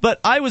that. But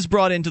I was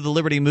brought into the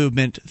liberty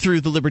movement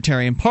through the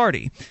Libertarian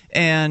Party,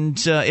 and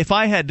if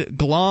I had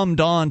glommed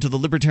on to the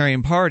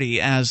Libertarian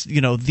Party as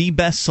the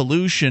best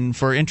solution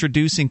for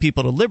introducing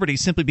people to liberty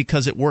simply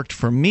because it worked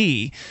for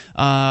me,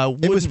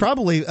 it was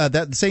probably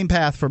that same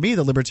path for me,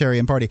 the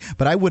Libertarian Party,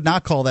 but I would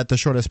not call that the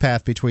shortest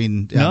path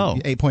between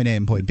point A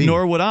and point B.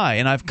 Nor would I,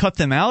 and I've cut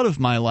them out of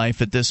my life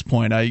at this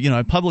point.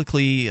 I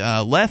publicly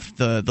left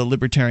the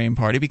Libertarian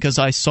Party because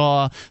I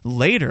saw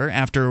later,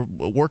 after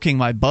working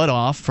my butt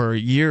off for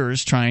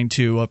years trying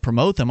to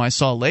promote them, I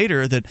saw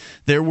later that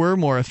there were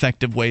more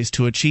effective ways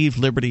to achieve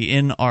liberty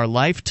in our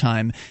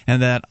lifetime,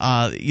 and that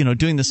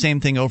doing the same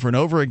thing over and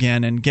over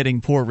again and getting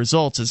poor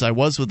results as I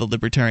was with the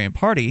Libertarian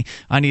Party,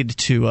 I needed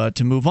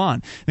to move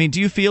on. I mean, do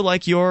you feel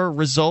like your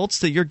results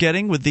that you're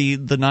getting with the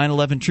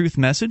 9/11 truth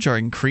message are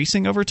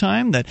increasing over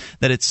time?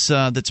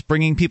 That's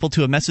bringing people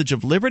to a message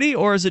of liberty,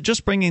 or is it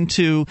just bringing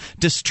to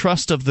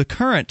distrust of the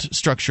current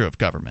structure of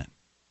government?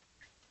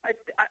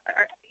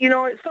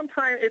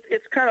 Sometimes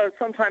it's kind of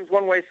sometimes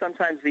one way,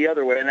 sometimes the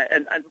other way,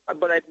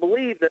 but I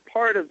believe that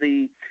part of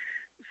the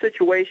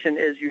situation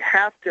is you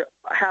have to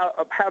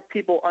have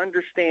people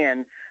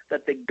understand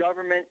that the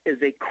government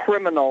is a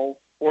criminal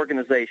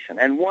organization,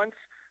 and once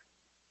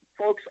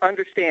folks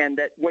understand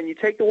that when you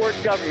take the word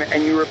government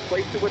and you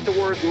replace it with the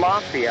word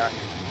mafia,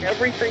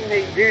 everything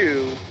they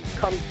do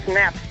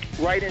snaps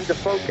right into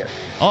focus.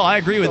 Oh, I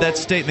agree with that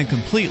statement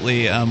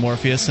completely,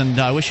 Morpheus, and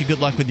I wish you good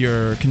luck with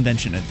your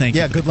convention. And thank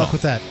you. Yeah, good luck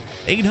with that.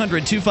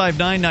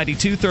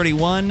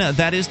 800-259-9231.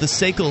 That is the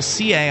SACL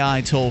CAI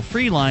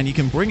toll-free line. You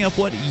can bring up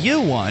what you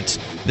want.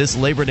 This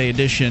Labor Day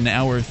edition,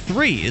 Hour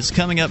 3, is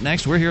coming up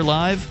next. We're here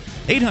live.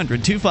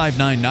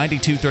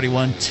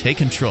 800-259-9231. Take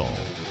control.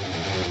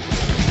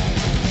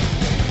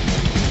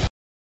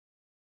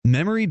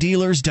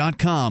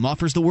 MemoryDealers.com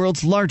offers the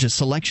world's largest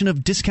selection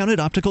of discounted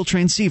optical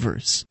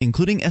transceivers,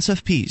 including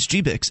SFPs,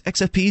 GBICs,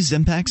 XFPs,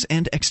 Xempax,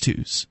 and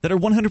X2s, that are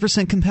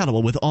 100%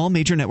 compatible with all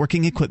major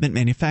networking equipment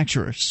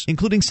manufacturers,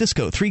 including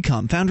Cisco,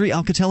 3Com, Foundry,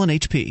 Alcatel, and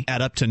HP,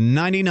 at up to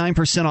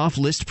 99% off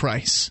list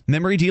price.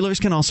 Memory Dealers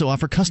can also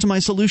offer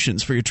customized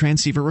solutions for your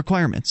transceiver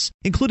requirements,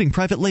 including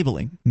private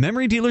labeling.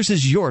 Memory Dealers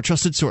is your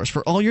trusted source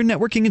for all your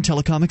networking and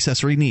telecom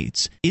accessory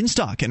needs, in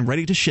stock and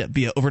ready to ship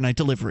via overnight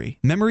delivery.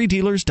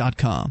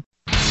 MemoryDealers.com.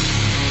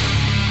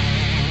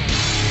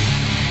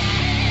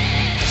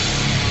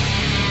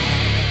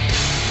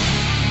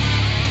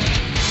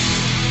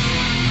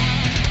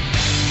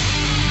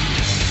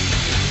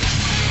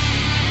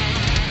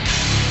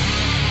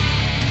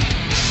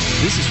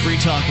 This is Free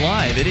Talk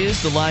Live. It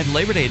is the live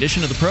Labor Day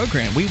edition of the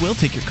program. We will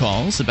take your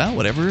calls about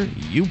whatever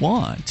you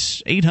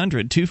want.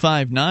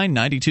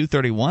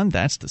 800-259-9231.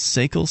 That's the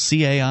SACL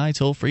CAI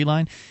toll-free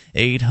line.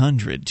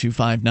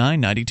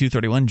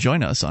 800-259-9231.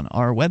 Join us on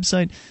our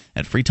website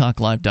at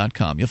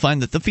freetalklive.com. You'll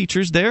find that the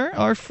features there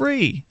are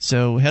free,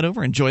 so head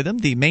over, enjoy them.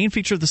 The main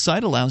feature of the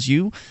site allows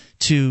you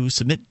to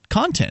submit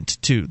content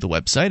to the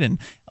website, and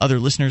other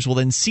listeners will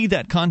then see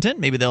that content.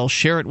 Maybe they'll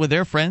share it with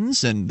their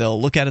friends, and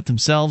they'll look at it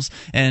themselves,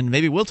 and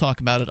maybe we'll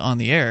talk about it on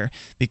the air,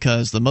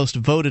 because the most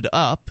voted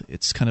up,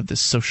 it's kind of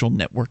this social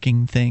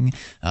networking thing.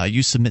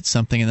 You submit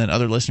something, and then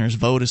other listeners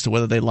vote as to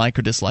whether they like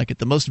or dislike it.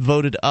 The most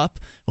voted up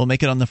will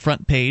make it on the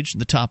front page,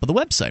 the top of the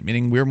website,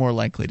 meaning we're more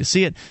likely to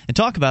see it and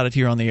talk about it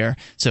here on the air.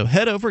 So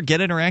head over,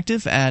 get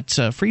interactive at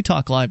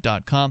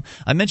freetalklive.com.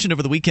 I mentioned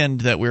over the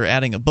weekend that we're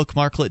adding a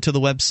bookmarklet to the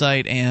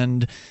website,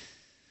 and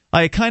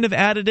I kind of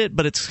added it,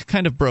 but it's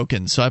kind of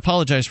broken, so I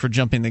apologize for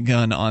jumping the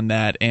gun on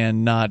that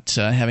and not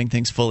having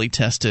things fully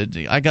tested.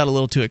 I got a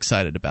little too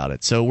excited about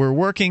it. So we're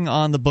working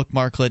on the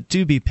bookmarklet.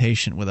 Do be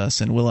patient with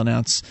us, and we'll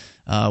announce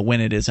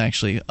when it is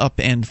actually up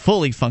and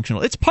fully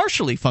functional. It's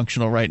partially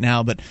functional right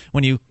now, but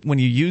when you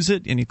use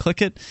it and you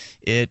click it,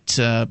 it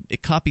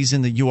copies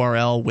in the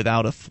URL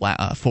without a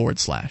forward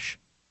slash.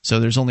 So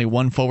there's only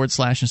one forward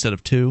slash instead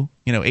of two.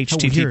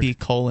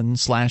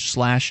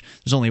 HTTP://.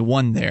 There's only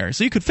one there.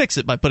 So you could fix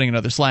it by putting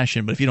another slash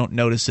in, but if you don't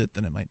notice it,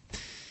 then it might.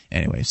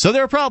 Anyway, so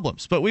there are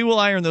problems, but we will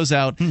iron those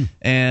out.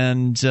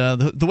 And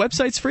the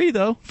website's free,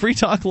 though,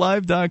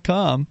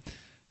 freetalklive.com.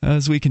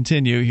 As we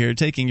continue here,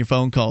 taking your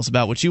phone calls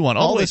about what you want.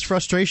 All this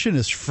frustration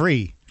is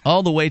free.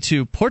 All the way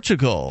to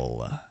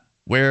Portugal,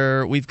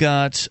 where we've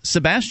got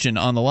Sebastian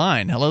on the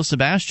line. Hello,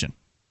 Sebastian.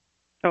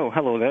 Oh,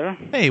 hello there.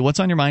 Hey, what's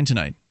on your mind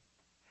tonight?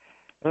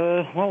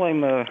 Well,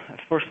 I'm a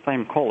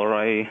first-time caller.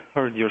 I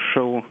heard your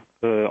show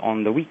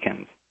on the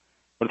weekend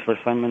for the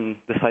first time and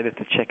decided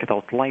to check it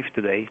out live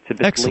today. It's a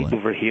bit late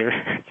over here.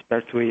 It's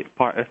past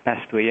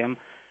 2 a.m.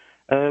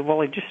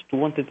 Well, I just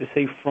wanted to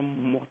say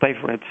from what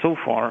I've read so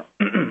far,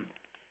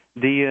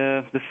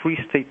 the Free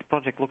State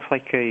Project looks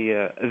like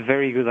a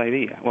very good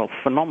idea. Well,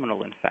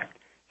 phenomenal, in fact.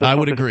 I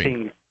would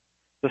agree.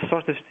 The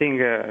sort of thing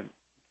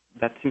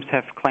that seems to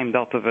have climbed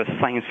out of a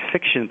science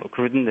fiction book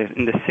written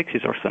in the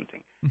 60s or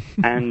something.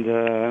 And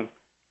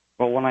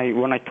well,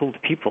 when I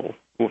told people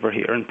over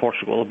here in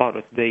Portugal about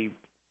it, they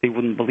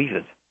wouldn't believe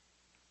it.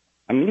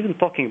 I'm even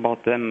talking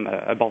about them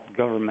about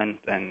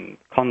government and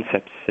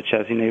concepts such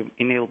as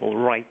inalienable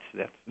rights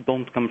that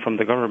don't come from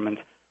the government,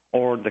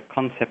 or the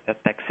concept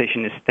that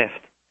taxation is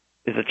theft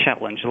is a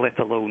challenge, let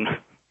alone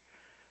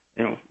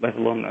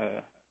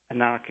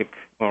anarchic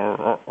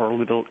or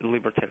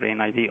libertarian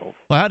ideals.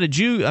 Well, how did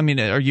you? I mean,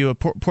 are you a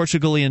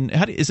Portugalian?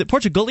 Is it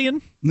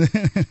Portugalian?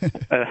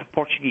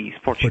 Portuguese.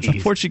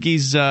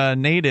 Portuguese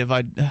native.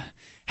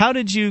 How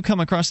did you come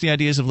across the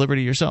ideas of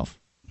liberty yourself?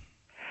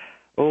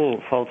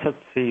 Oh, well, that's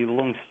a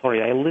long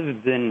story. I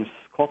lived in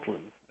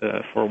Scotland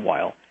for a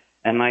while,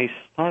 and I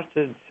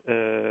started.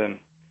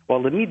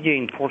 Well, the media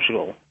in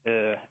Portugal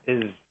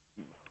is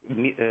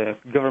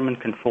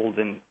government-controlled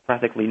and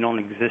practically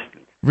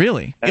non-existent.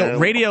 Really?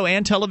 Radio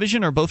and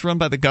television are both run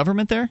by the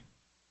government there?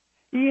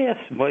 Yes,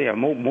 well, yeah.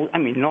 I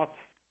mean, not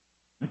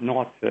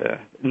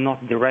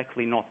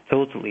directly, not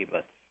totally,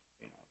 but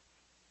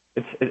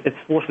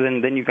it's worse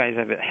than you guys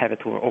have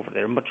it over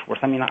there. Much worse.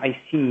 I mean, I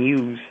see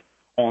news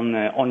on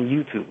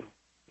YouTube,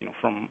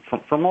 from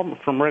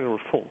regular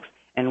folks,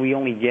 and we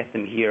only get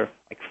them here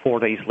like 4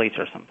 days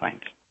later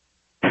sometimes.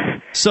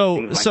 So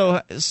I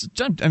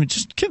mean,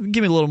 just give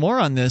me a little more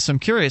on this. I'm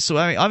curious. So,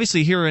 I mean,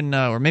 obviously, here in,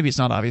 or maybe it's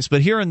not obvious,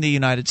 but here in the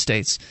United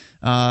States,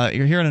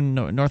 you're here in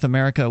North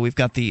America, we've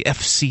got the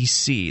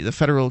FCC, the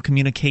Federal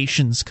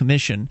Communications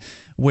Commission,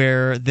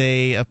 where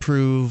they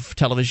approve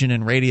television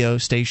and radio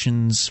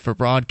stations for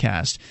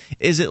broadcast.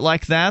 Is it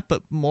like that,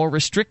 but more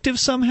restrictive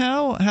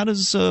somehow? How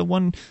does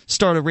one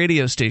start a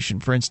radio station,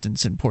 for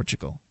instance, in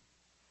Portugal?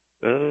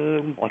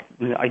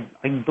 I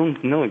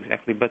don't know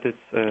exactly, but it's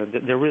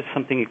there is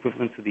something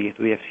equivalent to the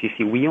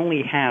FCC. We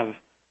only have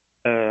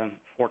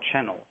 4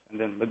 channels, and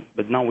then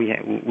but now we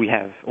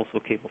have also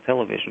cable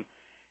television,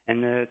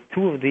 and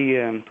two of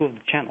the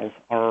channels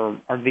are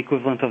the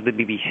equivalent of the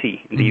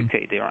BBC in the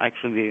UK. They are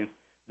actually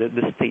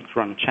the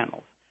state-run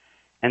channels,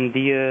 And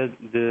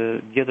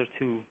the other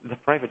two, the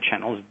private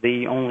channels,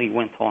 they only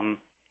went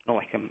on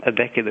like a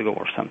decade ago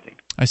or something.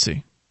 I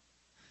see.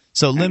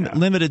 So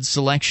limited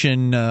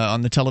selection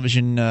on the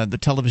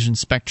television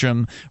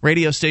spectrum.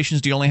 Radio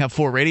stations, do you only have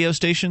 4 radio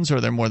stations, or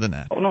are there more than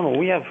that? Oh, no,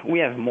 we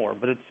have more,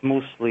 but it's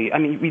mostly, I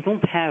mean, we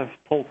don't have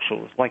talk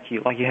shows like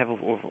you have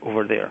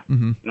over there.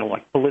 Mm-hmm.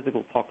 Like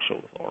political talk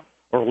shows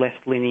or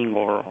left-leaning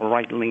or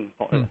right-leaning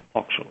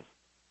talk shows.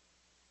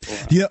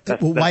 So,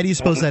 why do you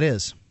suppose that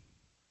is?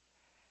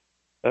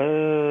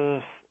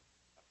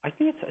 I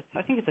think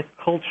it's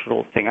a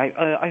cultural thing.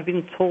 I've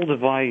been told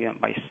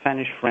by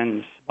Spanish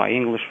friends, by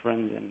English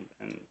friends,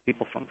 and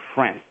people from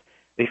France.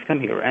 They've come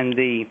here and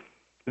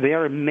they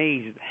are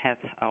amazed at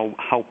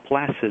how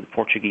placid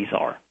Portuguese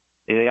are.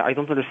 I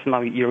don't understand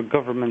how your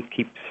government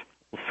keeps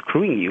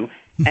screwing you,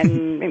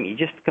 and maybe you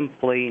just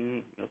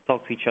complain,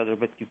 talk to each other,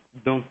 but you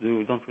don't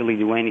really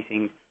do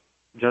anything.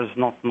 There's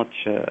not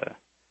much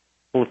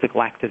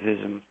political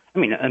activism. I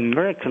mean,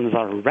 Americans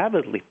are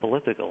rabidly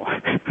political.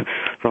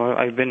 So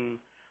I've been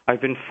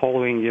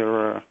following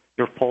your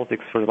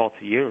politics for about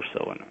a year or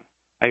so, and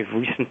I've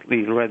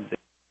recently read the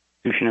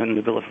Constitution and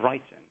the Bill of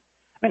Rights. And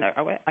I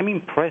mean, I'm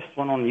impressed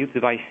when on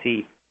YouTube I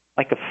see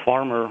like a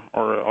farmer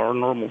or a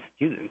normal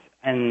student,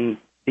 and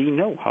they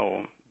know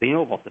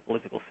about the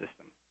political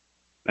system,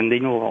 and they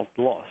know about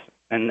laws,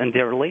 and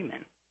they're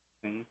laymen.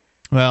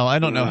 Well, I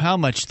don't know how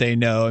much they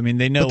know. I mean,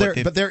 they know,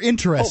 but they're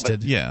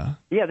interested. Yeah,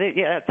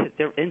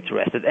 they're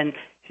interested. And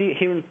see,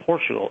 here in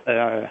Portugal,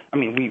 I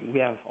mean, we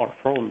have our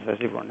problems as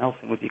everyone else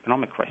with the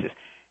economic crisis,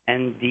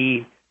 and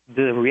the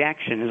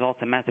reaction is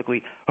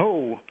automatically,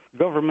 oh,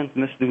 government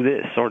must do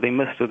this or they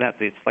must do that.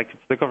 It's like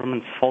it's the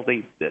government's fault.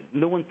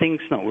 No one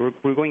thinks, no,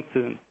 we're going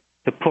to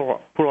pull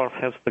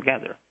ourselves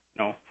together,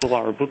 pull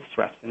our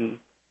bootstraps and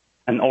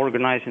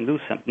organize and do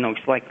something. No,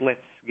 it's like,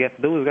 let's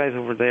get those guys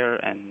over there.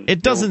 And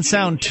it doesn't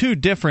sound too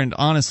different,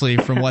 honestly,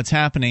 from what's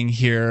happening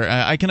here.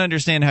 I can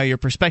understand how your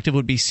perspective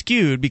would be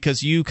skewed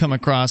because you come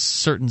across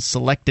certain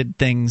selected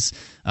things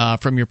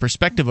from your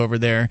perspective over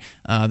there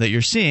that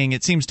you're seeing.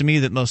 It seems to me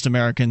that most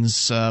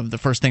Americans, the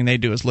first thing they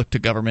do is look to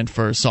government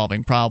for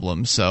solving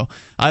problems. So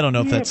I don't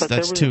know if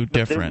that's too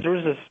different.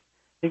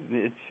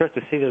 It's fair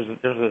to say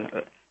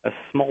there's a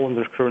small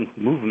undercurrent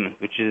movement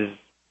which is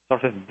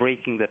sort of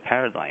breaking the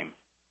paradigm.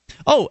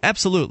 Oh,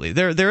 absolutely.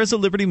 There is a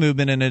liberty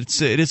movement, and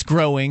it is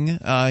growing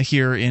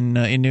here in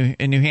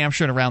New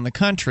Hampshire and around the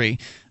country.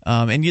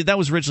 And that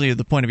was originally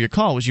the point of your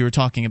call, was you were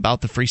talking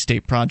about the Free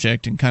State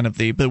Project and kind of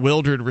the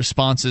bewildered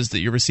responses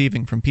that you're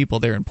receiving from people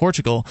there in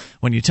Portugal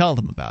when you tell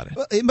them about it.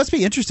 Well, it must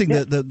be interesting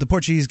that the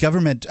Portuguese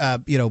government,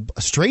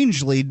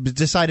 strangely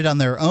decided on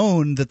their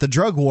own that the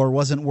drug war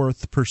wasn't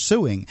worth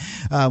pursuing.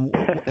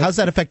 How's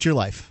that affect your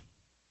life?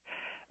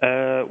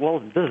 Well,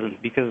 it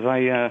doesn't, because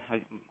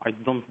I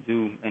don't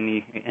do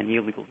any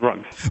illegal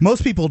drugs.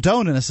 Most people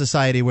don't in a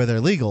society where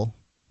they're legal.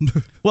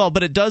 Well,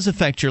 but it does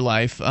affect your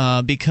life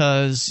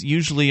because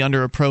usually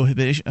under a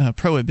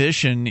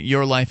prohibition,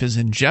 your life is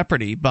in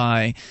jeopardy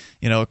by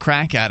a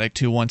crack addict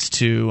who wants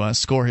to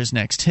score his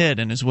next hit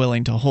and is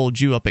willing to hold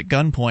you up at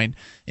gunpoint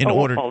in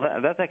order. Well,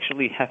 that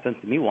actually happened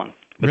to me once.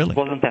 But really? It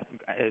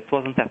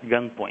wasn't at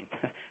gunpoint.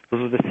 It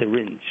was with a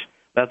syringe.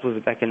 That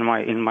was back in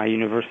my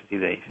university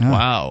days.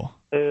 Wow.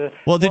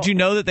 Well, did you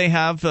know that they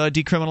have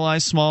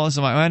decriminalized small, as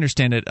I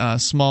understand it,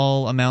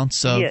 small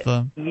amounts of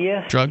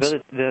drugs?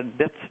 But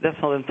that's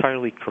not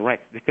entirely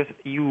correct, because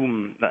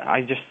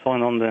I just saw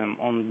it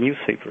on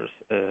newspapers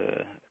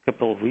a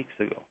couple of weeks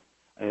ago.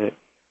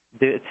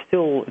 It's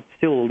still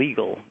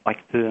illegal,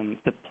 like to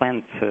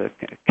plant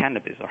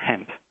cannabis or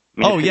hemp.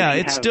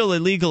 It's still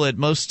illegal at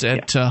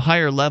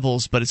higher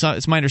levels, but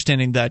it's my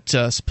understanding that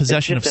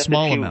possession of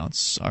small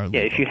amounts are legal.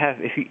 Yeah,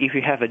 if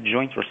you have a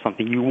joint or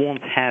something, you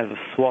won't have a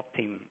SWAT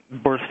team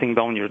bursting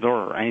down your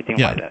door or anything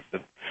like that.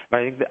 But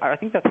I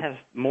think that has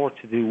more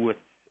to do with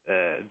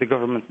the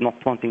government not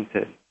wanting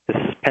to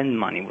spend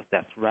money with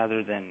that,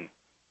 rather than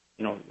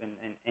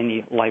in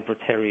any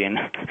libertarian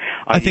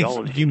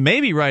ideology. I think you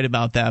may be right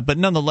about that, but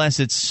nonetheless,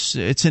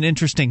 it's an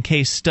interesting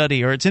case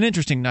study, or it's an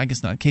interesting, I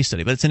guess not a case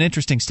study, but it's an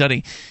interesting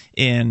study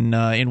in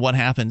what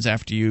happens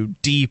after you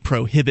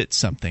de-prohibit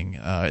something.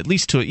 At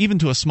least even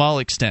to a small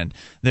extent,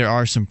 there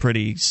are some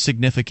pretty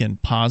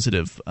significant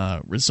positive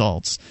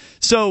results.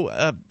 So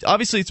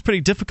obviously, it's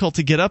pretty difficult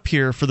to get up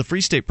here for the Free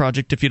State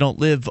Project if you don't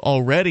live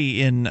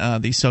already in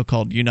the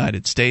so-called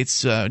United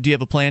States. Do you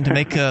have a plan to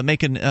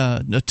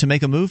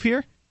make a move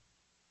here?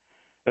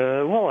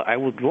 Well, I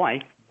would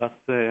like, but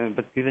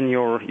given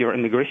your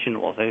immigration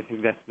laws, I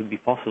think that would be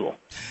possible.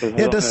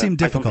 It does seem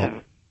difficult.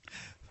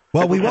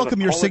 Well, we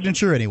welcome your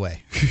signature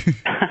anyway.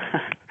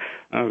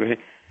 Okay.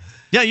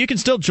 Yeah, you can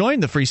still join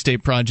the Free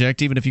State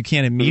Project even if you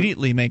can't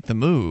immediately make the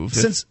move.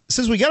 Since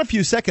we got a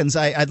few seconds,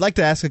 I'd like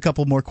to ask a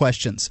couple more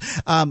questions.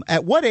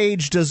 At what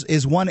age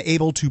is one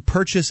able to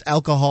purchase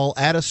alcohol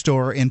at a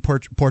store in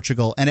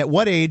Portugal, and at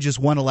what age is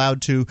one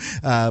allowed to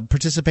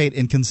participate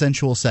in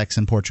consensual sex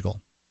in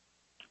Portugal?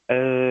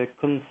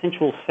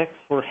 Consensual sex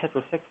for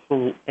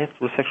heterosexual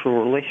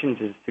relations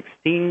is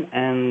 16,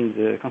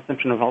 and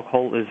consumption of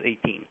alcohol is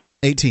 18.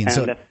 18. And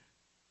So that's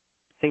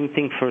same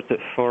thing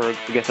to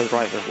get a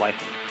driver's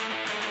license.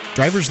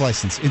 Driver's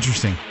license.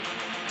 Interesting.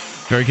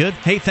 Very good.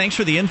 Hey, thanks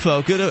for the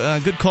info.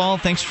 Good call.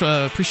 Thanks.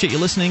 Appreciate you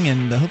listening,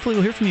 and hopefully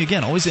we'll hear from you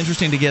again. Always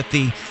interesting to get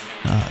the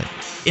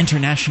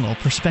international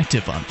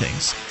perspective on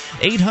things.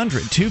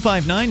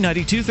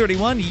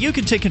 800-259-9231. You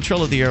can take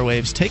control of the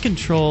airwaves. Take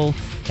control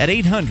at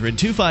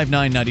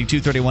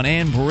 800-259-9231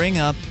 and bring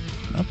up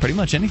pretty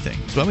much anything.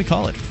 That's why we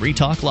call it Free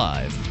Talk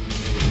Live.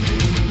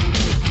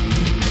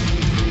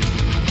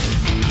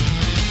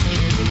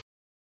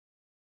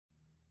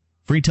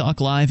 Free Talk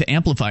Live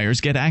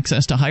amplifiers get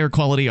access to higher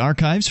quality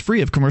archives,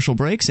 free of commercial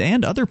breaks,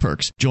 and other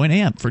perks. Join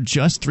AMP for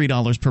just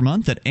 $3 per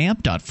month at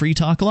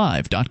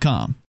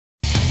amp.freetalklive.com.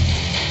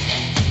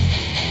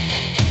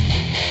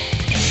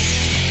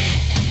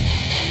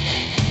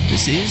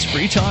 This is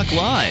Free Talk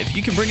Live.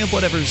 You can bring up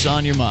whatever's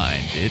on your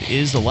mind. It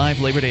is the live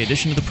Labor Day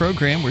edition of the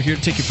program. We're here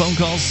to take your phone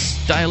calls.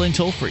 Dial in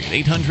toll-free at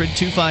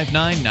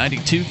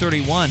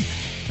 800-259-9231.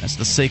 That's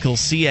the SACL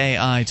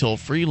CAI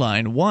toll-free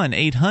line,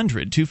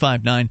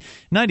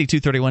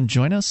 1-800-259-9231.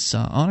 Join us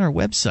on our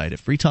website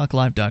at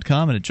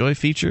freetalklive.com and enjoy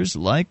features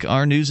like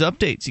our news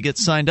updates. You get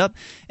signed up,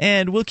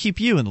 and we'll keep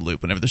you in the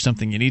loop. Whenever there's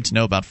something you need to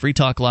know about Free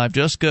Talk Live,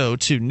 just go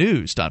to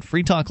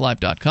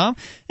news.freetalklive.com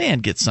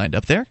and get signed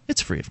up there.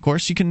 It's free, of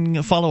course. You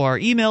can follow our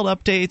email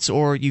updates,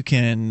 or you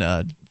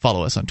can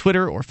follow us on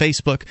Twitter or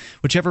Facebook,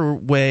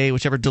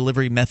 whichever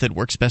delivery method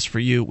works best for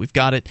you. We've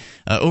got it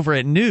over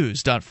at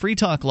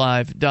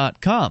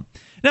news.freetalklive.com.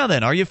 Now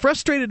then, are you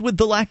frustrated with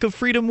the lack of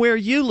freedom where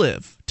you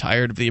live?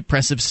 Tired of the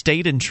oppressive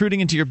state intruding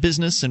into your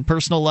business and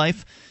personal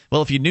life?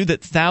 Well, if you knew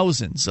that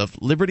thousands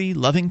of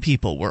liberty-loving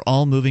people were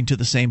all moving to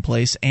the same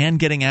place and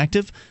getting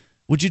active,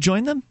 would you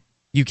join them?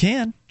 You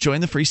can.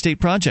 Join the Free State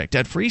Project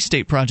at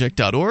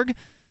freestateproject.org.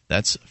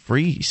 That's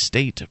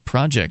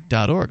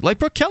freestateproject.org, like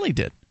Brooke Kelly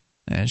did.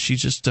 And she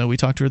we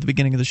talked to her at the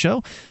beginning of the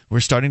show.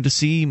 We're starting to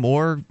see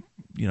more,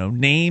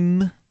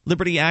 name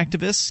liberty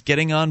activists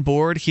getting on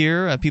board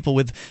here, people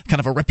with kind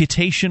of a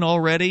reputation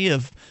already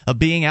of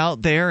being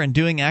out there and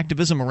doing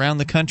activism around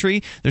the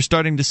country. They're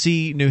starting to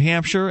see New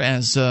Hampshire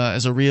as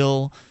a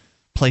real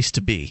place to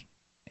be.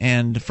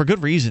 And for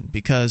good reason,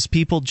 because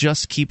people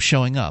just keep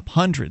showing up.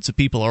 Hundreds of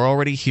people are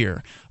already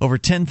here. Over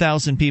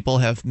 10,000 people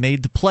have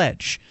made the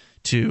pledge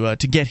to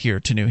get here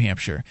to New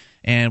Hampshire,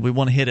 and we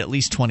want to hit at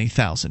least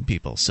 20,000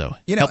 people. So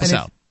help us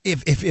out.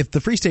 If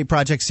the Free State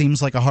Project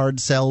seems like a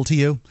hard sell to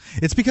you,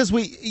 it's because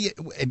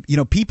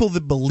people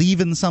that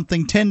believe in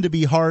something tend to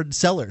be hard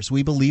sellers.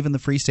 We believe in the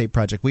Free State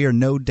Project. We are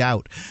no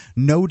doubt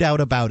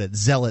about it,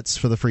 zealots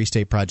for the Free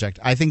State Project.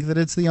 I think that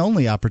it's the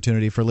only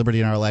opportunity for liberty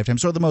in our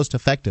lifetimes, or the most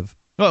effective.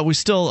 Well, we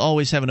still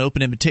always have an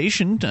open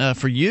invitation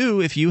for you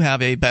if you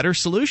have a better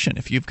solution.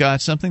 If you've got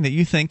something that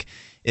you think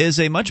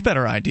is a much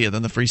better idea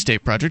than the Free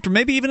State Project, or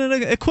maybe even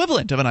an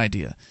equivalent of an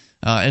idea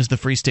as the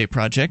Free State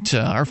Project,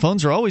 our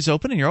phones are always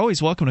open, and you're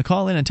always welcome to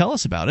call in and tell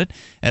us about it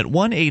at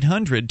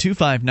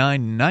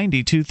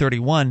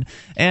 1-800-259-9231.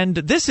 And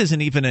this isn't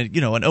even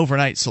an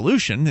overnight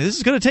solution. This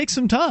is going to take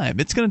some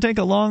time. It's going to take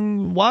a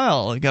long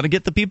while. You've got to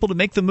get the people to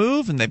make the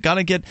move, and they've got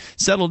to get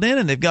settled in,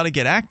 and they've got to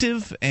get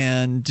active,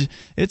 and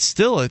it's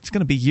going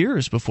to be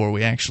years before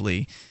we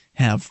actually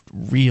have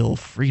real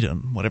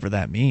freedom, whatever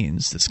that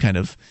means. This kind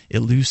of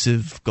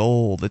elusive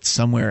goal that's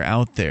somewhere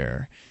out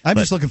there. I'm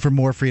just looking for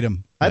more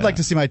freedom. I'd like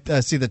to see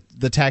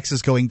the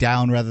taxes going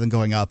down rather than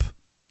going up.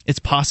 It's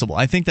possible.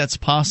 I think that's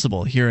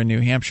possible here in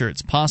New Hampshire.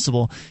 It's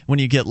possible when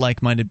you get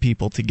like-minded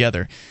people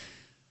together.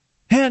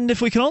 And if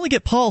we can only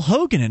get Paul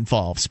Hogan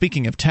involved.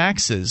 Speaking of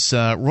taxes,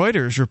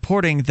 Reuters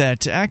reporting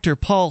that actor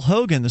Paul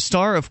Hogan, the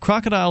star of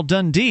Crocodile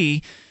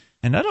Dundee,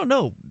 and I don't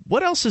know,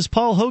 what else is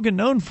Paul Hogan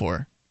known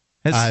for?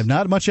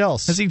 Not much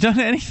else. Has he done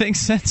anything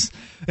since?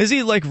 Is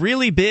he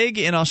really big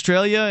in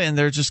Australia, and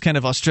they're just kind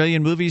of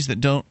Australian movies that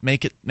don't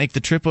make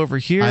the trip over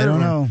here? I don't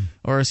know.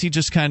 Or has he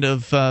just kind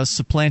of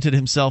supplanted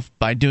himself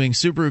by doing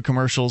Subaru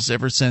commercials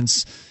ever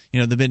since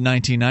the mid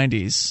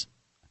 1990s?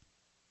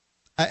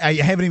 I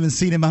haven't even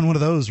seen him on one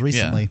of those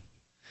recently. Yeah.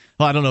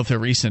 Well, I don't know if they're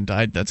recent.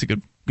 That's a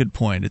good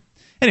point.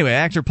 Anyway,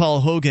 actor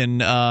Paul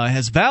Hogan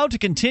has vowed to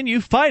continue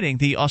fighting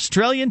the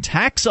Australian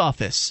Tax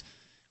Office,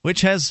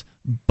 which has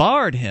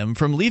barred him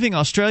from leaving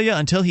Australia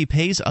until he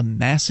pays a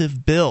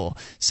massive bill,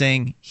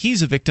 saying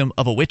he's a victim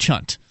of a witch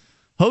hunt.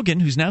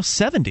 Hogan, who's now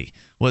 70,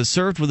 was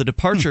served with a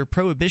departure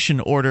prohibition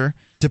order.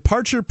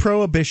 Departure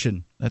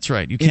prohibition. That's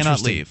right. You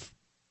cannot leave.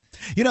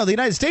 The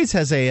United States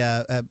has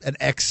an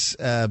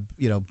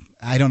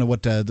I don't know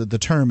what the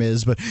term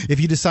is, but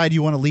if you decide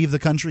you want to leave the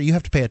country, you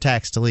have to pay a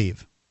tax to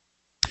leave.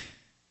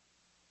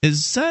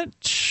 Is that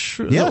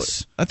true?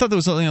 Yes. I thought there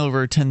was something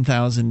over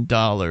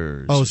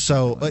 $10,000. Oh,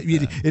 so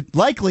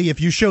likely if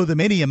you show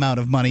them any amount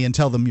of money and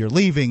tell them you're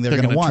leaving,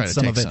 thgoing to want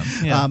some of it.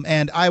 Yeah.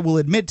 And I will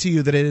admit to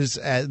you that it is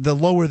the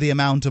lower the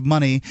amount of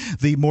money,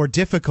 the more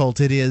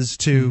difficult it is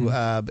to,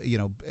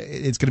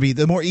 it's going to be,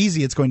 the more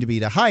easy it's going to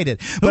be to hide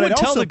it. But I'd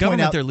tell the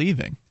government they're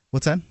leaving?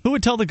 What's that? Who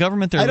would tell the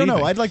government they're leaving? I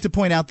don't know. I'd like to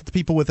point out that the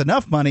people with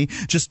enough money,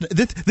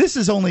 this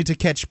is only to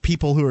catch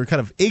people who are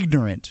kind of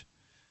ignorant.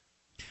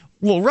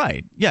 Well,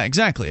 right. Yeah,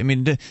 exactly. I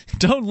mean,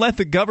 don't let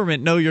the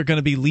government know you're going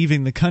to be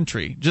leaving the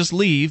country. Just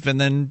leave and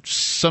then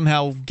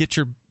somehow get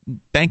your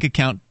bank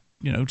account,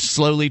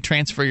 slowly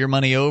transfer your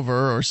money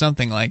over or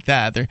something like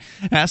that. There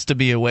has to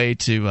be a way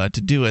to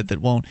do it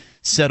that won't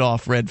set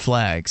off red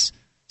flags.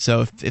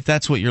 So if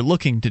that's what you're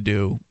looking to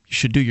do, you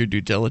should do your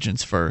due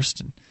diligence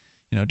first. And,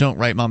 don't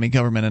write mommy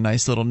government a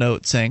nice little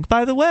note saying,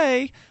 by the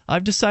way,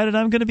 I've decided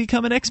I'm going to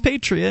become an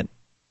expatriate.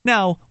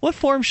 Now, what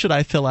form should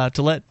I fill out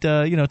to let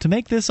to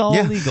make this all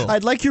legal?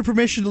 I'd like your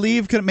permission to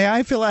leave. May I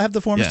have the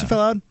forms to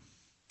fill out?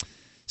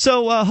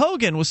 So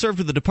Hogan was served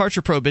with a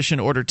departure prohibition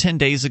order 10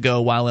 days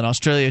ago while in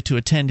Australia to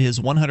attend his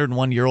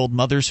 101-year-old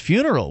mother's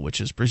funeral, which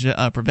has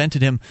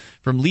prevented him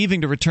from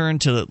leaving to return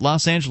to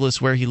Los Angeles,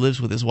 where he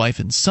lives with his wife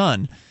and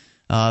son.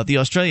 The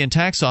Australian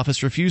Tax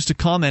Office refused to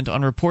comment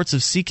on reports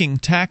of seeking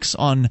tax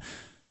on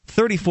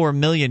 $34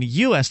 million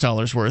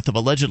worth of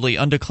allegedly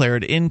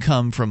undeclared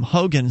income from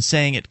Hogan,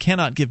 saying it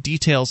cannot give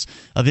details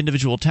of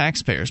individual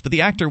taxpayers. But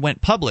the actor went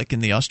public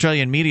in the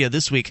Australian media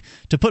this week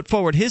to put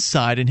forward his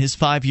side in his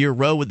 5-year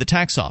row with the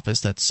tax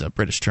office, that's a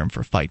British term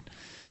for fight,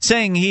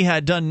 saying he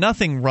had done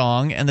nothing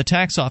wrong and the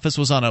tax office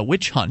was on a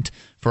witch hunt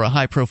for a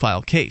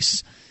high-profile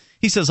case.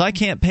 He says, I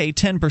can't pay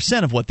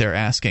 10% of what they're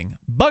asking.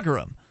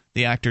 Bugger 'em.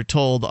 The actor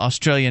told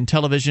Australian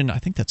television, I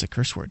think that's a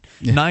curse word,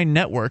 9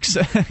 Networks,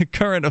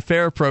 current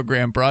affair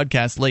program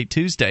broadcast late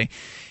Tuesday.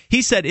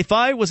 He said, if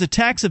I was a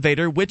tax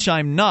evader, which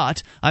I'm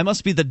not, I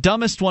must be the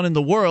dumbest one in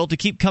the world to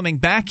keep coming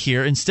back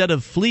here instead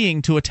of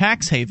fleeing to a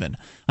tax haven.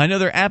 I know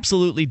they're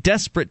absolutely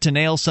desperate to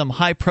nail some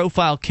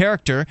high-profile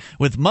character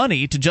with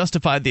money to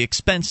justify the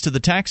expense to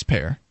the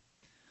taxpayer.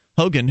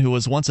 Hogan, who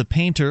was once a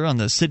painter on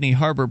the Sydney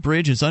Harbour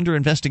Bridge, is under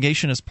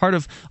investigation as part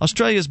of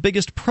Australia's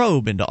biggest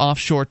probe into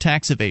offshore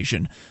tax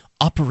evasion,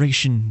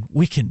 Operation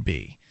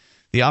Wickenby.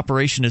 The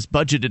operation is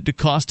budgeted to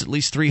cost at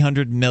least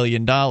 $300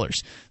 million.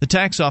 The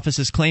tax office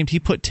has claimed he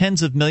put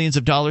tens of millions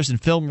of dollars in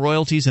film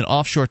royalties in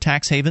offshore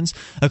tax havens,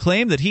 a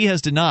claim that he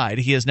has denied.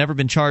 He has never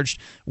been charged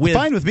with...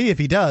 Fine with me if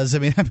he does. I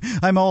mean,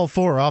 I'm all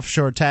for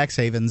offshore tax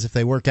havens if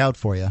they work out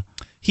for you.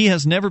 He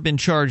has never been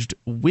charged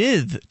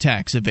with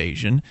tax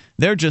evasion.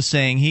 They're just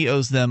saying he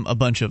owes them a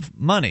bunch of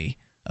money,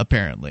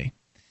 apparently.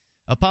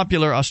 A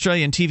popular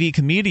Australian TV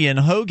comedian,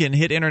 Hogan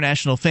hit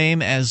international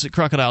fame as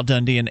Crocodile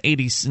Dundee in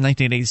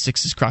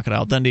 1986's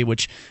Crocodile Dundee,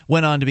 which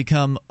went on to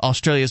become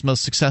Australia's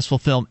most successful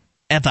film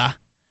ever,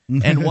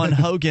 and won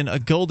Hogan a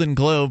Golden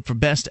Globe for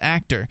Best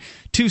Actor.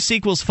 2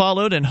 sequels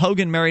followed, and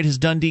Hogan married his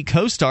Dundee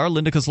co-star,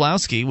 Linda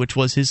Kozlowski, which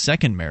was his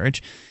second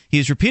marriage. He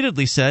has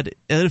repeatedly said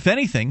that, if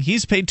anything,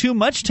 he's paid too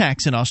much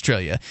tax in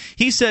Australia.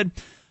 He said,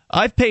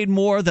 I've paid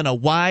more than a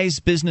wise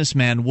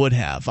businessman would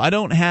have. I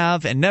don't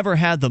have and never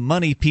had the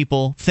money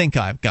people think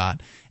I've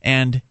got.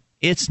 And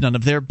it's none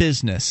of their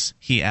business,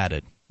 he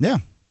added. Yeah.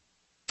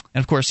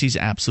 And, of course, he's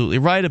absolutely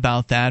right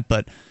about that,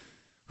 but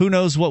who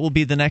knows what will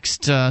be the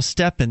next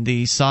step in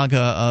the saga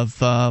of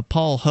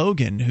Paul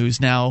Hogan, who's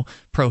now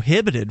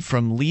prohibited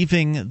from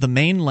leaving the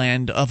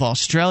mainland of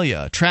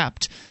Australia,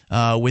 trapped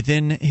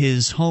within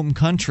his home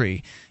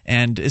country,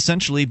 and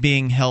essentially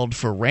being held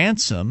for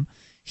ransom.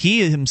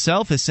 He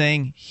himself is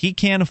saying he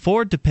can't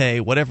afford to pay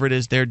whatever it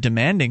is they're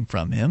demanding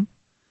from him.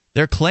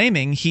 They're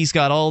claiming he's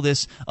got all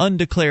this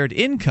undeclared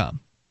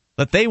income,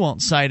 but they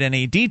won't cite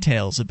any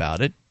details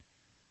about it.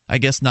 I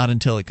guess not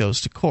until it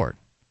goes to court.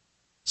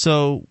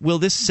 So will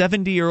this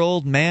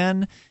 70-year-old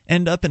man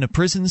end up in a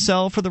prison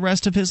cell for the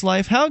rest of his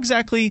life? How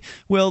exactly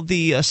will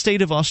the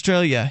state of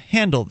Australia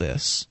handle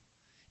this?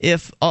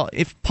 If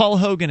Paul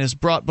Hogan is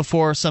brought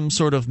before some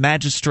sort of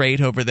magistrate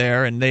over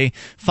there and they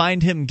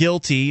find him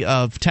guilty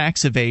of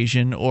tax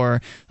evasion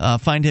or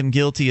find him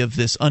guilty of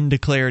this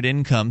undeclared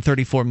income,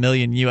 $34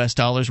 million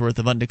worth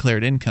of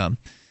undeclared income,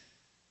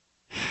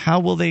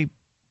 how will they?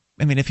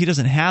 I mean, if he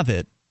doesn't have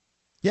it,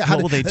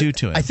 what will they do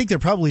to him? I think they're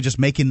probably just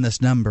making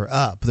this number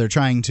up. They're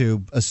trying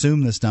to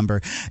assume this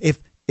number.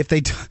 If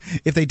they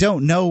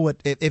don't know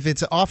if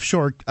it's an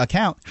offshore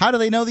account, how do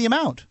they know the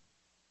amount?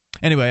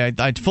 Anyway,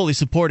 I fully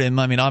support him.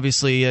 I mean,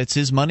 obviously, it's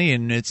his money,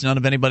 and it's none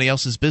of anybody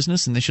else's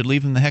business, and they should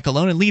leave him the heck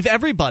alone and leave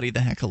everybody the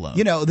heck alone.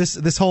 You know,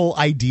 this whole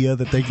idea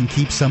that they can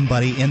keep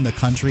somebody in the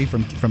country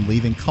from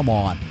leaving, come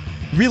on.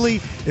 Really,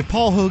 if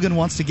Paul Hogan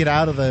wants to get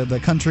out of the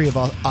country of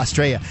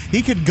Australia,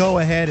 he could go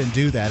ahead and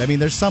do that. I mean,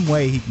 there's some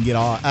way he can get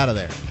out of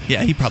there.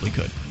 Yeah, he probably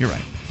could. You're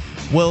right.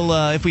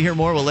 Well, if we hear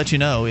more, we'll let you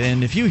know.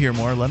 And if you hear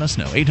more, let us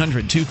know.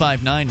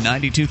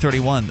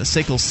 800-259-9231, the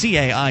SACL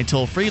CAI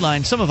toll-free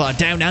line. Some of our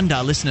Down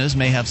Under listeners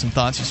may have some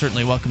thoughts. You're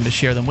certainly welcome to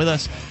share them with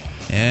us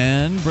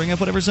and bring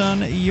up whatever's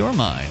on your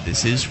mind.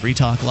 This is Free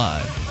Talk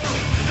Live.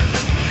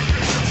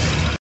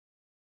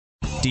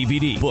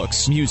 DVD,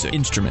 books, music,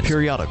 instruments,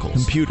 periodicals,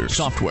 computers,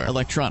 software,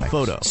 electronic,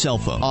 photo, cell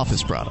phone,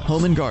 office product,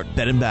 home and garden,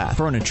 bed and bath,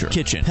 furniture,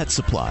 kitchen, pet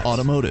supply,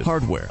 automotive,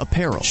 hardware,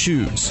 apparel,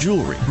 shoes,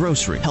 jewelry,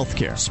 grocery,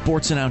 healthcare,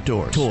 sports and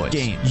outdoors, toys,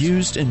 games,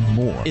 used, and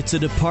more. It's a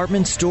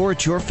department store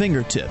at your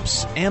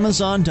fingertips.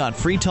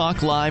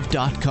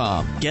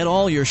 Amazon.freetalklive.com. Get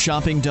all your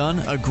shopping done,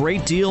 a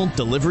great deal,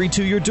 delivery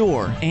to your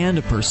door, and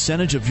a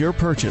percentage of your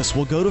purchase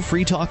will go to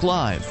Free Talk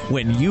Live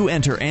when you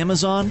enter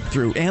Amazon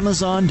through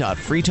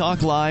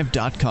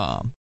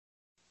Amazon.freetalklive.com.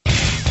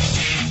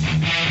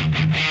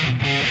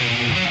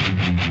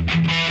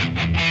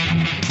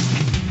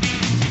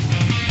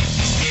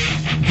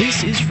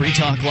 This is Free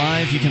Talk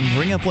Live. You can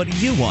bring up what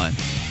you want.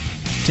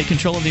 Take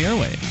control of the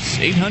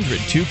airwaves.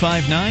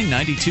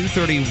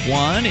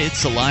 800-259-9231.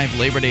 It's a live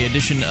Labor Day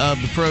edition of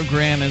the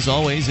program. As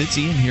always, it's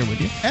Ian here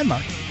with you. And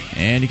Mark.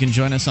 And you can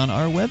join us on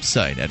our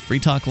website at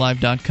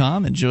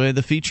freetalklive.com. Enjoy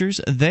the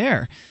features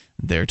there.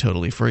 They're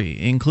totally free,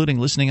 including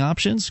listening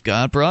options,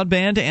 got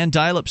broadband and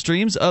dial-up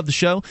streams of the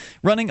show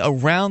running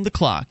around the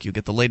clock. You'll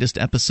get the latest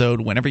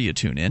episode whenever you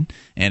tune in,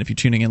 and if you're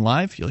tuning in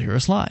live, you'll hear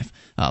us live.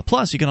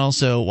 Plus, you can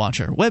also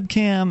watch our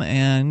webcam,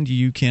 and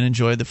you can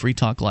enjoy the Free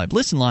Talk Live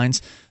listen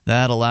lines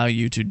that allow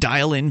you to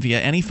dial in via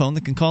any phone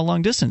that can call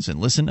long distance and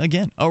listen,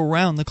 again,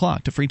 around the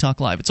clock to Free Talk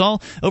Live. It's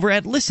all over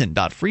at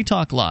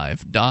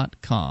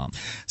listen.freetalklive.com.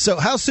 So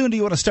how soon do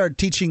you want to start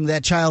teaching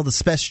that child that's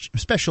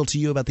special to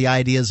you about the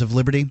ideas of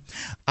liberty?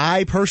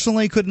 I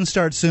personally couldn't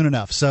start soon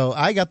enough. So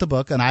I got the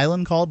book, An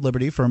Island Called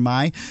Liberty, for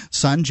my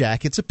son,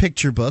 Jack. It's a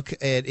picture book.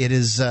 It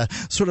is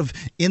sort of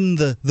in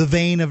the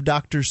vein of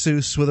Dr.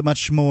 Seuss with a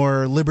much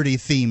more liberty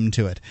theme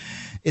to it.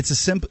 It's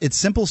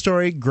simple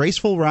story,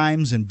 graceful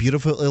rhymes, and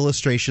beautiful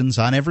illustrations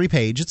on every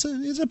page. It's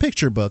a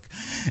picture book.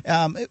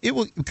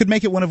 It could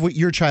make it one of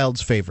your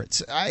child's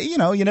favorites. You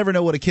never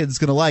know what a kid's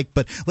going to like,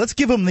 but let's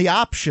give them the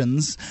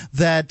options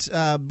that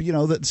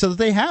so that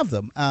they have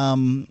them.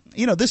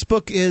 This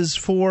book is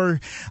for,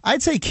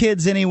 I'd say,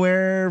 kids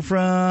anywhere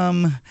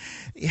from,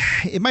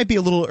 it might be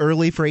a little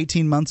early for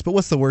 18 months, but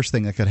what's the worst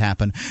thing that could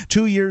happen?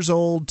 2 years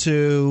old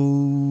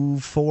to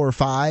 4 or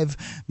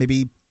 5,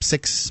 maybe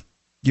 6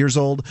 years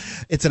old.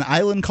 It's An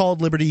Island Called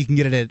Liberty. You can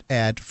get it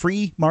at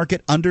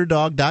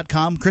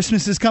freemarketunderdog.com.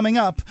 Christmas is coming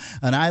up.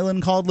 An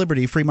Island Called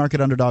Liberty,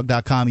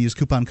 freemarketunderdog.com. Use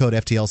coupon code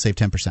FTL, save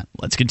 10%.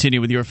 Let's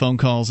continue with your phone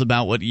calls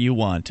about what you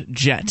want.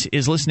 Jet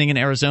is listening in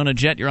Arizona.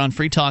 Jet, you're on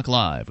Free Talk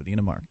Live with Ian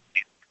and Mark.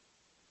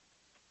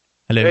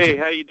 Hello. Hey,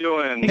 how you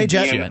doing? Hey,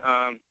 Jet.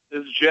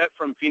 This is Jet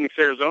from Phoenix,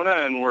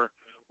 Arizona, and we're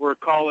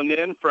calling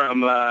in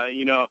from,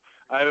 I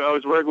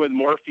was working with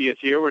Morpheus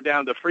here. We're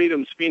down to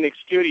Freedom's Phoenix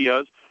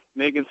Studios,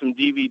 making some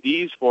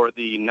DVDs for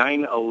the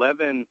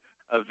 9/11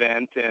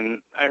 event,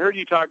 and I heard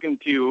you talking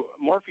to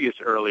Morpheus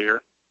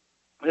earlier.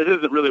 This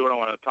isn't really what I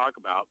want to talk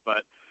about,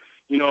 but,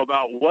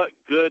 about what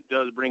good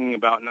does bringing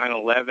about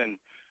 9/11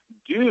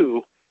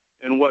 do,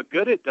 and what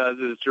good it does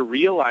is to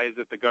realize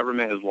that the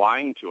government is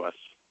lying to us,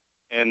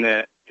 and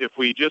that if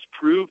we just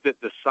prove that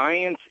the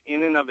science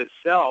in and of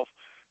itself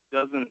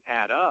doesn't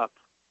add up,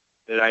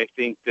 that I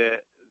think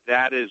that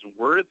is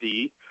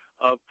worthy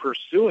of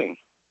pursuing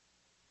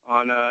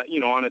on a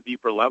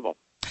deeper level.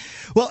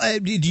 Well,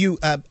 did you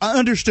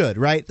understood,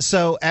 right?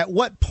 So at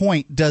what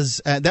point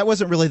does that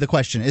wasn't really the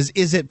question.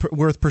 Is it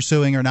worth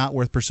pursuing or not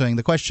worth pursuing?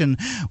 The question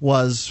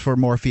was for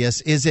Morpheus,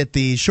 is it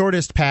the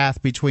shortest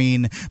path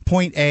between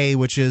point A,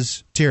 which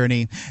is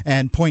tyranny,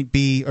 and point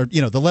B, or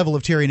the level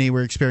of tyranny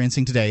we're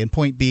experiencing today, and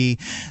point B,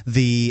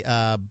 the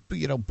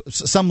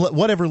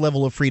whatever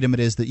level of freedom it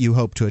is that you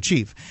hope to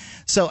achieve.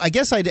 So I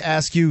guess I'd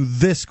ask you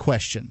this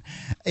question: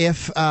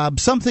 if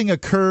something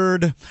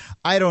occurred,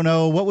 I don't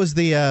know, what was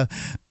the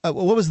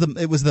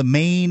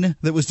Maine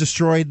that was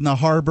destroyed in the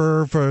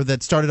harbor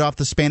that started off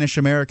the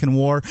Spanish-American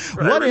War.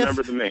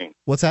 Remember the Maine.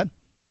 What's that?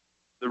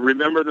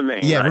 Remember the Maine.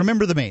 Yeah, right?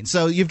 Remember the Maine.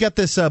 So you've got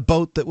this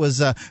boat that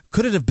was,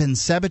 could it have been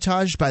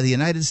sabotaged by the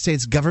United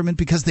States government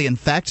because they, in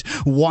fact,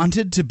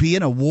 wanted to be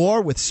in a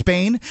war with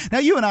Spain? Now,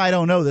 you and I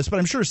don't know this, but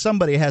I'm sure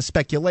somebody has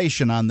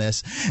speculation on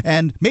this,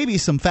 and maybe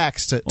some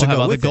facts to go how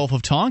about with the Gulf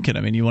of Tonkin?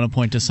 I mean, you want to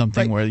point to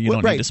something where you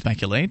don't need to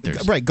speculate?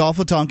 Right, Gulf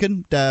of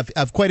Tonkin,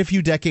 of quite a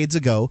few decades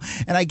ago,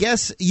 and I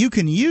guess you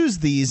can use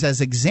these as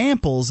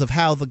examples of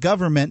how the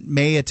government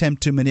may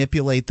attempt to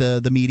manipulate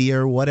the media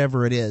or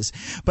whatever it is.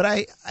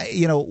 But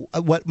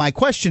what my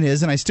question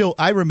is, and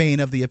I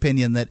remain of the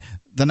opinion that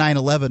the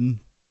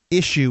 9/11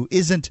 issue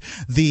isn't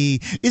the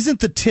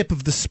tip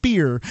of the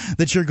spear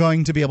that you're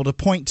going to be able to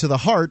point to the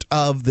heart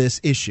of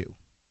this issue.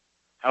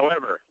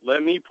 However,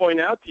 let me point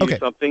out to you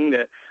something,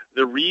 that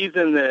the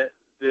reason that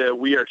the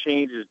We Are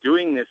Change is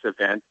doing this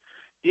event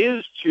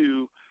is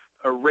to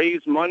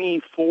raise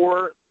money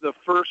for the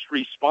first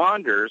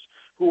responders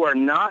who are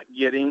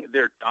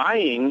they're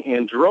dying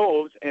in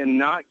droves and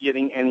not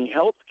getting any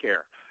health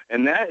care.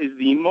 And that is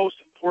the most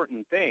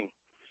important thing.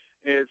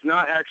 It's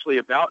not actually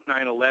about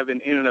 9/11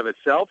 in and of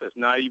itself. It's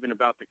not even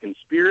about the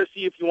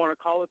conspiracy, if you want to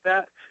call it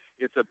that.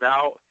 It's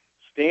about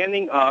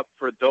standing up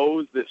for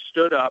those that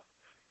stood up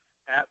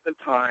at the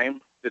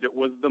time that it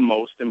was the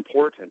most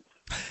important.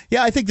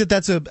 Yeah, I think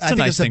that's a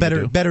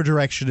better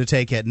direction to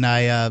take it, and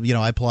I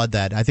applaud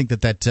that. I think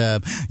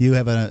that you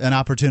have an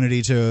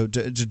opportunity to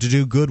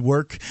do good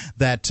work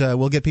that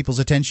will get people's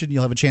attention.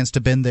 You'll have a chance to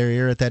bend their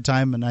ear at that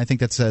time, and I think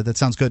that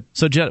sounds good.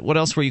 So, Jet, what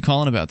else were you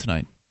calling about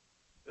tonight?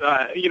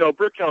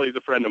 Brooke Kelly's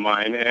a friend of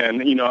mine,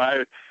 and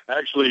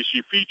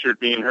she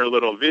featured me in her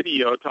little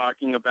video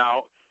talking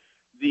about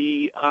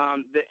the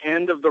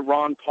end of the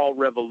Ron Paul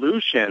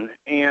revolution,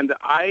 and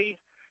I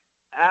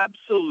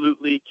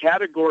absolutely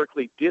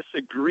categorically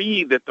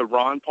disagree that the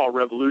Ron Paul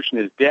revolution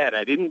is dead.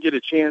 I didn't get a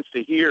chance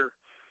to hear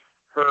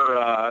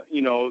her,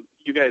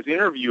 you guys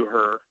interview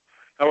her.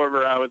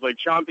 However, I was like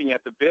chomping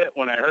at the bit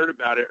when I heard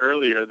about it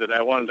earlier that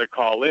I wanted to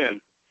call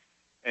in.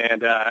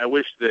 And I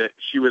wish that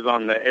she was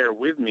on the air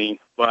with me,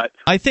 but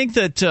I think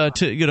that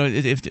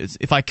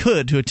if I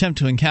could to attempt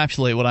to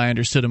encapsulate what I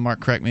understood, and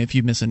Mark, correct me if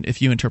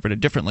you interpret it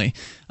differently.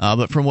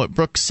 But from what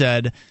Brooke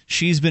said,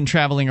 she's been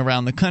traveling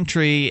around the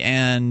country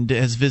and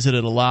has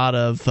visited a lot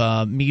of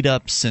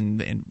meetups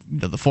and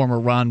the former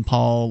Ron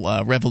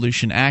Paul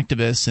revolution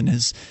activists, and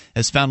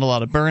has found a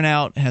lot of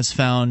burnout, has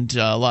found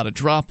a lot of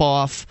drop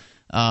off.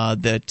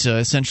 That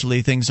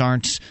essentially things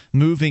aren't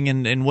moving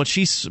in what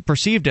she's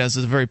perceived as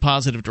a very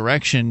positive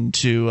direction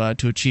to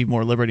achieve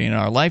more liberty in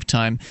our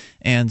lifetime.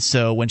 And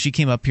so when she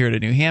came up here to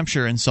New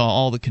Hampshire and saw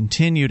all the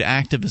continued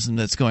activism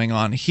that's going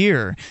on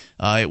here,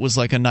 it was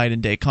like a night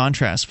and day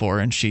contrast for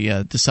her, and she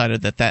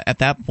decided that at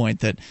that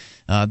point that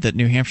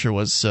New Hampshire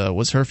was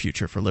her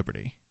future for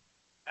liberty.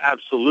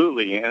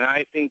 Absolutely, and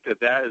I think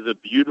that is a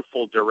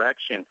beautiful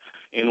direction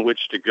in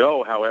which to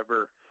go.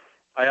 However,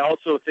 I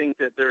also think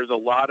that there's a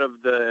lot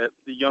of the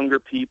younger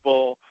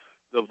people,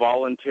 the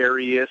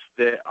voluntarists,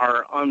 that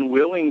are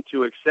unwilling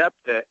to accept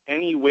that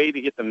any way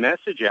to get the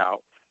message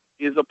out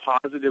is a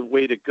positive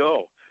way to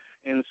go.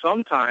 And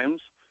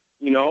sometimes,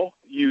 you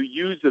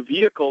use a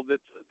vehicle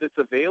that's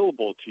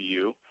available to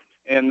you.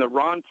 And the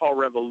Ron Paul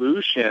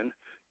revolution,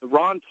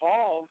 Ron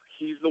Paul,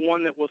 he's the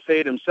one that will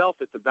say it himself.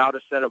 It's about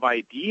a set of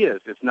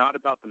ideas. It's not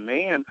about the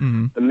man.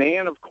 Mm-hmm. The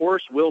man, of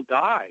course, will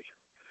die.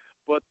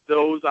 But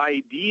those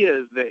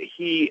ideas that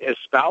he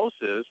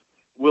espouses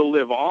will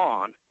live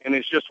on, and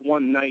it's just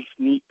one nice,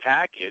 neat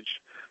package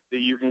that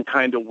you can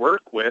kind of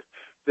work with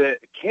that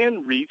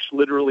can reach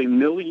literally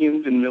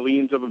millions and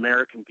millions of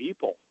American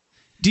people.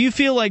 Do you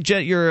feel like, Jet,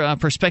 your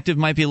perspective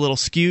might be a little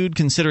skewed,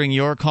 considering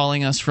you're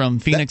calling us from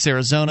Phoenix,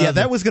 Arizona? Yeah,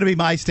 that was going to be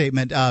my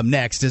statement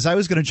next, is I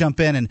was going to jump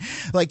in and,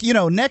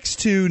 next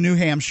to New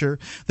Hampshire,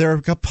 there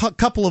are a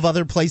couple of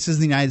other places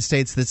in the United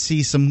States that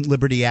see some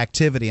liberty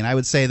activity, and I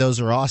would say those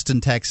are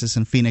Austin, Texas,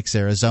 and Phoenix,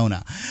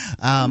 Arizona.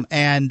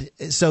 And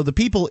so the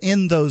people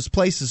in those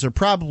places are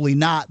probably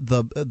not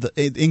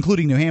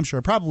including New Hampshire,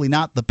 are probably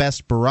not the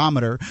best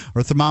barometer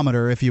or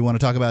thermometer, if you want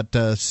to talk about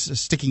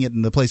sticking it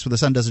in the place where the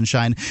sun doesn't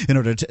shine in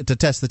order to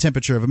test the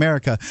temperature of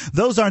America.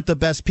 Those aren't the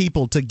best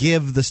people to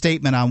give the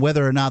statement on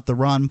whether or not the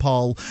Ron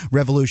Paul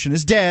revolution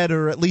is dead,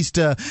 or at least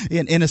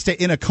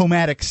in a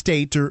comatic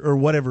state, or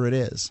whatever it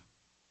is.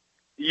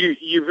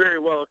 You very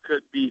well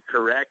could be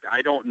correct.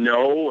 I don't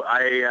know.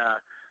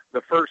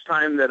 The first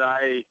time that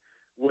I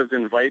was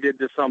invited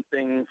to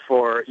something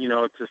for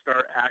to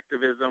start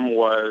activism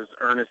was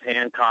Ernest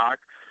Hancock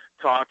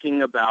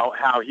talking about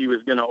how he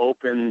was going to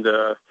open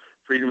the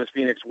Freedom of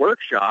Phoenix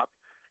workshop.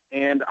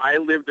 And I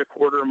lived a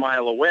quarter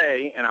mile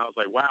away, and I was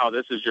like, wow,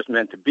 this is just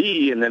meant to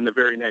be. And then the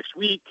very next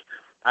week,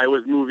 I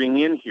was moving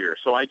in here.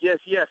 So I guess,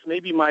 yes,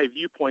 maybe my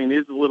viewpoint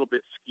is a little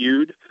bit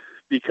skewed,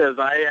 because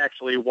I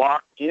actually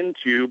walked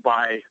into,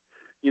 by,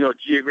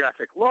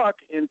 geographic luck,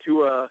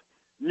 into a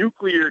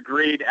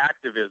nuclear-grade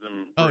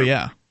activism group. Oh,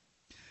 yeah.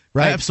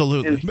 Right.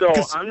 Absolutely. And so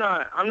I'm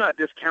not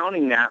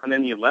discounting that on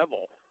any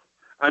level.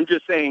 I'm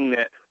just saying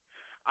that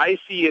I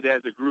see it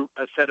as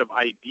a set of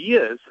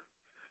ideas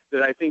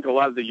that I think a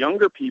lot of the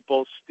younger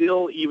people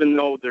still, even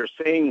though they're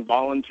saying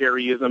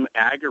voluntarism,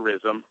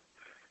 agorism,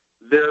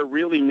 they're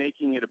really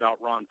making it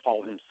about Ron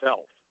Paul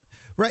himself.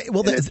 Right.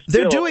 Well,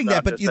 they're doing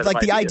that, but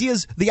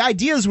the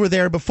ideas were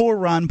there before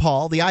Ron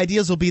Paul. The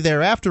ideas will be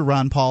there after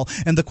Ron Paul.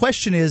 And the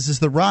question is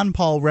the Ron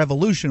Paul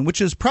revolution, which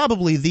is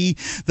probably the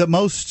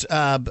most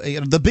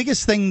the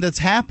biggest thing that's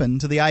happened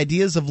to the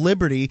ideas of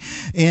liberty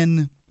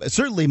in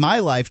certainly my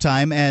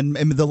lifetime and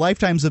the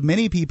lifetimes of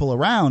many people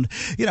around.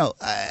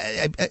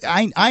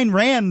 Ayn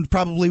Rand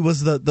probably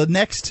was the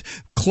next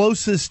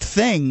closest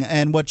thing,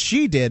 and what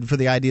she did for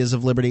the ideas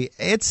of liberty.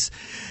 It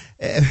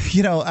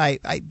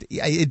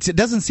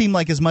doesn't seem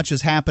like as much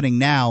is happening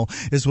now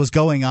as was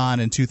going on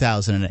in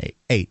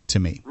 2008 to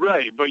me.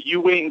 Right, but you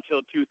wait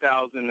until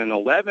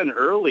 2011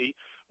 early,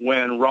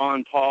 when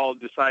Ron Paul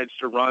decides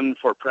to run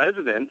for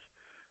president,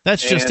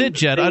 That's just it,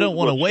 Jed. I don't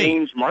want to wait.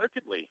 Change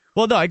markedly.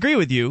 Well, no, I agree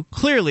with you.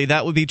 Clearly,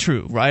 that would be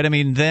true, right? I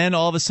mean, then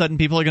all of a sudden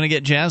people are going to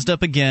get jazzed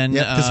up again.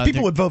 Yeah, because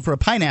people would vote for a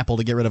pineapple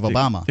to get rid of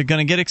Obama. They're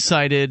going to get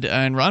excited,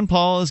 and Ron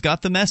Paul has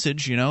got the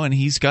message, and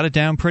he's got it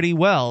down pretty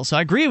well. So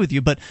I agree with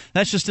you, but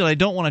that's just it. I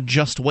don't want to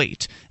just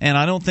wait. And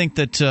I don't think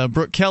that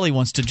Brooke Kelly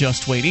wants to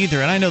just wait either.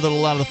 And I know that a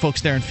lot of the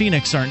folks there in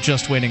Phoenix aren't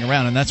just waiting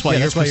around, and that's why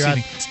you're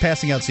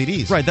passing out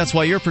CDs. Right, that's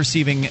why you're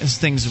perceiving as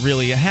things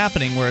really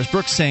happening, whereas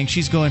Brooke's saying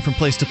she's going from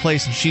place to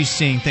place and she's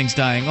seeing things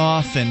dying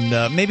off,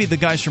 and maybe the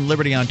guys from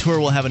Liberty on Tour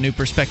will have a new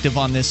perspective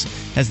on this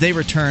as they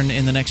return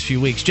in the next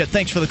few weeks. Jet,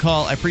 thanks for the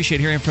call. I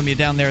appreciate hearing from you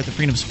down there at the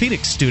Freedom's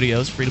Phoenix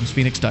studios,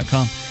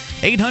 freedomsphoenix.com.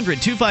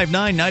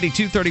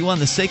 800-259-9231,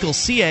 the SACL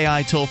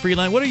CAI toll-free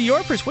line.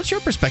 What's your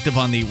perspective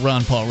on the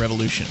Ron Paul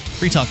revolution?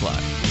 Free Talk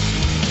Live.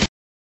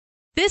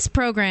 This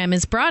program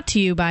is brought to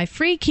you by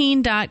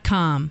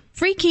FreeKeene.com.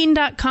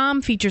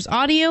 FreeKeene.com features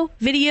audio,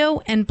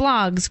 video, and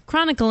blogs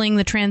chronicling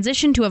the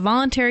transition to a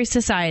voluntary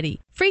society.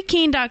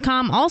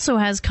 FreeKeene.com also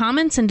has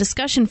comments and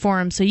discussion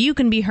forums so you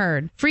can be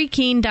heard.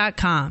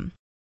 FreeKeene.com.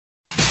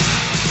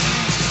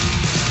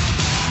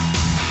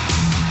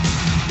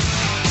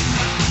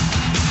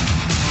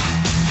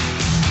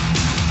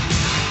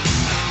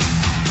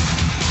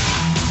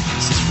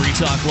 Free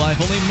Talk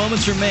Live. Only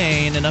moments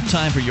remain. Enough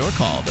time for your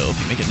call, though,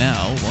 if you make it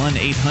now.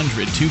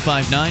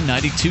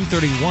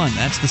 1-800-259-9231.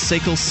 That's the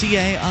SACL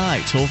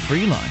CAI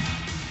toll-free line.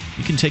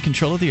 You can take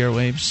control of the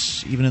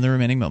airwaves even in the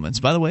remaining moments.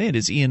 By the way, it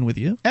is Ian with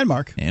you. And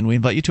Mark. And we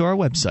invite you to our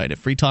website at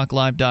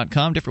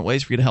freetalklive.com. Different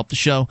ways for you to help the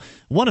show.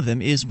 One of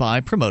them is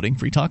by promoting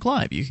Free Talk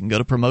Live. You can go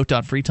to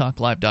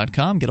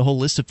promote.freetalklive.com, get a whole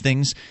list of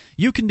things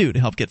you can do to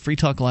help get Free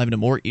Talk Live into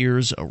more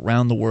ears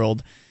around the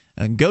world.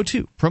 And go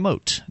to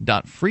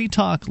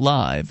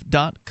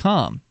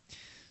promote.freetalklive.com.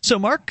 So,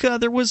 Mark,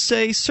 there was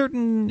a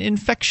certain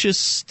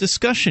infectious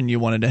discussion you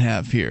wanted to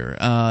have here,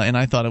 and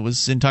I thought it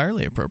was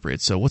entirely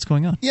appropriate. So what's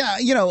going on? Yeah,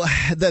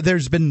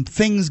 there's been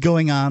things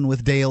going on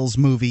with Dale's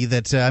movie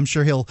that I'm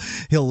sure he'll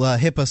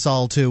hip us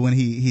all to when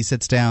he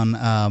sits down,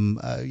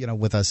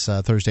 with us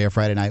Thursday or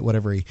Friday night,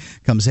 whatever he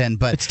comes in.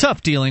 But it's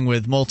tough dealing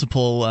with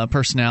multiple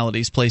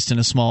personalities placed in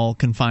a small,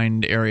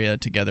 confined area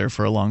together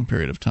for a long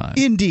period of time.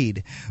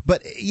 Indeed.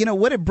 But,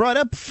 what it brought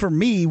up for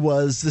me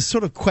was this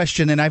sort of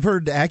question, and I've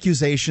heard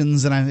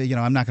accusations, and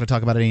I'm not going to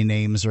talk about any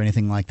names or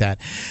anything like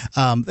that.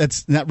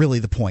 That's not really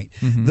the point.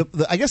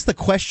 Mm-hmm. I guess the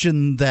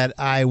question that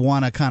I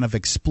want to kind of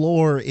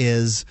explore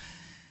is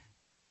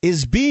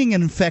being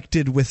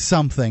infected with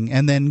something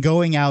and then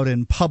going out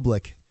in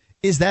public,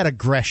 is that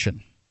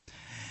aggression?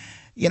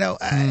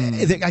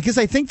 I guess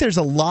I think there's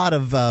a lot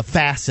of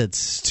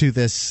facets to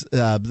this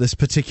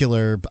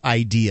particular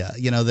idea.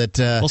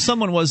 That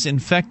someone was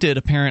infected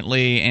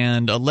apparently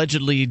and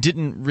allegedly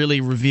didn't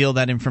really reveal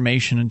that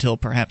information until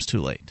perhaps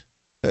too late.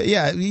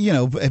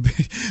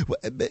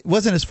 It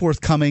wasn't as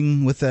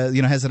forthcoming with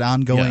has an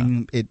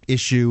ongoing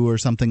issue or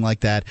something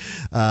like that.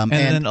 And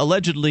then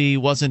allegedly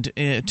wasn't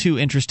too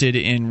interested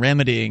in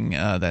remedying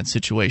that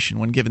situation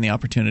when given the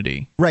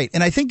opportunity. Right,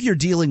 and I think you're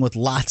dealing with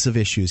lots of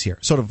issues here,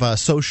 sort of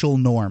social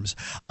norms.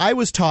 I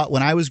was taught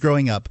when I was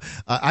growing up,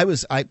 I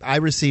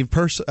received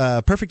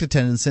perfect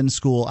attendance in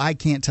school. I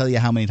can't tell you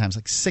how many times,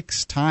 like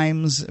 6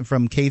 times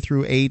from K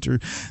through 8,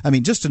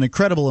 just an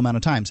incredible amount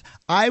of times.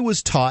 I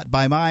was taught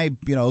by my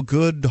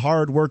good,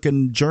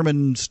 hard-working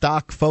German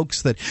stock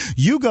folks that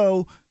you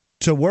go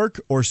to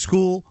work or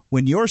school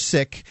when you're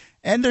sick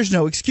and there's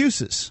no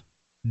excuses.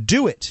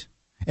 Do it.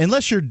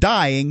 Unless you're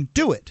dying,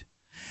 do it.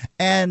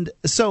 And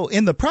so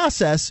in the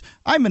process,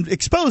 I'm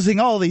exposing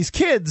all these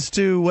kids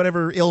to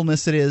whatever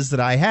illness it is that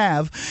I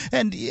have.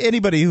 And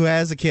anybody who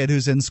has a kid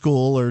who's in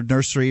school or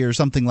nursery or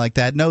something like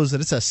that knows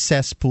that it's a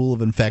cesspool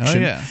of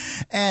infection. Oh, yeah.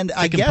 And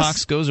I guess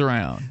chickenpox goes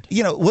around.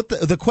 What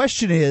the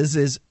question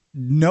is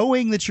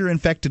knowing that you're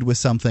infected with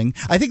something.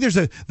 I think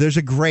there's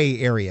a gray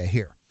area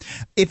here.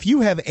 If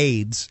you have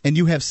AIDS and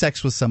you have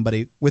sex with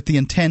somebody with the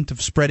intent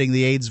of spreading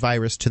the AIDS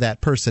virus to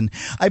that person,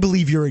 I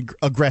believe you're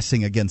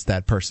aggressing against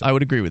that person. I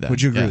would agree with that.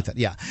 Would you agree with that?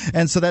 Yeah.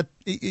 And so that,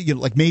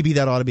 maybe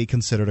that ought to be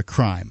considered a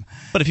crime.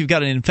 But if you've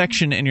got an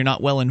infection and you're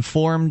not well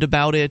informed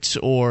about it,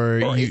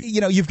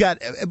 you've got.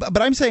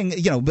 But I'm saying,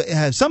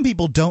 some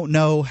people don't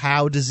know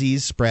how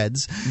disease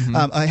spreads.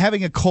 Mm-hmm.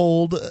 Having a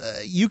cold,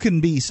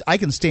 I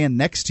can stand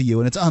next to you,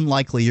 and it's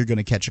unlikely you're going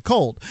to catch a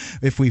cold.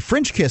 If we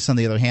French kiss, on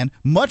the other hand,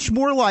 much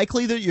more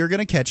likely that you're going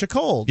to catch a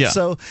cold. Yeah.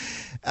 So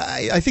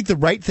I think the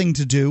right thing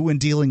to do when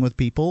dealing with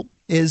people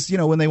is,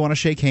 when they want to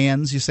shake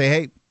hands, you say,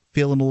 hey,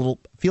 feeling a little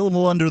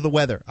under the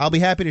weather. I'll be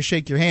happy to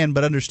shake your hand,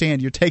 but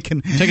understand you're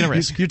taking a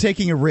risk. You're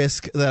taking a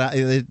risk that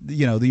that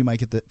you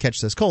might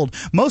catch this cold.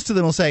 Most of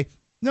them will say,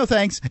 no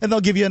thanks, and they'll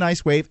give you a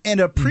nice wave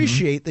and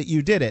appreciate that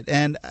you did it.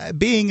 And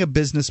being a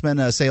businessman,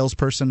 a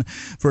salesperson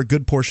for a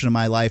good portion of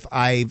my life,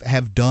 I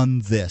have done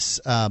this.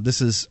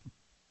 This is.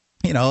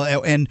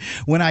 And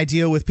when I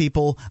deal with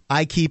people,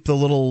 I keep the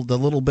little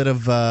bit of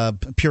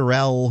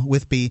Purell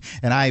with me,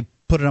 and I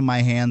put it on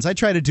my hands. I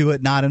try to do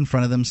it not in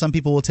front of them. Some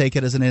people will take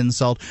it as an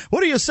insult.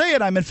 What are you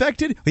saying? I'm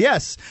infected?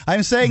 Yes,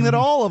 I'm saying that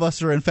all of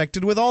us are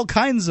infected with all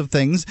kinds of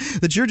things,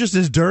 that you're just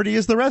as dirty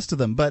as the rest of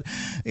them. But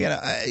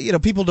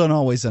people don't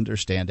always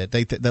understand it.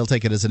 They'll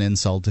take it as an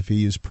insult if you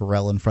use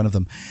Perel in front of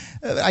them.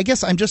 I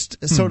guess I'm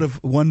just sort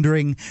of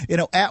wondering,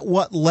 at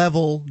what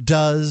level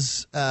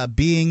does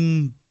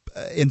being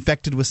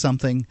infected with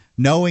something,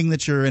 knowing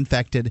that you're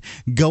infected,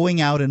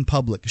 going out in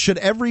public, should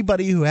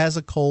everybody who has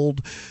a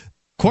cold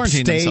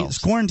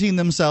quarantine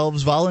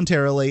themselves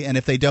voluntarily, and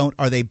if they don't,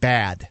 are they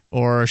bad?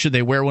 Or should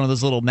they wear one of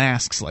those little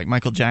masks like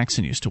Michael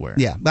Jackson used to wear?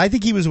 Yeah, I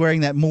think he was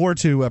wearing that more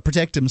to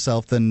protect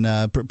himself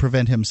than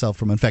prevent himself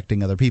from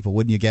infecting other people,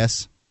 wouldn't you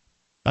guess?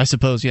 I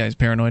suppose, yeah, he's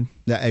paranoid.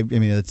 I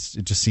mean, it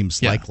just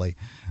seems likely.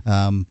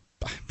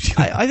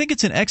 I think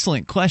it's an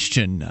excellent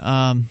question.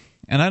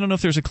 And I don't know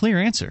if there's a clear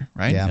answer,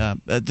 right? Yeah.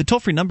 The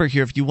toll-free number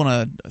here, if you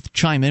want to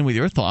chime in with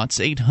your thoughts,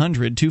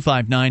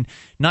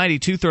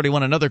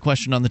 800-259-9231. Another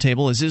question on the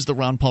table is the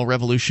Ron Paul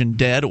revolution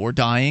dead or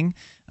dying?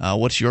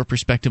 What's your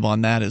perspective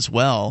on that as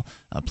well?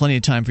 Plenty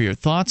of time for your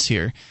thoughts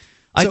here.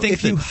 I think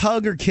if you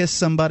hug or kiss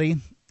somebody,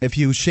 if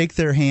you shake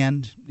their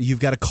hand, you've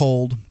got a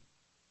cold,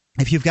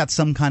 if you've got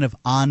some kind of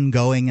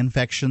ongoing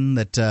infection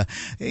that,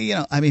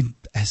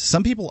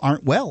 some people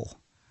aren't well.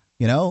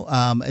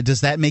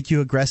 Does that make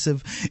you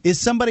aggressive? Is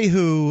somebody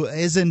who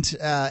isn't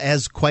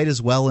quite as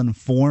well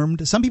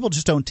informed? Some people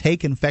just don't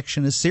take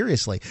infection as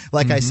seriously.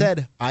 Like I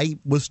said, I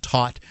was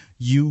taught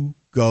you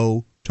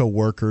go to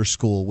work or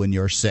school when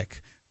you're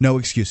sick. No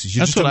excuses.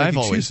 That's what I've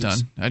always done.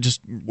 I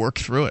just work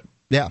through it.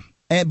 Yeah.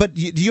 But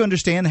do you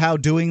understand how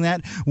doing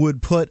that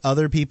would put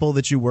other people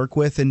that you work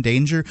with in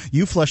danger?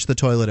 You flush the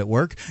toilet at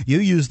work. You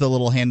use the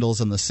little handles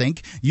in the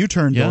sink. You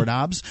turn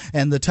doorknobs.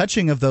 And the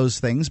touching of those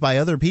things by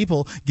other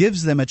people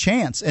gives them a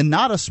chance, and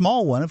not a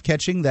small one, of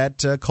catching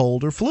that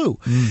cold or flu.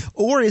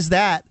 Or is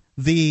that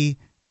the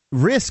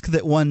risk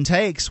that one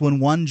takes when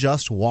one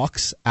just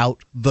walks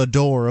out the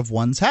door of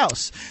one's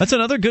house? That's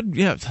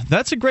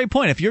a great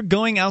point. If you're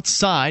going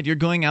outside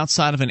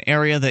of an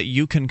area that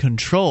you can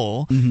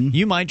control,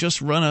 you might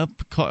just run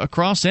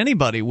across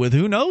anybody with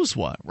who knows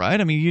what, right?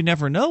 I mean, you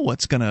never know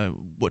what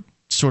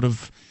sort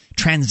of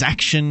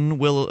transaction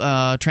will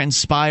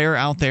transpire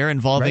out there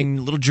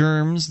involving little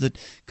germs that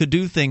could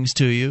do things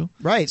to you.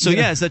 Right. So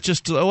is that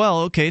just,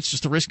 it's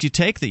just a risk you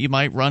take that you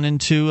might run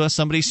into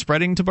somebody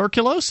spreading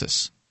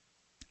tuberculosis.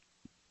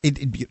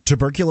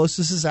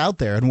 Tuberculosis is out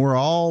there, and we're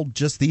all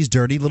just these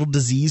dirty little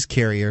disease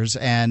carriers,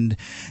 and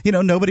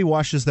nobody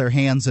washes their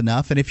hands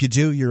enough, and if you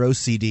do, you're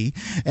OCD,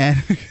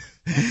 and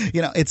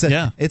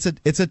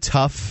it's a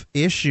tough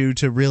issue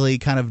to really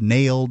kind of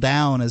nail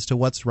down as to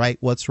what's right,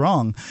 what's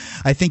wrong.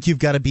 I think you've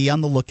got to be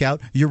on the lookout.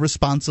 You're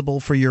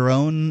responsible for your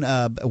own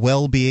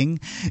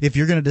well-being. If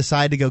you're going to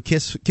decide to go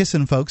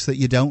kissing folks that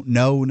you don't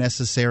know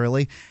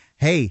necessarily,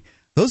 hey,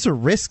 those are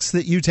risks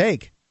that you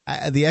take.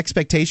 The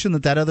expectation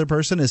that other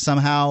person is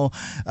somehow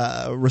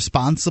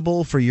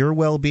responsible for your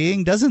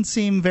well-being doesn't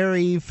seem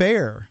very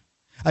fair.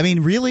 I mean,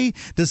 really?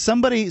 Does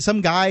some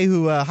guy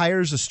who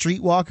hires a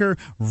streetwalker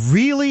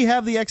really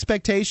have the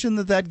expectation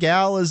that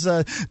gal is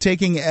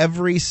taking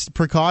every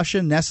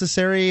precaution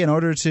necessary in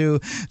order to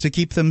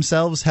keep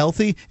themselves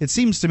healthy? It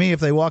seems to me if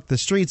they walk the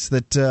streets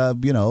that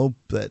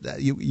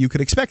you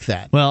could expect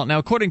that. Well, now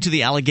according to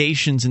the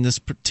allegations in this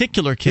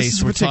particular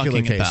case we're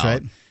talking about,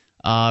 right?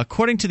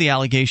 According to the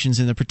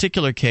allegations in the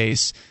particular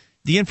case,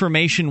 the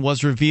information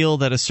was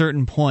revealed at a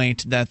certain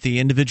point that the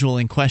individual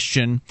in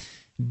question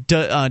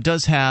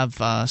does have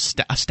a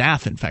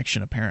staph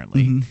infection,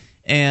 apparently.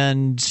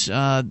 And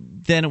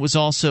then it was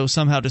also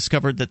somehow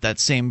discovered that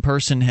same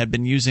person had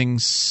been using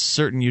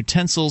certain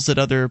utensils that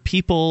other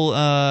people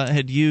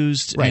had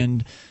used,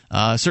 and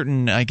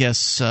certain, I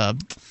guess,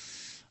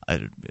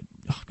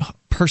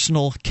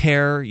 personal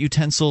care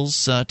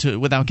utensils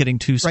without getting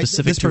too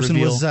specific to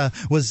reveal. This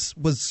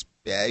person was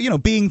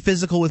being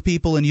physical with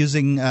people and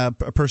using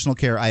personal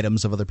care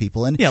items of other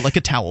people, and like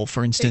a towel,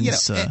 for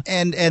instance.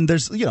 And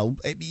there's you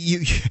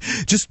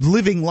just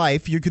living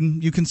life, you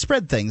can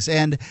spread things,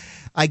 and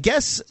I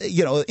guess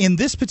in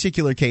this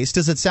particular case,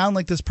 does it sound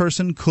like this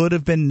person could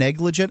have been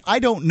negligent? I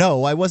don't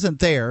know. I wasn't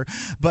there,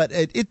 but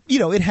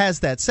it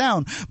has that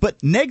sound.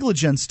 But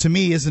negligence to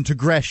me isn't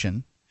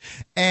aggression.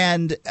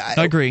 And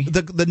I agree.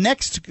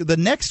 The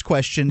next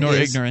question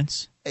is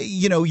ignorance.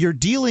 You're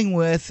dealing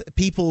with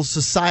people's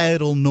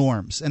societal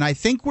norms, and I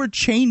think we're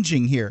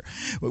changing here.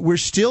 We're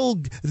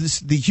still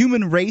the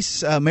human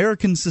race,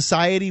 American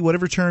society,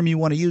 whatever term you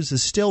want to use,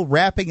 is still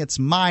wrapping its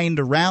mind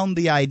around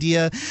the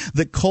idea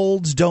that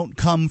colds don't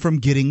come from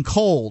getting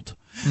cold.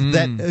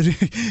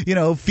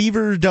 That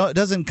fever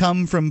doesn't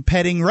come from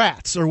petting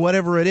rats or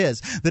whatever it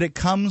is, that it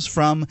comes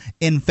from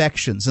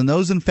infections, and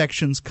those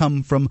infections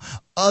come from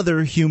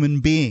other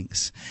human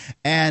beings.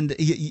 And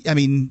these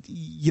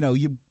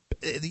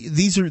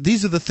are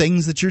the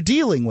things that you're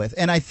dealing with,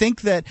 and I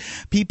think that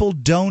people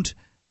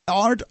aren't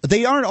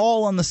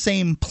all on the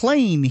same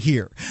plane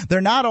here.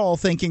 They're not all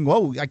thinking,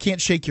 whoa, I can't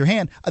shake your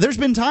hand. There's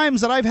been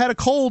times that I've had a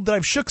cold that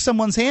I've shook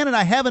someone's hand and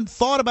I haven't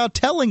thought about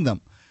telling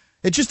them.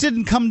 It just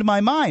didn't come to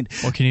my mind.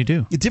 What can you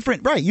do?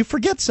 Different, right? You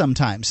forget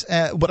sometimes.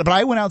 But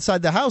I went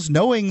outside the house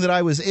knowing that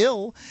I was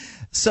ill.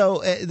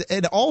 So,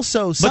 and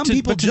also, some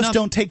people just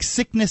don't take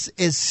sickness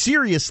as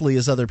seriously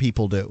as other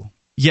people do.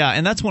 Yeah,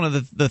 and that's one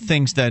of the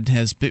things that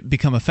has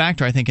become a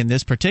factor, I think, in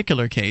this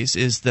particular case,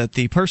 is that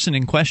the person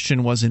in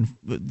question was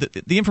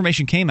the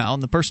information came out,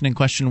 and the person in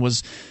question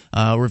was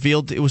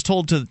revealed. It was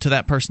told to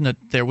that person that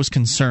there was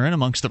concern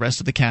amongst the rest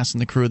of the cast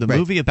and the crew of the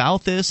movie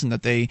about this, and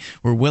that they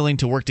were willing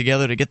to work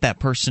together to get that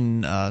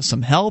person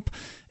some help.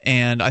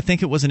 And I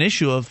think it was an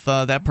issue of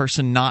that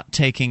person not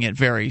taking it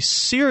very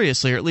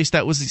seriously, or at least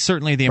that was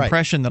certainly the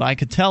impression that I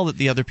could tell that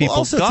the other people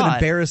also got. It's an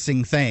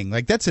embarrassing thing.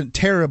 Like, that's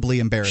terribly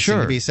embarrassing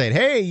to be saying,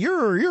 "Hey,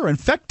 you're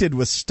infected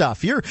with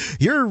stuff. You're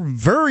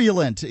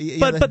virulent."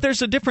 But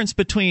there's a difference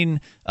between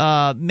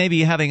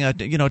maybe having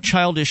a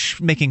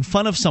childish making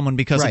fun of someone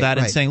because of that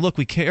and saying, "Look,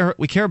 we care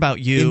about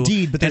you."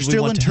 Indeed, but there's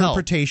still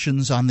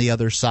interpretations on the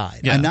other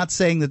side. Yeah. I'm not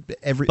saying that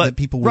that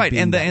people would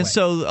be that way.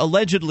 So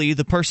allegedly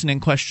the person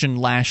in question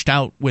lashed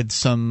out with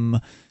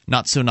some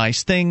not so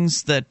nice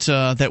things that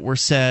were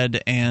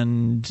said,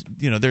 and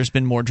there's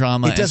been more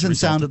drama. It doesn't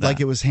sound like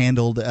it was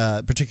handled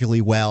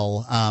particularly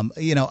well.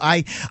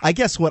 I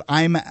guess what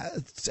I'm.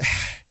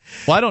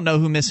 Well, I don't know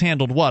who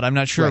mishandled what. I'm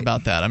not sure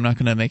about that. I'm not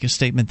going to make a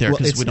statement there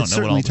because we don't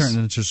know what all this. It's certainly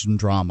turned into some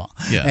drama.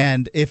 Yeah.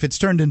 And if it's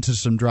turned into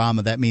some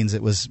drama, that means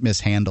it was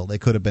mishandled. It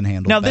could have been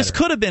handled better. Now, this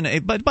could have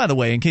been but by the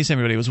way, in case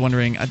anybody was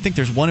wondering, I think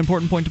there's one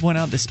important point to point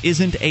out. This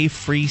isn't a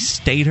free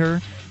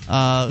stater.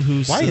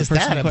 Who's Why is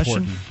that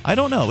important? I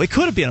don't know. It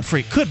could have been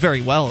could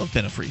very well have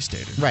been a free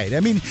stater. Right.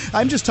 I mean,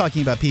 I'm just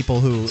talking about people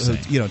who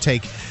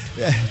take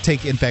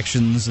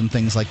infections and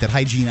things like that.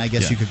 Hygiene, I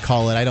guess you could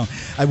call it.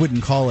 I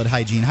wouldn't call it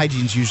hygiene.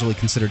 Hygiene's usually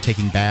considered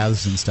taking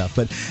baths and stuff.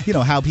 But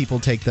how people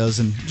take those,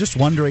 and just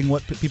wondering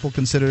what people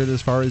consider it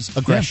as far as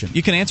aggression. Yeah.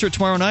 You can answer it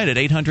tomorrow night at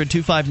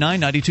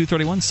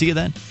 800-259-9231. See you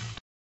then.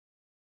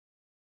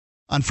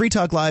 On Free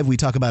Talk Live, we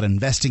talk about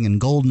investing in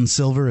gold and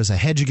silver as a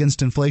hedge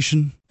against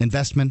inflation,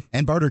 investment,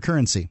 and barter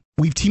currency.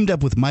 We've teamed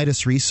up with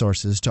Midas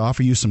Resources to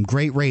offer you some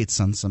great rates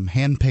on some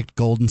hand-picked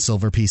gold and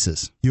silver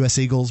pieces. U.S.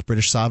 Eagles,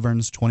 British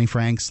Sovereigns, 20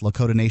 francs,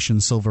 Lakota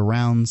Nation silver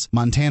rounds,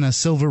 Montana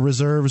silver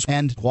reserves,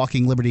 and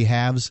Walking Liberty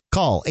halves.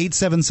 Call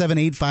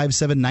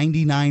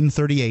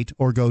 877-857-9938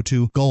 or go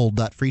to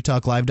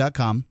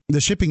gold.freetalklive.com. The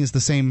shipping is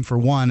the same for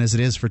 1 as it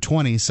is for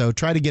 20, so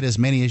try to get as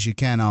many as you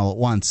can all at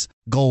once.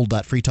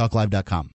 Gold.freetalklive.com.